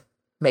important.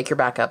 Make your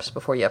backups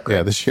before you upgrade.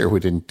 Yeah, this year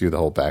we didn't do the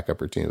whole backup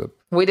routine. But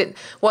we didn't.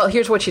 Well,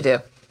 here's what you do.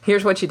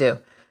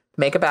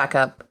 Make a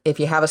backup. If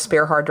you have a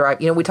spare hard drive,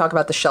 we talk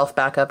about the shelf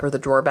backup or the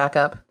drawer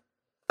backup.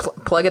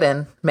 Plug it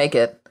in. Make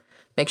it.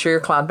 Make sure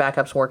your cloud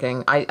backup's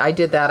working. I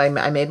did that.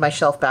 I made my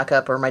shelf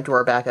backup or my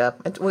drawer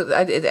backup.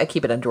 I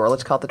keep it in a drawer.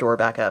 Let's call it the drawer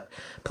backup.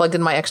 Plugged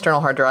in my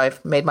external hard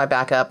drive, made my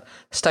backup,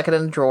 stuck it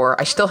in a drawer.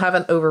 I still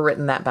haven't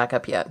overwritten that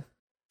backup yet.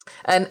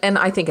 And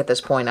I think at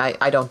this point,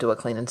 I don't do a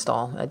clean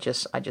install. I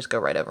just go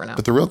right over now.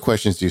 But the real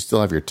question is, do you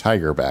still have your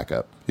Tiger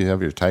backup? Do you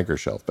have your Tiger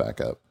shelf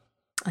backup?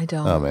 I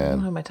don't. Oh, man. I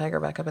don't have my Tiger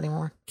backup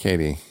anymore.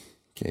 Katie,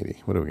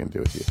 what are we going to do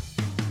with you?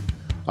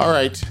 All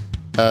right.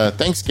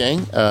 Thanks,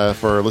 gang,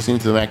 for listening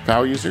to the Mac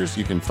Power Users.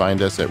 You can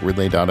find us at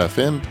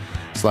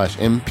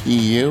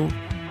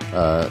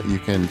relay.fm/MPU. You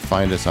can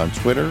find us on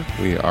Twitter.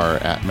 We are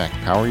at Mac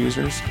Power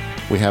Users.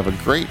 We have a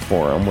great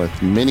forum with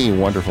many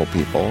wonderful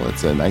people.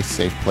 It's a nice,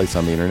 safe place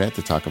on the internet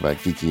to talk about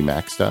geeky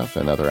Mac stuff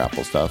and other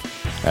Apple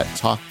stuff at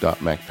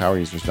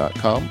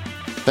talk.macpowerusers.com.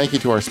 Thank you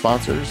to our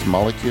sponsors,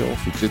 Molecule,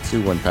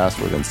 Fujitsu,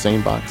 1Password, and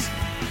SaneBox.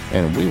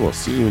 And we will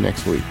see you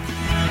next week.